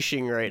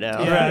unleashing right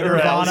now. Yeah, Alice in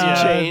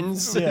Nirvana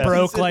Chains. Yeah.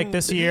 broke like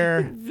this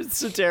year.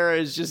 Cetera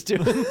is just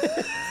doing.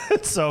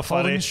 It's so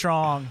funny.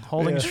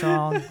 Holding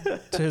strong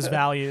to his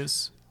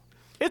values.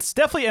 It's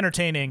definitely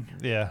entertaining.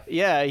 Yeah.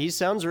 Yeah, he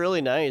sounds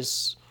really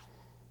nice.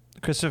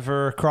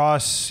 Christopher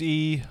Cross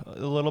a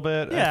little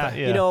bit. Yeah.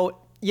 You know,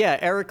 yeah,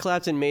 Eric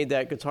Clapton made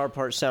that guitar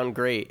part sound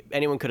great.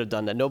 Anyone could have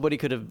done that. Nobody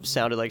could have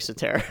sounded like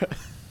Cetera.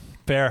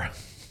 Fair.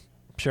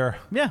 Sure.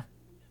 Yeah.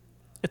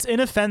 It's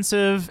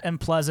inoffensive and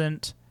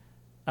pleasant.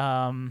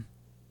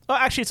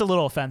 Actually, it's a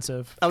little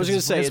offensive. I was going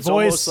to say, His it's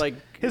voice, almost like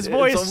his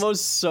voice. It's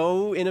almost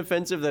so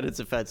inoffensive that it's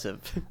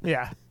offensive.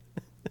 Yeah.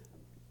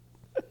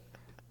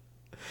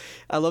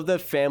 I love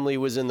that family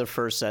was in the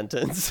first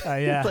sentence.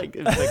 Yeah. it's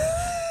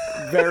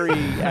like very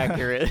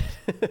accurate.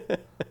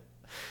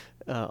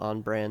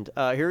 On brand.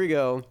 Here we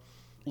go.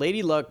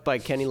 Lady Luck by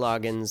Kenny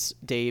Loggins.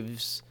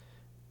 Dave's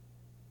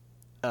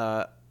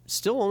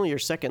still only your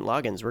second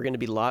Loggins. We're going to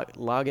be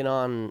logging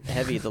on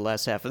heavy the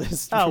last half of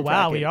this. Oh,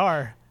 wow, bracket. we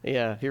are.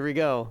 Yeah, here we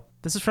go.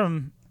 This is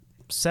from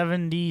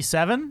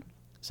 77?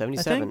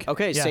 77. think.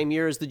 Okay, Yeah. same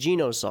year as the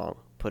Geno song.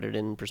 Put it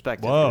in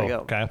perspective. Whoa. Here we go.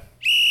 Okay.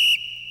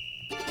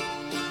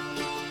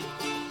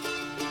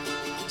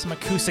 Some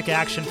acoustic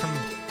action from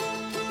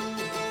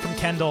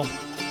Kendall.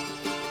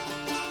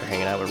 We're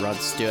hanging out with Rod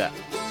Stewart.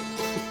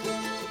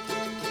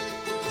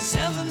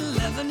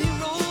 7-Eleven, he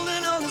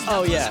rolling on his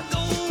Oh, yeah.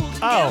 gold.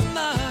 Oh.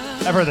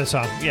 I've heard this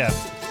song. Yeah.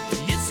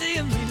 You see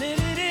him reeling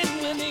it in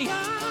when the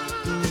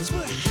odds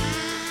were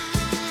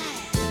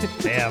high.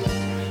 Damn.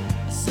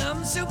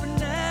 Some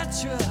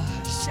supernatural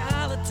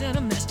charlatan,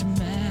 a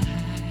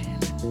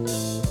mastermind,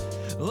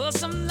 or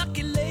some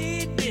lucky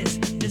lady's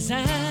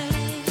design.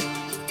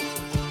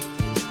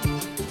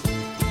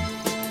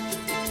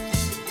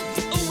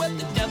 Oh, what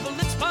the devil,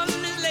 it's fun.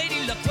 His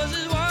lady luck was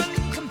his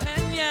one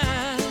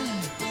companion,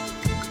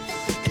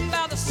 and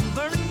by the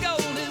silver and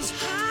gold, his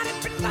heart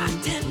had been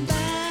locked and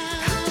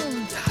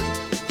bound.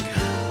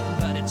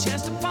 But he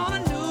chanced upon a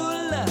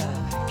new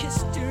love,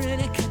 kissed her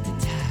and he cut the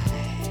tie,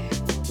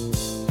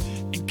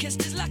 and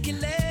kissed his lucky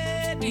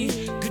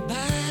lady goodbye.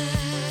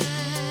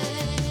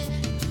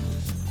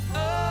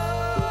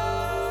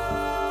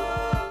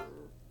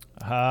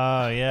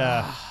 Oh,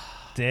 yeah.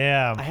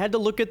 Damn. I had to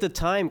look at the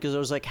time because I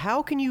was like,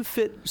 how can you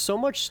fit so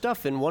much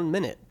stuff in 1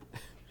 minute?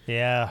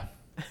 Yeah.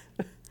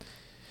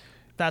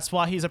 That's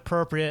why he's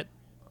appropriate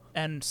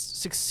and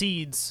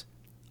succeeds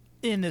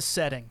in this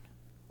setting.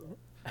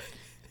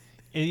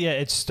 Yeah,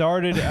 it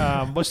started.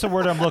 What's the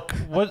word I'm looking?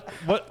 What?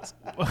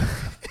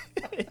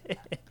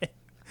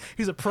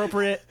 He's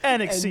appropriate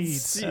and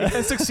exceeds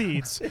and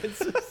succeeds.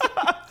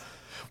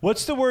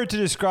 What's the word to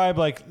describe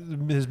like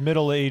his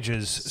Middle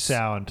Ages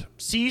sound?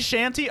 Sea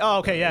shanty? Oh,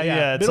 okay, yeah.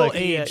 Yeah, it's Middle like-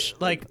 age,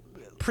 like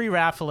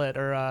pre-Raphaelite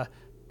or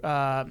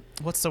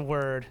what's the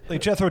word?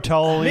 Like Jethro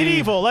Tull.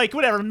 Medieval, like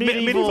whatever.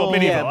 Medieval.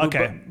 Medieval.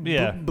 Okay.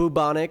 Yeah.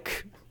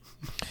 Bubonic.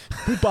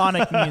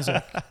 Bubonic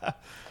music.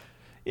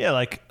 Yeah,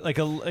 like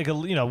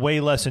a way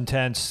less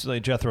intense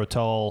like Jethro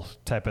Tull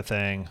type of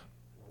thing.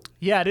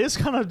 Yeah, it is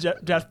kind of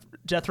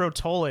Jethro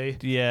Tull,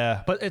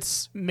 Yeah. but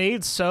it's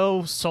made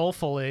so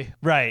soulfully.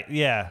 Right.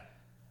 Yeah.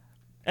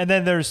 And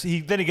then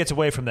he gets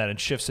away from that and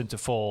shifts into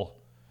full,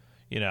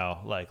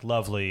 like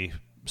lovely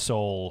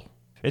soul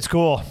It's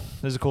cool.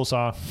 This is a cool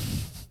song.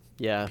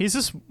 Yeah, He's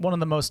just one of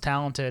the most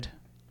talented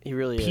he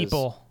really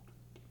people.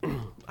 is.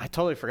 I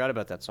totally forgot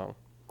about that song.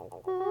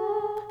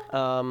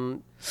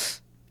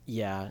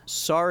 Yeah.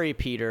 Sorry,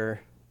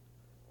 Peter,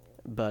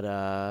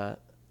 but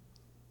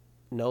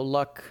no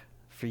luck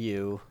for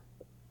you.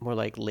 More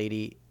like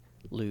Lady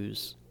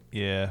Lose.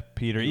 Yeah,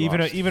 Peter. You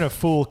lost. Even a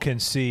fool can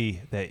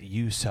see that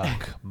you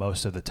suck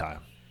most of the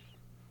time.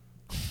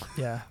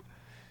 Yeah.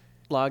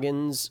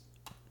 Loggins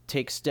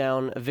takes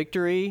down a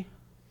victory.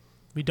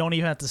 We don't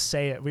even have to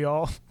say it. We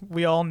all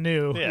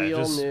knew. Yeah, We all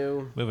just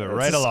knew. Move it It's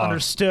right just along.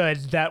 understood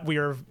that we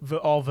are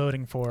all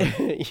voting for.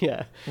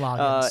 Yeah.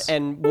 Loggins.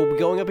 And we'll be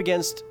going up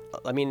against,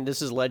 I mean,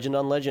 this is legend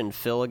on legend.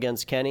 Phil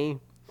against Kenny.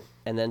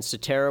 And then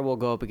Cetera will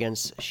go up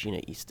against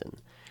Sheena Easton.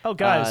 Oh,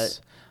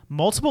 guys.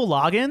 Multiple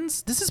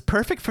logins? This is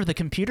perfect for the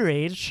computer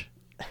age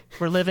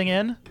we're living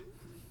in.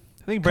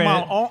 I think Come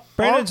Brandon, on,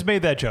 Brandon's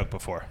made that joke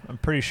before. I'm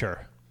pretty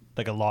sure.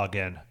 Like a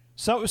login.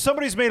 So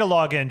somebody's made a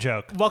login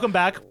joke. Welcome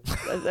back.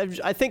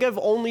 I think I've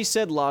only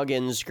said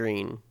login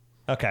screen.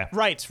 Okay.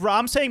 Right.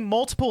 I'm saying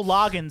multiple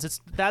logins.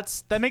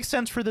 That makes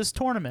sense for this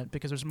tournament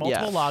because there's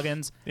multiple Yeah.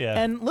 logins. Yeah.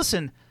 And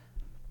listen,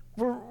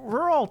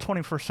 we're all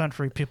 21st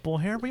century people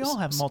here. We all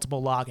have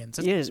multiple logins.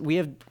 Yes, we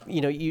have,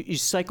 you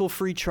cycle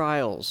free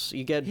trials.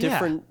 You get Yeah.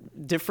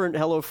 different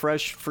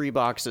HelloFresh free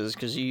boxes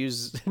because you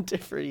use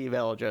different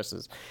email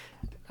addresses.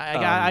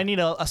 I need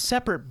a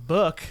separate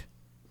book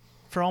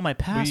for all my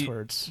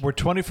passwords. We're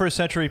 21st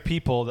century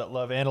people that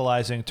love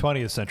analyzing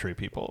 20th century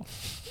people.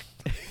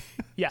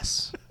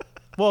 Yes.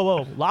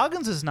 Whoa.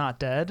 Logins is not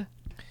dead.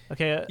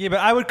 Okay. Yeah, but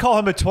I would call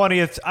him a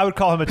 20th. I would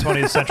call him a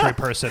 20th century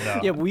person, though.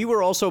 Yeah, we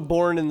were also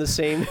born in the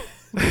same.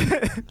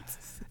 Yeah,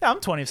 I'm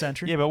 20th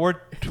century. Yeah, but we're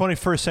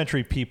 21st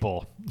century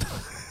people.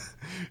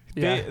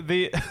 Yeah.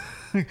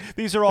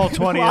 These are all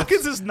 20th.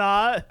 Loggins is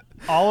not.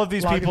 All of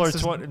these people are Loggins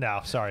is- 20.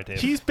 No, sorry, Dave.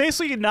 He's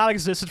basically not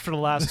existed for the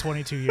last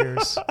 22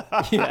 years.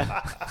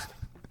 Yeah.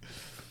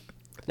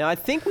 Now I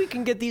think we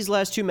can get these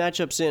last two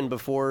matchups in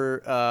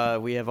before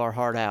we have our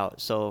heart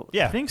out. So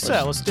Yeah. I think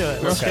so. Let's do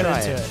it. Let's Okay. get Try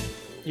into it.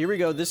 it. here we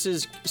go.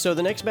 So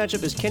the next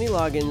matchup is Kenny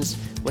Loggins.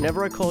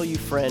 Whenever I Call You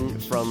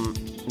Friend from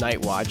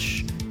Night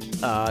Watch.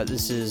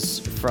 This is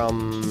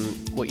from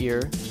what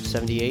year?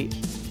 78.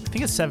 I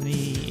think it's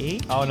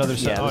 78. Oh, another This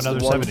is the another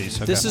one- 70s.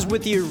 Okay. This is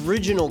with the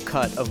original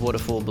cut of What a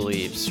Fool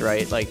Believes,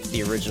 right? Like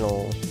the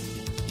original.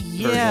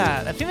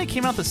 Yeah, I think they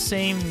came out the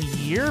same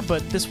year,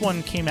 but this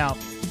one came out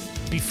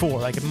before,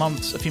 like a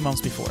few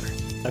months before.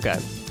 Okay.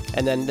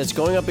 And then that's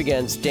going up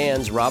against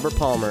Dan's Robert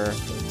Palmer.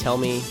 Tell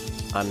Me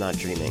I'm Not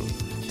Dreaming.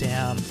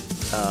 Damn.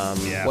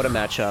 Yeah. What a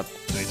matchup.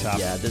 Pretty tough.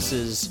 Yeah, this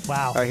is.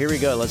 Wow. All right, here we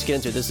go. Let's get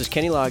into it. This is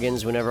Kenny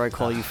Loggins, Whenever I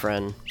Call You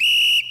Friend.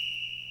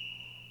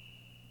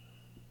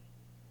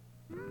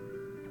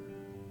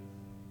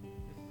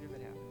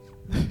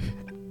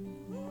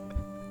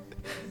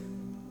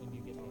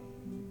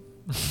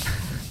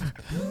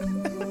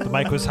 The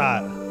mic was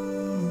hot.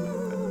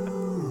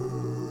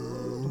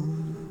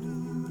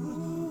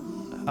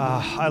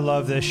 I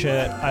love this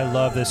shit. I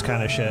love this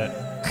kind of shit.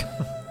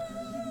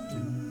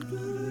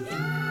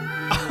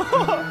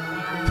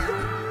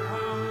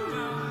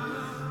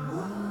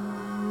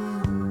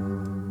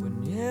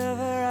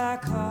 Whenever I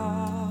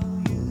call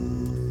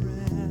you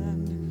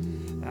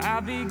friend, I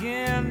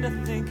begin to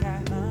think I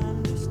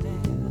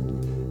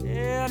understand.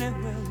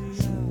 Anywhere we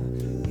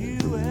are,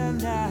 you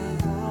and I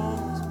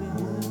always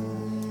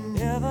been.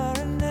 Ever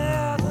and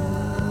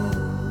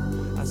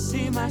ever, I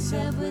see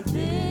myself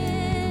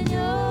within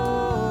your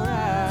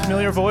eyes.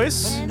 Familiar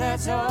voice? And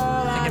that's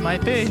all I think it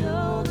might be.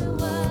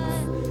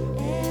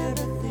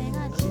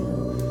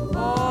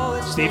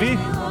 Stevie?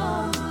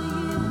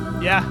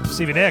 Yeah.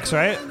 Stevie Nicks,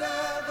 right?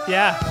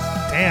 Yeah.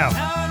 Damn.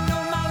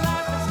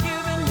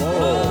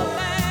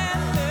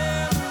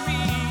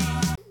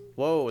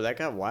 Whoa, that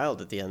got wild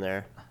at the end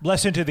there.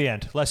 Less into the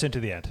end. Less into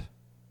the end.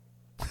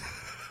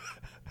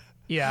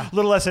 Yeah. A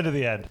little less into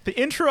the end. The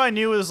intro I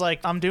knew was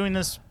like, I'm doing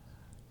this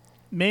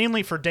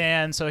mainly for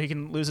Dan so he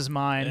can lose his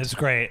mind. It's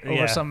great. Over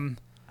Yeah. some.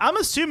 I'm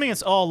assuming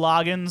it's all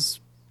Loggins,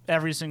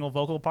 every single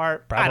vocal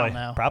part. Probably. I don't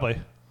know. Probably.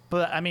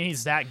 But I mean,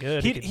 he's that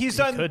good. He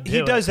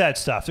does that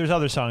stuff. There's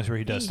other songs where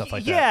he does stuff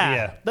like that.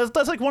 Yeah.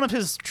 That's like one of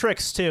his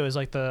tricks too. Is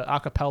like the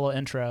acapella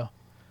intro.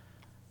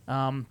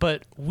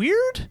 But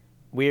weird,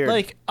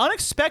 like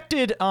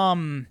unexpected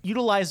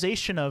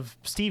utilization of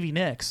Stevie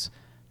Nicks.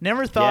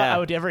 Never thought Yeah. I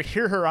would ever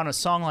hear her on a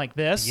song like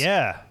this.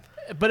 Yeah.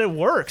 But it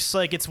works.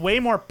 Like it's way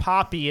more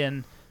poppy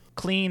and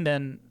clean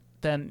than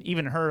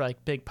even her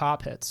like big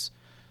pop hits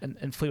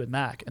and Fleetwood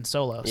Mac and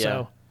solo. Yeah.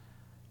 So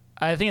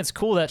I think it's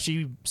cool that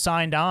she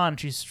signed on.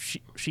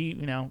 She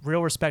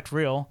real respect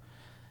real.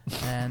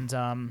 And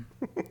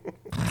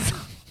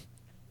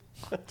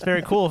it's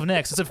very cool of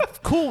Nicks. It's a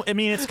cool, I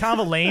mean, it's kind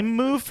of a lame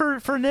move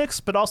for Nicks,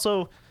 but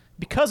also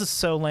because it's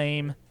so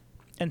lame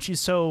and she's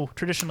so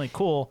traditionally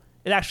cool,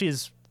 it actually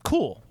is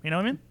cool. You know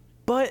what I mean?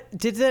 But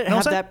did that what have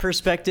I'm saying? that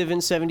perspective in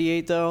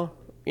 78 though?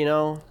 You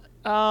know?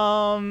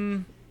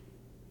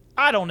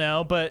 I don't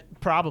know, but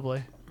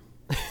probably.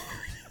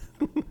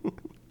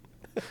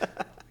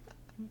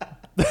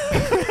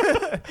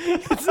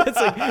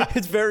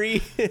 it's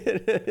very.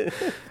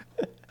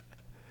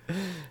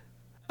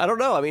 I don't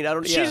know. I mean, I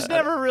don't. She's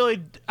never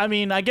really. I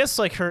mean, I guess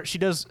like she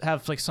does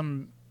have like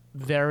some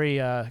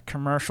very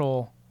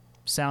commercial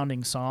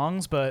sounding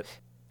songs, but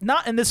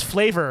not in this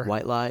flavor.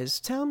 White lies,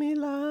 tell me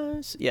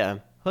lies. Yeah.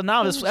 But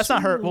now that's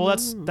not her. Well,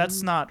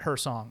 that's not her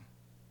song.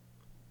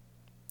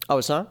 Oh,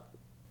 it's not.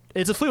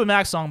 It's a Fleetwood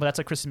Mac song, but that's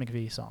a Chrissy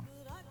McVie song.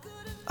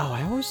 Oh,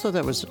 I always thought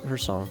that was her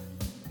song.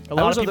 A I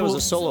lot always of thought that people.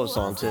 was a solo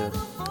song too.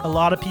 A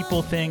lot of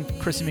people think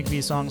Chrissy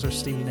McVie songs are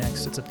Stevie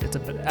Nicks. It's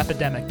an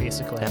epidemic,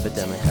 basically.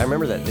 Epidemic. I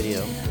remember that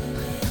video.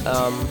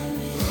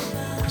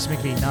 Chrissy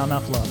McVie, not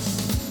enough love.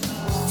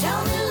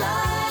 Tell me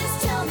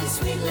lies, tell me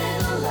sweet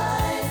little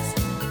lies.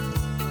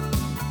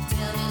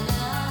 Tell me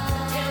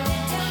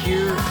lies.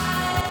 Here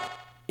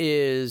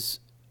is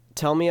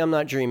 "Tell Me I'm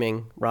Not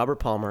Dreaming." Robert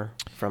Palmer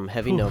from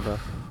Heavy Nova.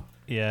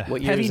 Yeah.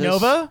 What year Heavy is this?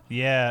 Nova?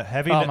 Yeah.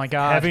 Heavy. Oh my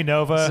God. Heavy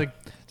Nova. This is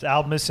The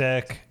album is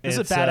sick. This is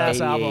a It's, badass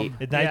 88. album.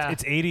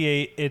 It's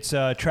 88. It's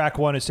track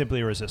 1 is Simply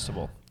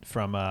Irresistible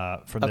from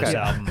this Okay.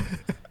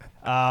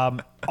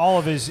 album. All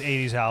of his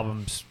 80s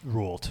albums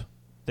ruled.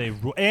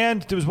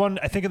 And there was one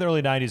I think in the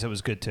early 90s that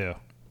was good too.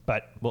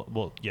 But we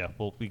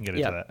can get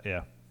into that.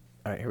 Yeah.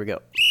 All right, here we go.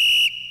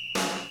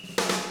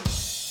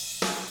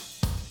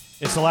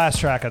 It's the last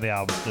track of the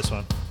album, this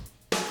one.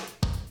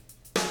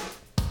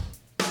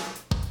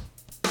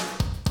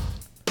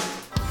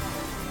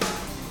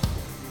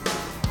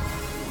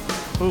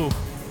 Ooh.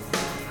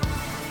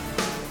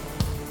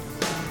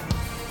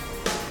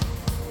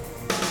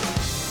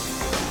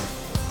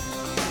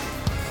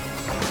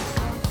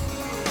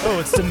 Oh,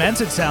 it's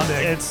demented sounding.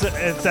 It's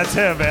that's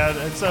him, man.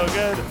 It's so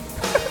good.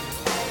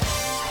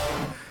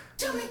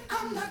 Tell me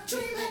I'm not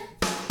dreaming.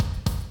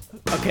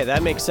 Okay,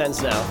 that makes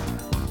sense now.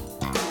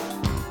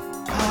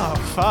 Oh,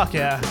 fuck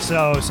yeah.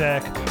 So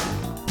sick.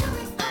 Tell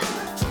me I'm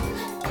not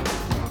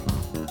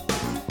dreaming.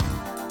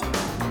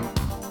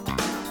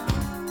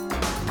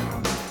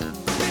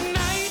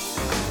 Midnight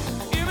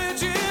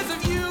images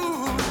of you.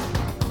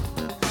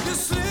 You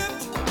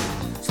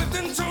slipped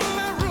into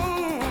my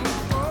room.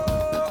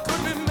 Oh,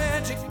 could be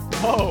magic,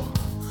 Whoa.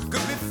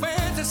 could be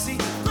fantasy,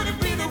 could it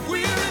be the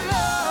weary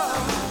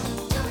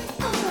love? Tell me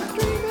I'm not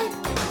dreaming.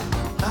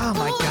 Oh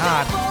my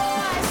God.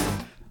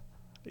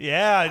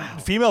 Yeah,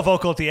 female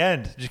vocal at the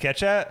end. Did you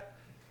catch that?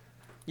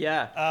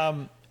 Yeah.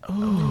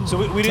 So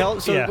we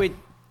didn't.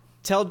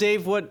 Tell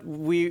Dave what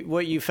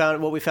we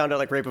found out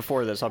like right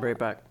before this. I'll be right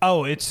back.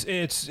 Oh, it's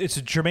a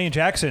Jermaine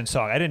Jackson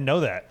song. I didn't know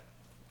that.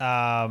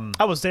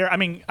 I was there. I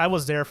mean, I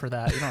was there for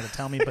that. You don't have to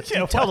tell me, but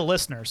you tell the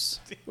listeners.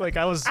 Like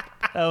I was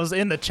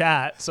in the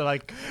chat, so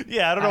like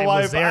Yeah, I don't know I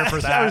why. was there for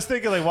I that. was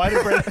thinking like, why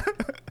did Brandon?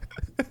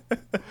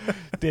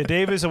 Yeah,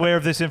 Dave is aware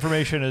of this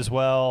information as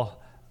well.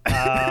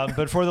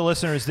 But for the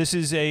listeners, this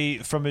is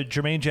from a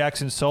Jermaine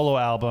Jackson solo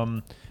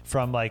album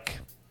from like.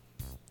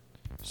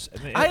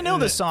 I know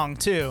this song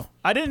too.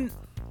 I didn't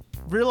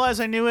realize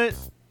I knew it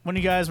when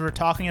you guys were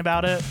talking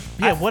about it.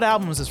 Yeah, what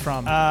album is this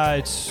from?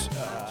 It's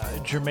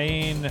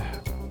Jermaine.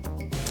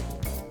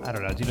 I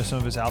don't know. Do you know some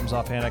of his albums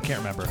offhand? I can't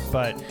remember.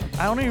 But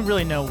I don't even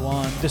really know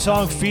one. the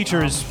song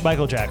features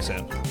Michael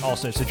Jackson.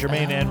 Also, it's a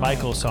Jermaine and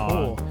Michael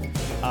song. Cool.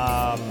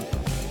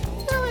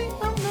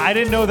 I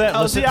didn't know that.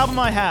 Oh, this is the album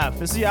I have.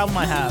 This is the album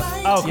I have.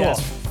 Oh, cool.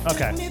 Yes.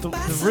 Okay.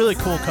 The really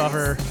cool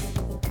cover.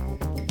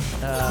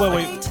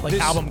 Wait. Like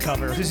this, album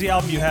cover This is the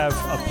album you have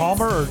of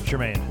Palmer or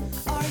Jermaine?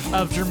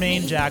 of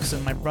Jermaine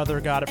Jackson. My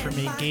brother got it for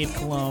me. Gabe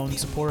Cologne,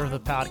 supporter of the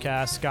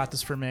podcast, got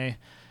this for me.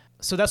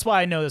 So that's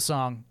why I know this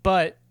song.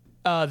 But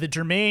the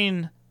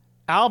Jermaine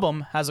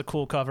album has a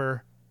cool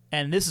cover,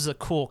 and this is a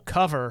cool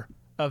cover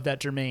of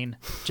that Jermaine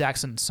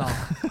Jackson song.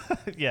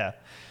 Yeah.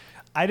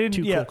 I didn't.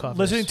 Two Yeah. cool covers.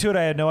 Listening to it,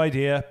 I had no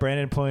idea.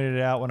 Brandon pointed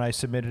it out when I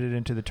submitted it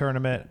into the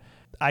tournament.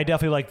 I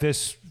definitely like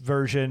this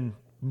version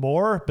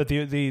more, but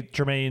the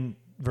Jermaine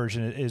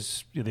version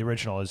is the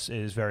original is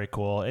very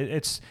cool.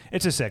 It's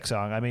a sick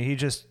song. I mean, he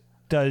just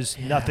does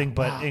nothing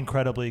but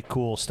incredibly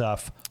cool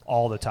stuff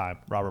all the time.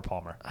 Robert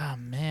Palmer. Oh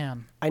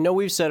man. I know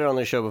we've said it on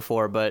the show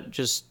before, but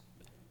just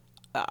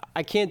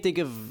I can't think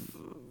of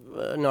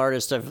an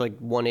artist I've like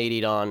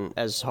 180'd on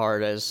as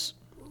hard as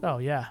Oh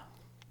yeah.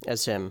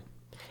 him.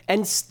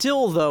 And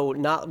still, though,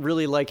 not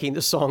really liking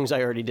the songs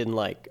I already didn't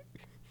like.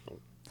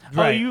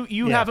 Right. Oh,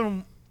 you Yeah.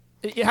 haven't.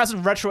 It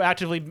hasn't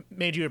retroactively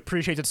made you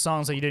appreciate the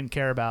songs that you didn't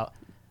care about.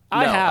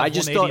 I No, have I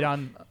just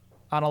 180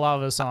 on a lot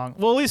of those songs.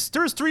 Well, at least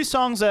there's 3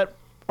 songs that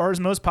are his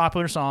most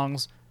popular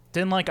songs.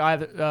 Didn't like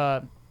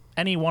either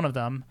any one of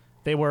them.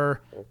 They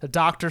were the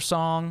Doctor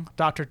song,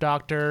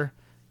 Doctor.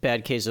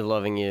 Bad Case of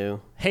Loving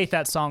You. Hate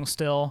that song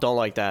still. Don't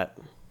like that.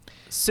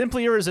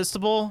 Simply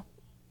Irresistible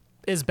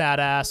is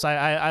badass.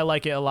 I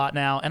like it a lot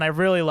now, and I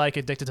really like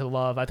Addicted to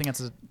Love. I think it's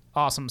an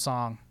awesome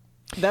song.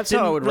 That's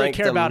Didn't how I would really rank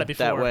care them about it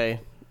that before.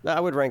 way. I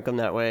would rank them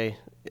that way.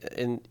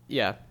 And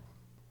yeah.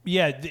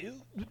 Yeah.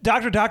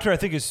 Doctor, I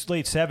think is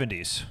late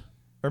 70s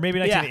or maybe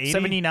 1980. Yeah,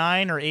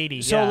 79 or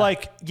 80. So yeah.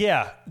 like,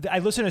 yeah, I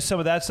listen to some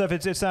of that stuff.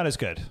 It's not as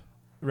good,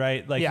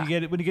 right? Like Yeah.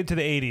 when you get to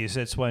the 80s,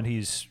 it's when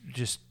he's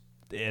just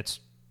it's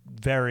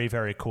very,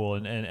 very cool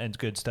and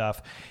good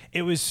stuff.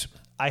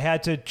 I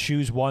had to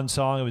choose one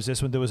song. It was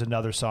this one. There was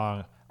another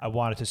song I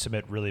wanted to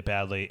submit really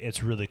badly.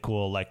 It's really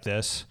cool like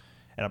this.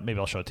 And maybe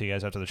I'll show it to you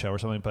guys after the show or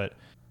something. But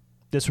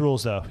this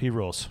rules, though. He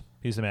rules.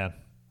 He's the man.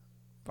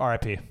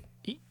 R.I.P.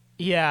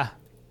 Yeah.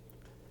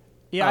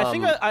 Yeah,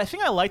 I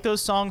think I like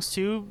those songs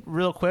too,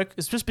 real quick.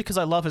 It's just because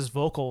I love his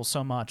vocals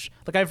so much.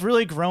 Like, I've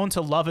really grown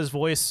to love his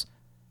voice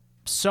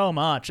so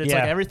much. It's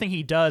like everything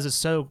he does is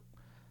so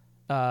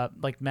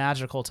like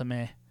magical to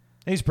me.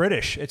 He's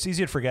British. It's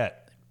easy to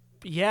forget.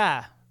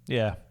 Yeah.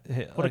 Yeah.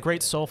 What a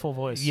great soulful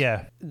voice.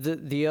 Yeah.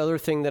 The other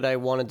thing that I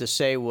wanted to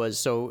say was,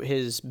 so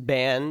his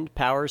band,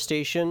 Power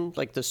Station,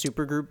 like the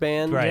supergroup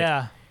band. Right.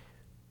 Yeah.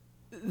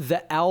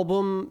 The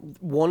album,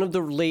 one of the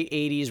late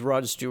 80s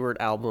Rod Stewart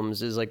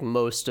albums, is like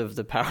most of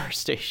the Power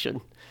Station,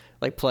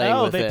 like playing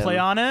with him. Oh, they play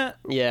on it?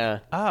 Yeah.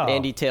 Oh.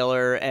 Andy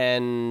Taylor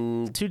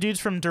and Two dudes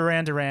from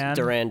Duran Duran.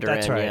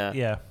 That's right. yeah.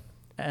 Yeah.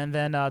 And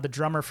then the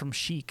drummer from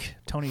Chic,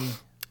 Tony.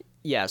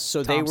 Yes,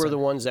 so they were Thompson. the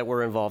ones that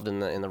were involved in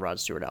the Rod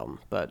Stewart album.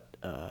 But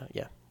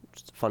yeah,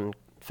 just a fun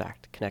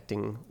fact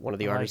connecting one of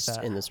the I like artists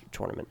that. in this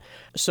tournament.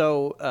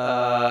 So,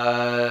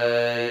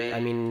 I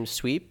mean,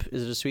 sweep?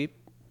 Is it a sweep,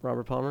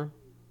 Robert Palmer?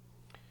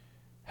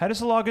 How does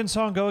the login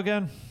song go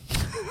again? It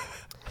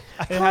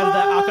had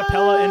that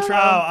acapella intro.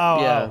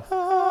 Yeah.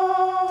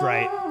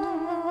 Right.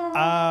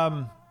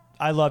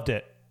 I loved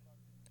it.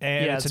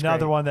 And Yeah, it's it's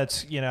another great. one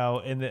that's,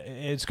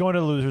 it's going to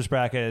the losers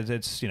bracket.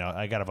 It's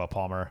I got to vote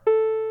Palmer.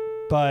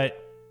 But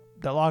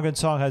that login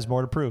song has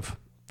more to prove,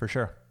 for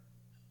sure.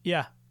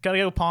 Yeah. Gotta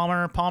go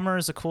Palmer. Palmer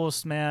is the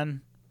coolest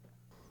man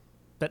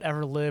that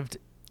ever lived.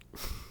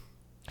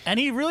 And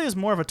he really is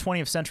more of a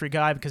 20th century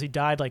guy because he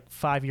died like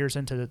 5 years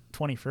into the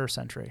 21st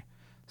century.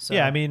 So,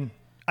 Yeah, I mean,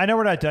 I know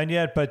we're not done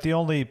yet, but the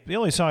only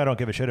song I don't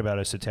give a shit about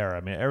is Cetera.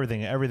 I mean,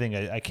 everything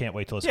I can't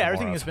wait to listen to more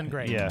everything of. has been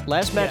great. Yeah.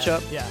 Last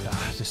matchup, Yeah.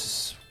 This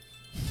is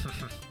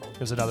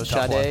there's another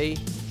tough Sade,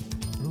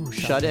 Ooh,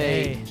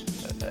 Sade,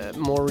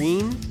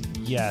 Maureen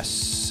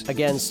Yes.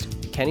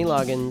 against Kenny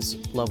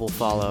Loggins, Love Will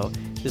Follow.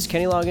 This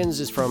Kenny Loggins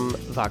is from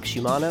Vox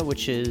Humana,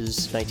 which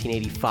is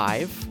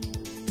 1985.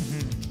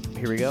 Mm-hmm.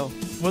 Here we go.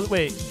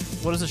 Wait,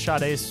 what is the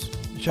Sade's?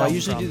 I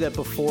usually do that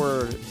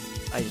before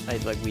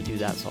we do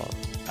that song.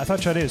 I thought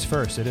Sade is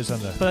first. It is on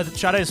the But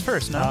Sade is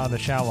first, no? on the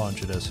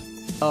challenge. It is.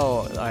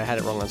 Oh, I had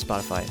it wrong on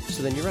Spotify.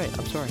 So then you're right.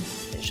 I'm sorry.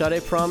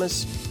 Sade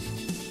Promise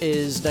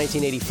is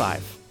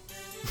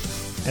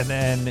 1985. And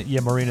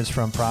then Marina's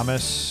from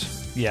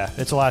Promise. Yeah,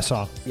 it's the last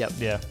song. Yep.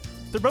 Yeah.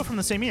 They're both from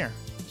the same year.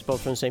 It's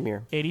both from the same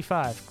year.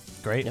 85.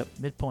 Great. Yep.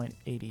 Midpoint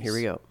 80s. Here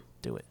we go.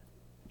 Do it.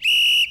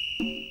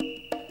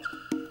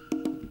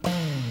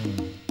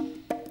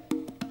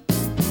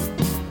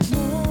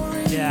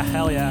 Yeah,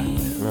 hell yeah.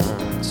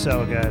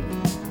 So good.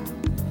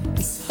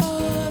 It's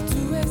hard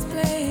to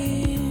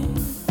explain.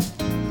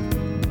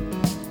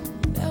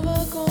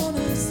 Never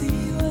gonna see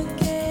you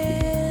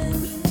again.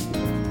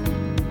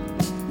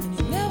 And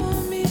you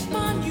never meet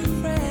my new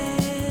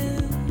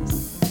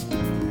friends.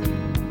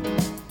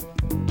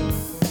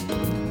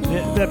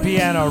 The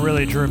piano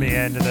really drew me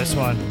into this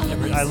one.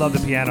 I love the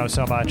piano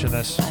so much in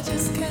this. I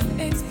just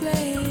can't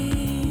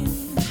explain.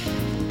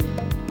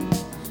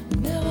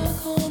 Never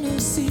gonna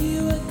see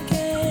you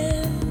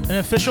again. An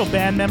official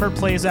band member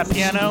plays that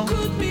piano.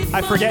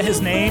 I forget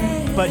his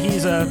name, but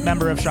he's a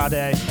member of Sade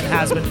and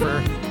has been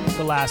for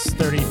the last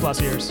 30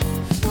 plus years.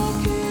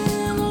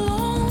 Walking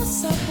along the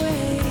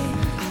subway,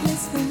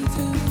 listening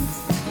to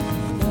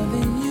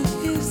loving you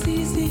is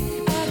easy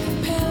a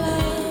cappella.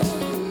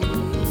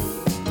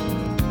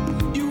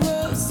 You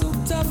were a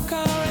souped up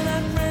car and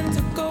I'd rent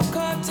a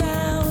go-kart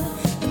town,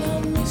 and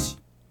I miss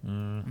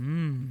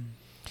you.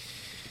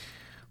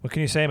 What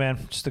can you say,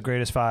 man? Just the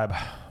greatest vibe.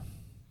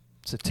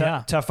 It's a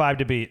Yeah. tough vibe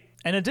to beat.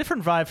 And a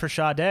different vibe for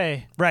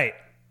Sade. Right.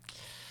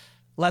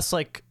 Less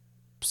like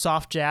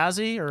soft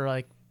jazzy or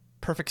like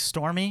perfect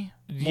stormy.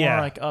 More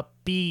Yeah. like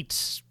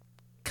upbeat,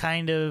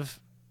 kind of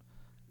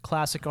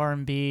classic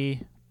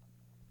R&B.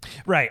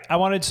 Right. I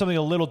wanted something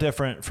a little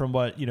different from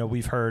what,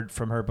 we've heard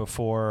from her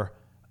before.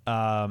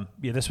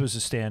 This was a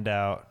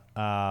standout.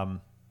 I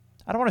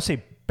don't want to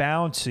say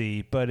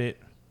bouncy, but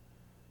it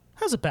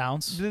Has a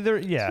bounce.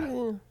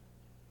 yeah.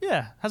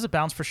 Yeah, has a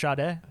bounce for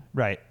Sade.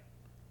 Right.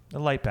 A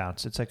light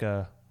bounce. It's like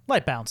a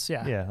Light bounce,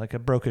 yeah. like a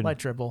broken Light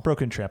dribble.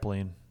 broken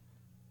trampoline.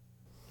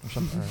 Or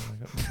something.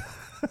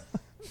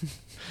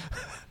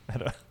 I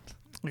don't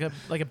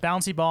Like a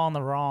bouncy ball on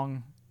the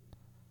wrong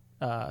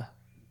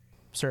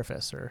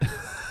surface or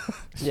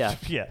Yeah.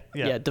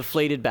 yeah.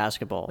 Deflated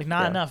basketball. like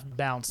not Yeah. enough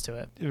bounce to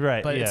it.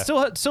 Right. But yeah.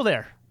 it's still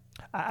there.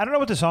 I don't know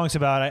what the song's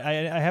about.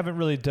 I haven't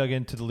really dug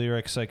into the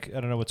lyrics. Like I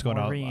don't know what's going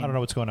Maureen. on. I don't know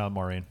what's going on,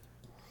 Maureen.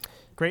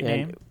 Great Yeah,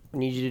 name. I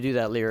need you to do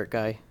that lyric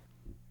guy.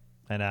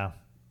 I know.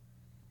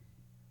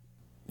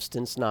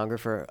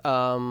 Stenographer.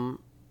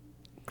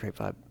 Great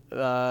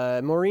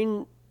vibe.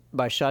 Maureen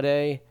by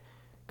Sade.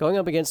 Going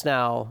up against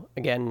now,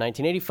 again,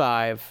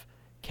 1985.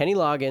 Kenny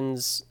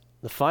Loggins,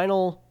 the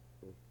final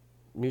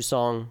new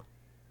song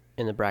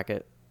in the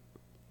bracket.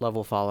 Love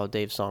Will Follow,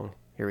 Dave's song.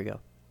 Here we go.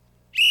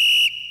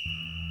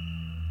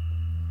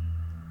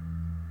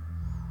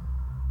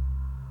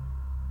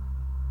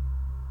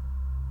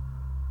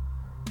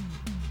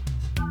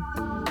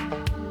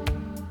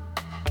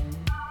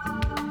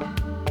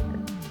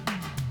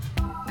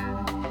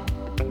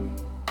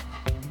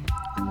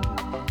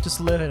 Just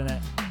live in it.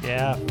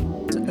 Yeah.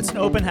 It's an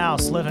open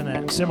house. Live in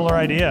it. Similar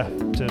idea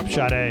to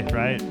Sade,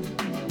 right?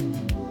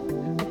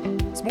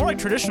 It's more like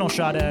traditional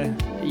Sade.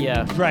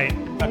 Yeah. Right.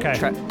 Okay.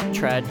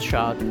 Trad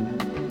shop.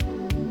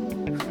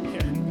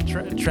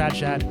 Trad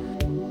Shad.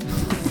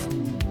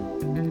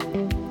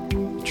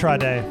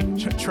 Trade.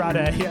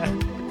 Trade, yeah.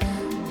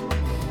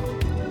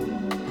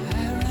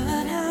 I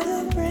run out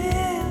of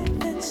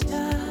breath and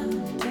start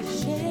to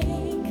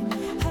shake.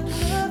 I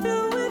love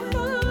you with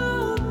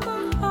all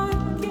my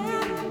heart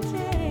can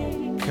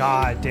take.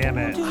 God damn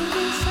it.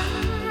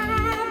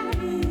 Inside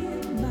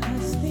in my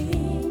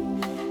sleep,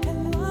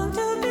 and long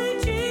to be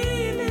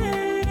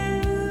dreaming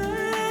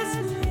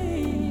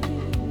endlessly.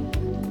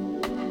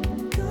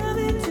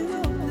 Coming to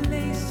a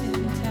place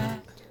in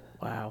time.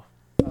 Wow.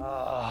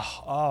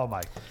 Oh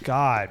my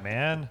God,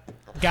 man.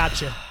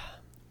 Gotcha.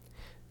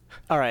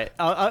 All right.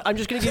 I'm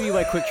just going to give you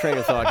my quick train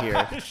of thought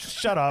here.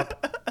 Shut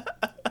up.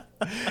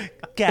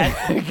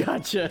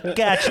 Gotcha.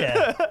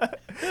 Gotcha.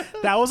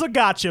 That was a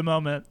gotcha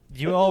moment.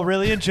 You all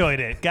really enjoyed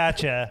it.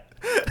 Gotcha.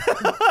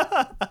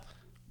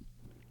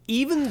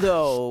 Even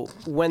though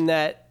when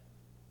that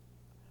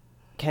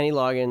Kenny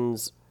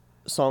Loggins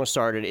song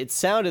started, it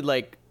sounded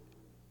like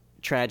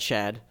trad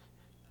shad,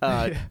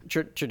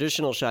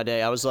 traditional Sade.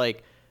 I was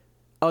like,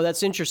 oh,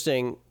 that's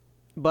interesting,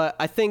 but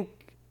I think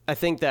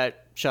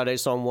that Sade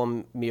song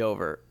won me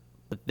over.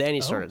 But then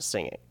he started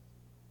singing.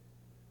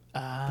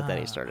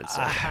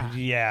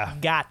 Yeah.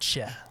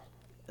 Gotcha.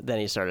 Then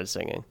he started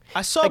singing.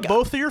 I saw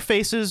both of your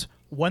faces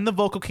when the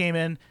vocal came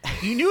in.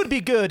 You knew it'd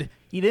be good.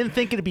 You didn't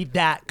think it'd be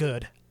that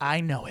good.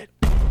 I know it.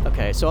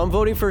 Okay, so I'm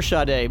voting for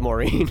Sade,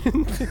 Maureen.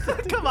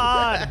 Come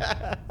on.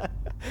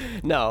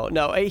 No,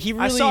 he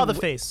really. I saw the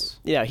face.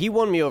 Yeah, he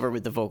won me over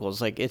with the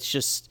vocals. Like, it's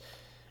just,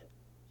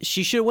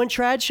 she should have went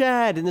trad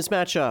shad in this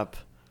matchup.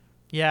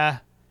 Yeah.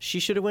 She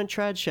should have went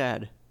trad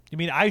shad. You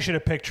mean I should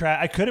have picked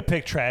Trad? I could have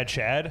picked Trad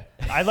Shad.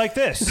 I like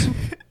this.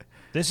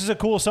 This is a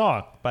cool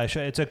song by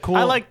Shad. It's a cool.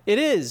 It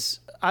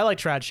is. I like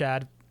Trad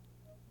Shad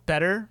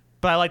better,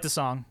 but I like the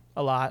song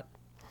a lot.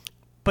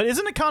 But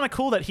isn't it kind of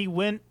cool that he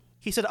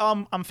said,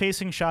 I'm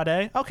facing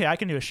Sade. Okay, I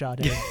can do a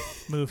Sade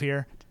move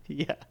here.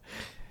 Yeah.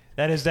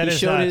 That is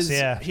nuts.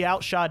 Yeah. He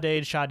out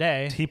Sade'd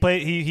Sade. He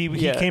played. He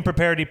came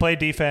prepared. He played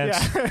defense.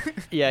 Yeah.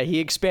 Yeah, he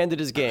expanded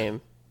his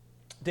game.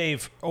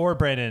 Dave or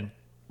Brandon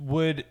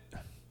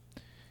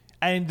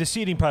and the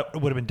seating probably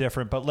would have been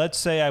different, but let's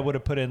say I would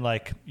have put in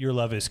like "Your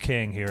Love Is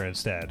King" here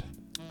instead.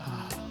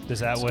 Does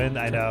that win?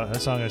 I know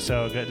that song is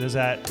so good. Does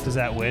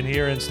that win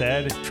here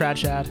instead? Trad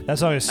Shad. That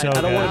song is so I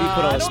good. don't want to be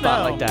put on I the don't spot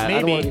know. like that. I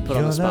don't Maybe. want to be put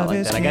on the Your spot love like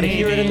is that. I got to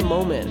hear it in the king.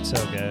 moment. It's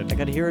so good. I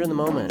got to hear it in the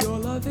moment. Your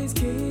love is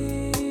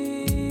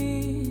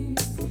king.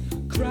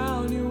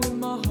 Crown you in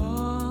my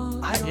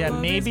heart. Yeah,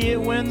 maybe it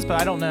wins, but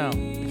I don't know.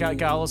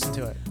 Gotta listen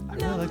to it. I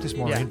really like this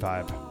Maureen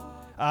vibe.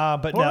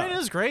 But Maureen no,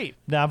 is great.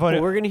 no, I'm Well,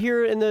 voting. we're going to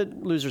hear it in the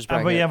losers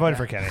bracket. I'm voting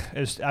for Kenny.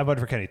 I'm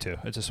voting for Kenny too.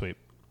 It's a sweep.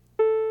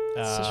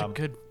 Such a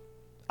good.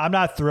 I'm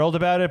not thrilled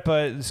about it,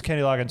 but this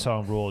Kenny Loggins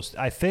song rules.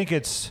 I think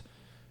it's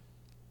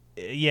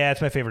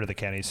my favorite of the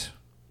Kennys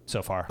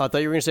so far. I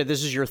thought you were going to say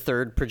this is your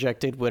third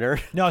projected winner.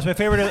 No, it's my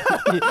favorite.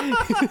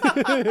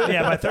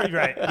 Yeah, my third.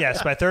 Right?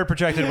 Yes, my third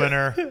projected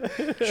winner.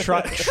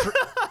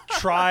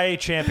 Try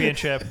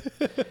championship.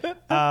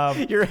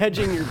 You're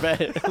hedging your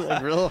bet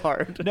like real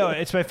hard. No,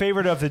 it's my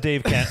favorite of the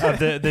David Kennys.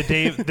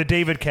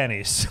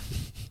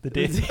 The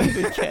David.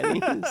 David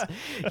Kenny's.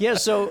 Yeah,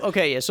 so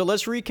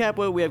let's recap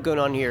what we have going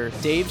on here.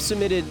 Dave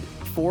submitted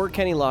 4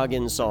 Kenny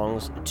Loggins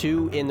songs,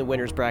 2 in the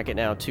winner's bracket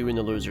now, 2 in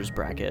the loser's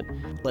bracket.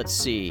 Let's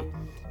see.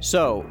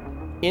 So,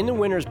 in the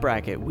winner's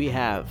bracket, we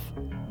have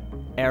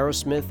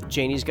Aerosmith,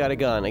 Janie's Got a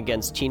Gun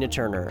against Tina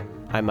Turner,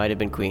 I Might Have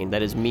Been Queen.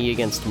 That is me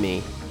against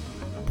me.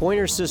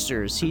 Pointer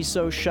Sisters, He's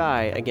So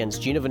Shy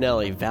against Gina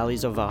Vanelli,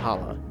 Valleys of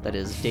Valhalla. That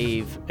is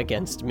Dave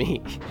against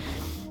me.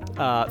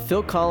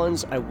 Phil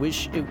Collins, I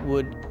Wish It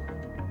Would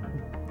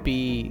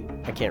Be...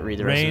 I can't read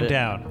the rest of it.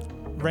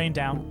 Rain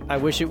Down. I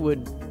Wish It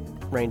Would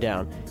Rain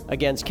Down.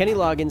 Against Kenny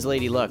Loggins,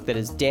 Lady Luck. That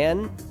is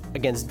Dan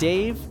against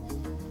Dave.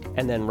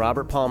 And then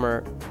Robert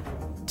Palmer,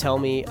 Tell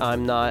Me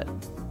I'm Not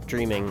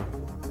Dreaming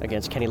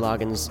against Kenny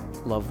Loggins,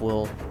 Love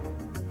Will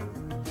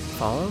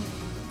Follow.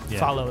 Yeah.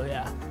 Follow,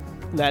 yeah.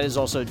 That is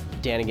also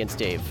Dan against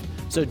Dave.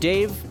 So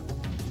Dave,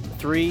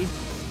 3.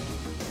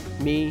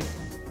 Me,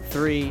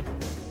 3.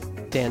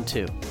 Dan,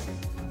 2.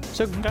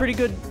 So pretty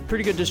good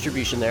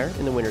distribution there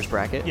in the winner's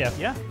bracket. Yeah.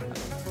 Yeah.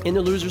 In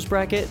the loser's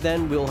bracket,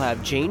 then we'll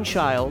have Jane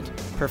Child,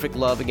 Perfect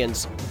Love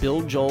against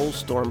Bill Joel,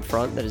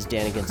 Stormfront. That is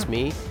Dan against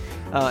me.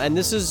 And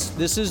this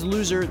is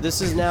loser.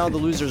 This is now the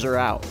losers are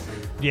out,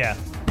 Yeah.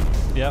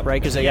 Yep.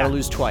 right? Because they got Yeah. to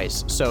lose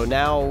twice. So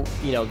now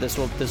this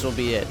will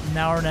be it.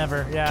 Now or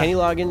never. Yeah. Kenny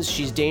Loggins,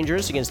 She's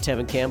Dangerous against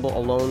Tevin Campbell,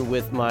 Alone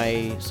with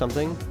My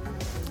something.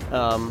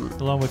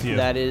 Along with you.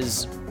 That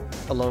is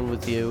Alone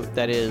with You.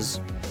 That is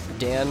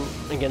Dan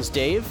against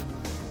Dave.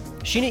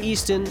 Sheena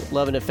Easton,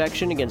 Love and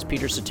Affection against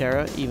Peter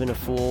Cetera, Even a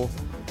Fool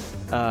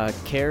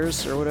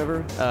Cares or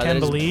whatever. That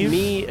is Believe.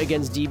 Me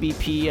against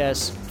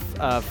DBPS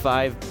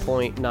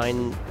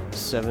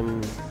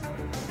 5.97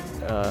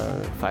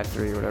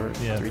 5'3" or whatever.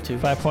 Yeah. 3'2".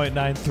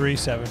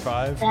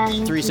 5.9375.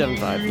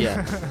 375,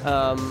 yeah.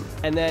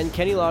 And then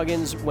Kenny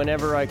Loggins,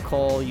 Whenever I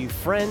Call You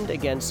Friend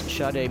against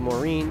Sade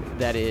Maureen.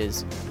 That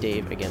is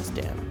Dave against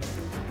Dan.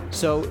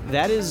 So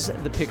that is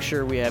the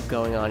picture we have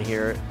going on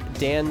here.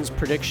 Dan's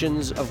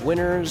predictions of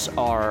winners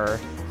are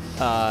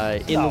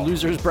in the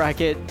losers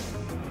bracket.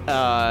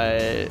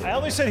 I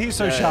only said He's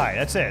So Shy.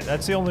 That's it.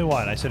 That's the only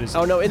one. I said his.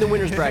 Oh, no, in the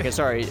winners bracket,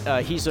 sorry.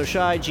 He's So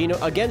Shy.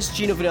 Against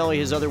Gino Vanelli,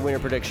 his other winner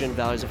prediction,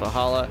 Valleys of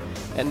Valhalla.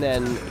 And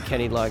then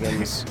Kenny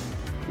Loggins,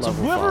 So Love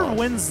Will whoever Follow.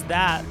 wins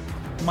that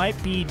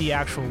might be the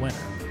actual winner.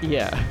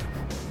 Yeah.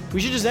 We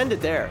should just end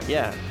it there.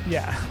 Yeah.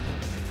 Yeah.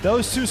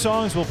 Those two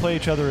songs will play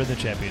each other in the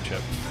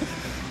championship.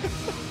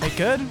 They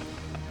could.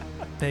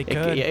 They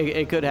could.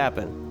 It could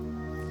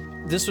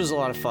happen. This was a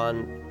lot of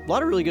fun. A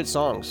lot of really good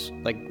songs.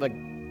 Like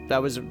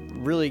that was a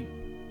really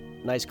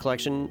nice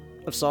collection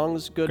of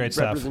songs. Good Great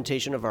stuff.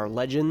 representation of our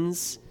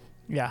legends.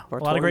 Yeah. Our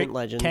A lot of great tournament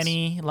legends.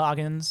 Kenny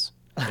Loggins.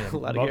 A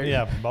lot of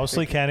good-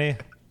 Mostly Kenny.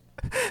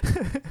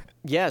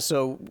 Yeah,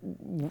 so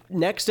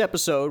next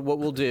episode, what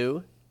we'll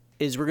do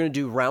is we're going to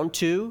do round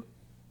 2.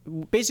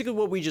 Basically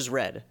what we just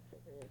read.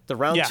 The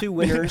round Yeah. 2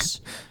 winners,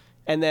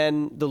 and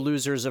then the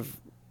losers of,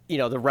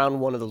 the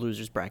round 1 of the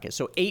losers bracket.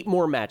 So 8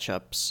 more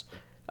matchups,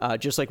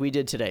 just like we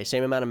did today.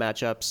 Same amount of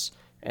matchups,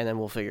 and then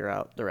we'll figure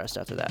out the rest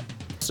after that.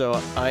 So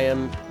I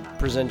am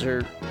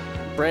presenter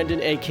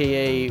Brandon,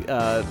 a.k.a.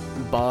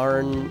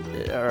 Barn,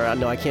 or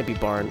no, I can't be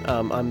Barn.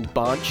 I'm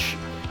Bonch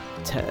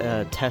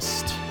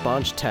Test.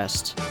 Bonch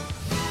Test.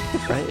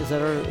 Right? Is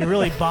that our... You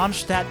really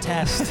bonched that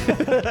test.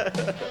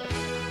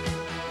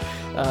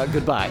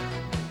 Goodbye.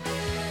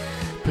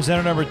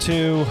 Presenter number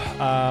 2.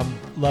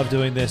 Love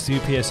doing this. The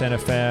UPSN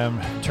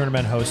FM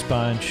Tournament Host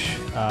Bunch.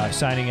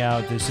 Signing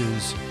out. This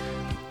is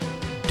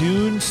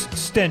Dune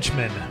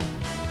Stenchman.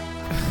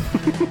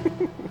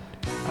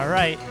 All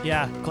right.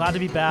 Yeah. Glad to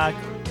be back.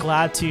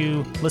 Glad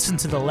to listen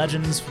to the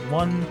legends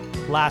one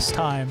last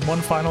time.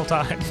 One final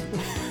time.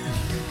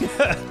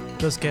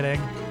 Just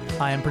kidding.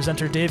 I am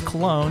presenter Dave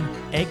Colon,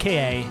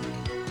 a.k.a.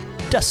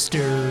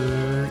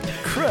 Duster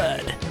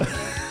Crud.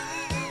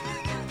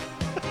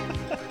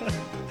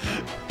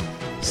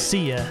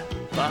 See ya.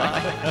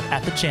 Bye.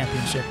 At the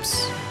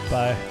championships.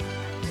 Bye.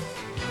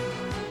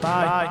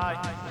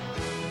 Bye.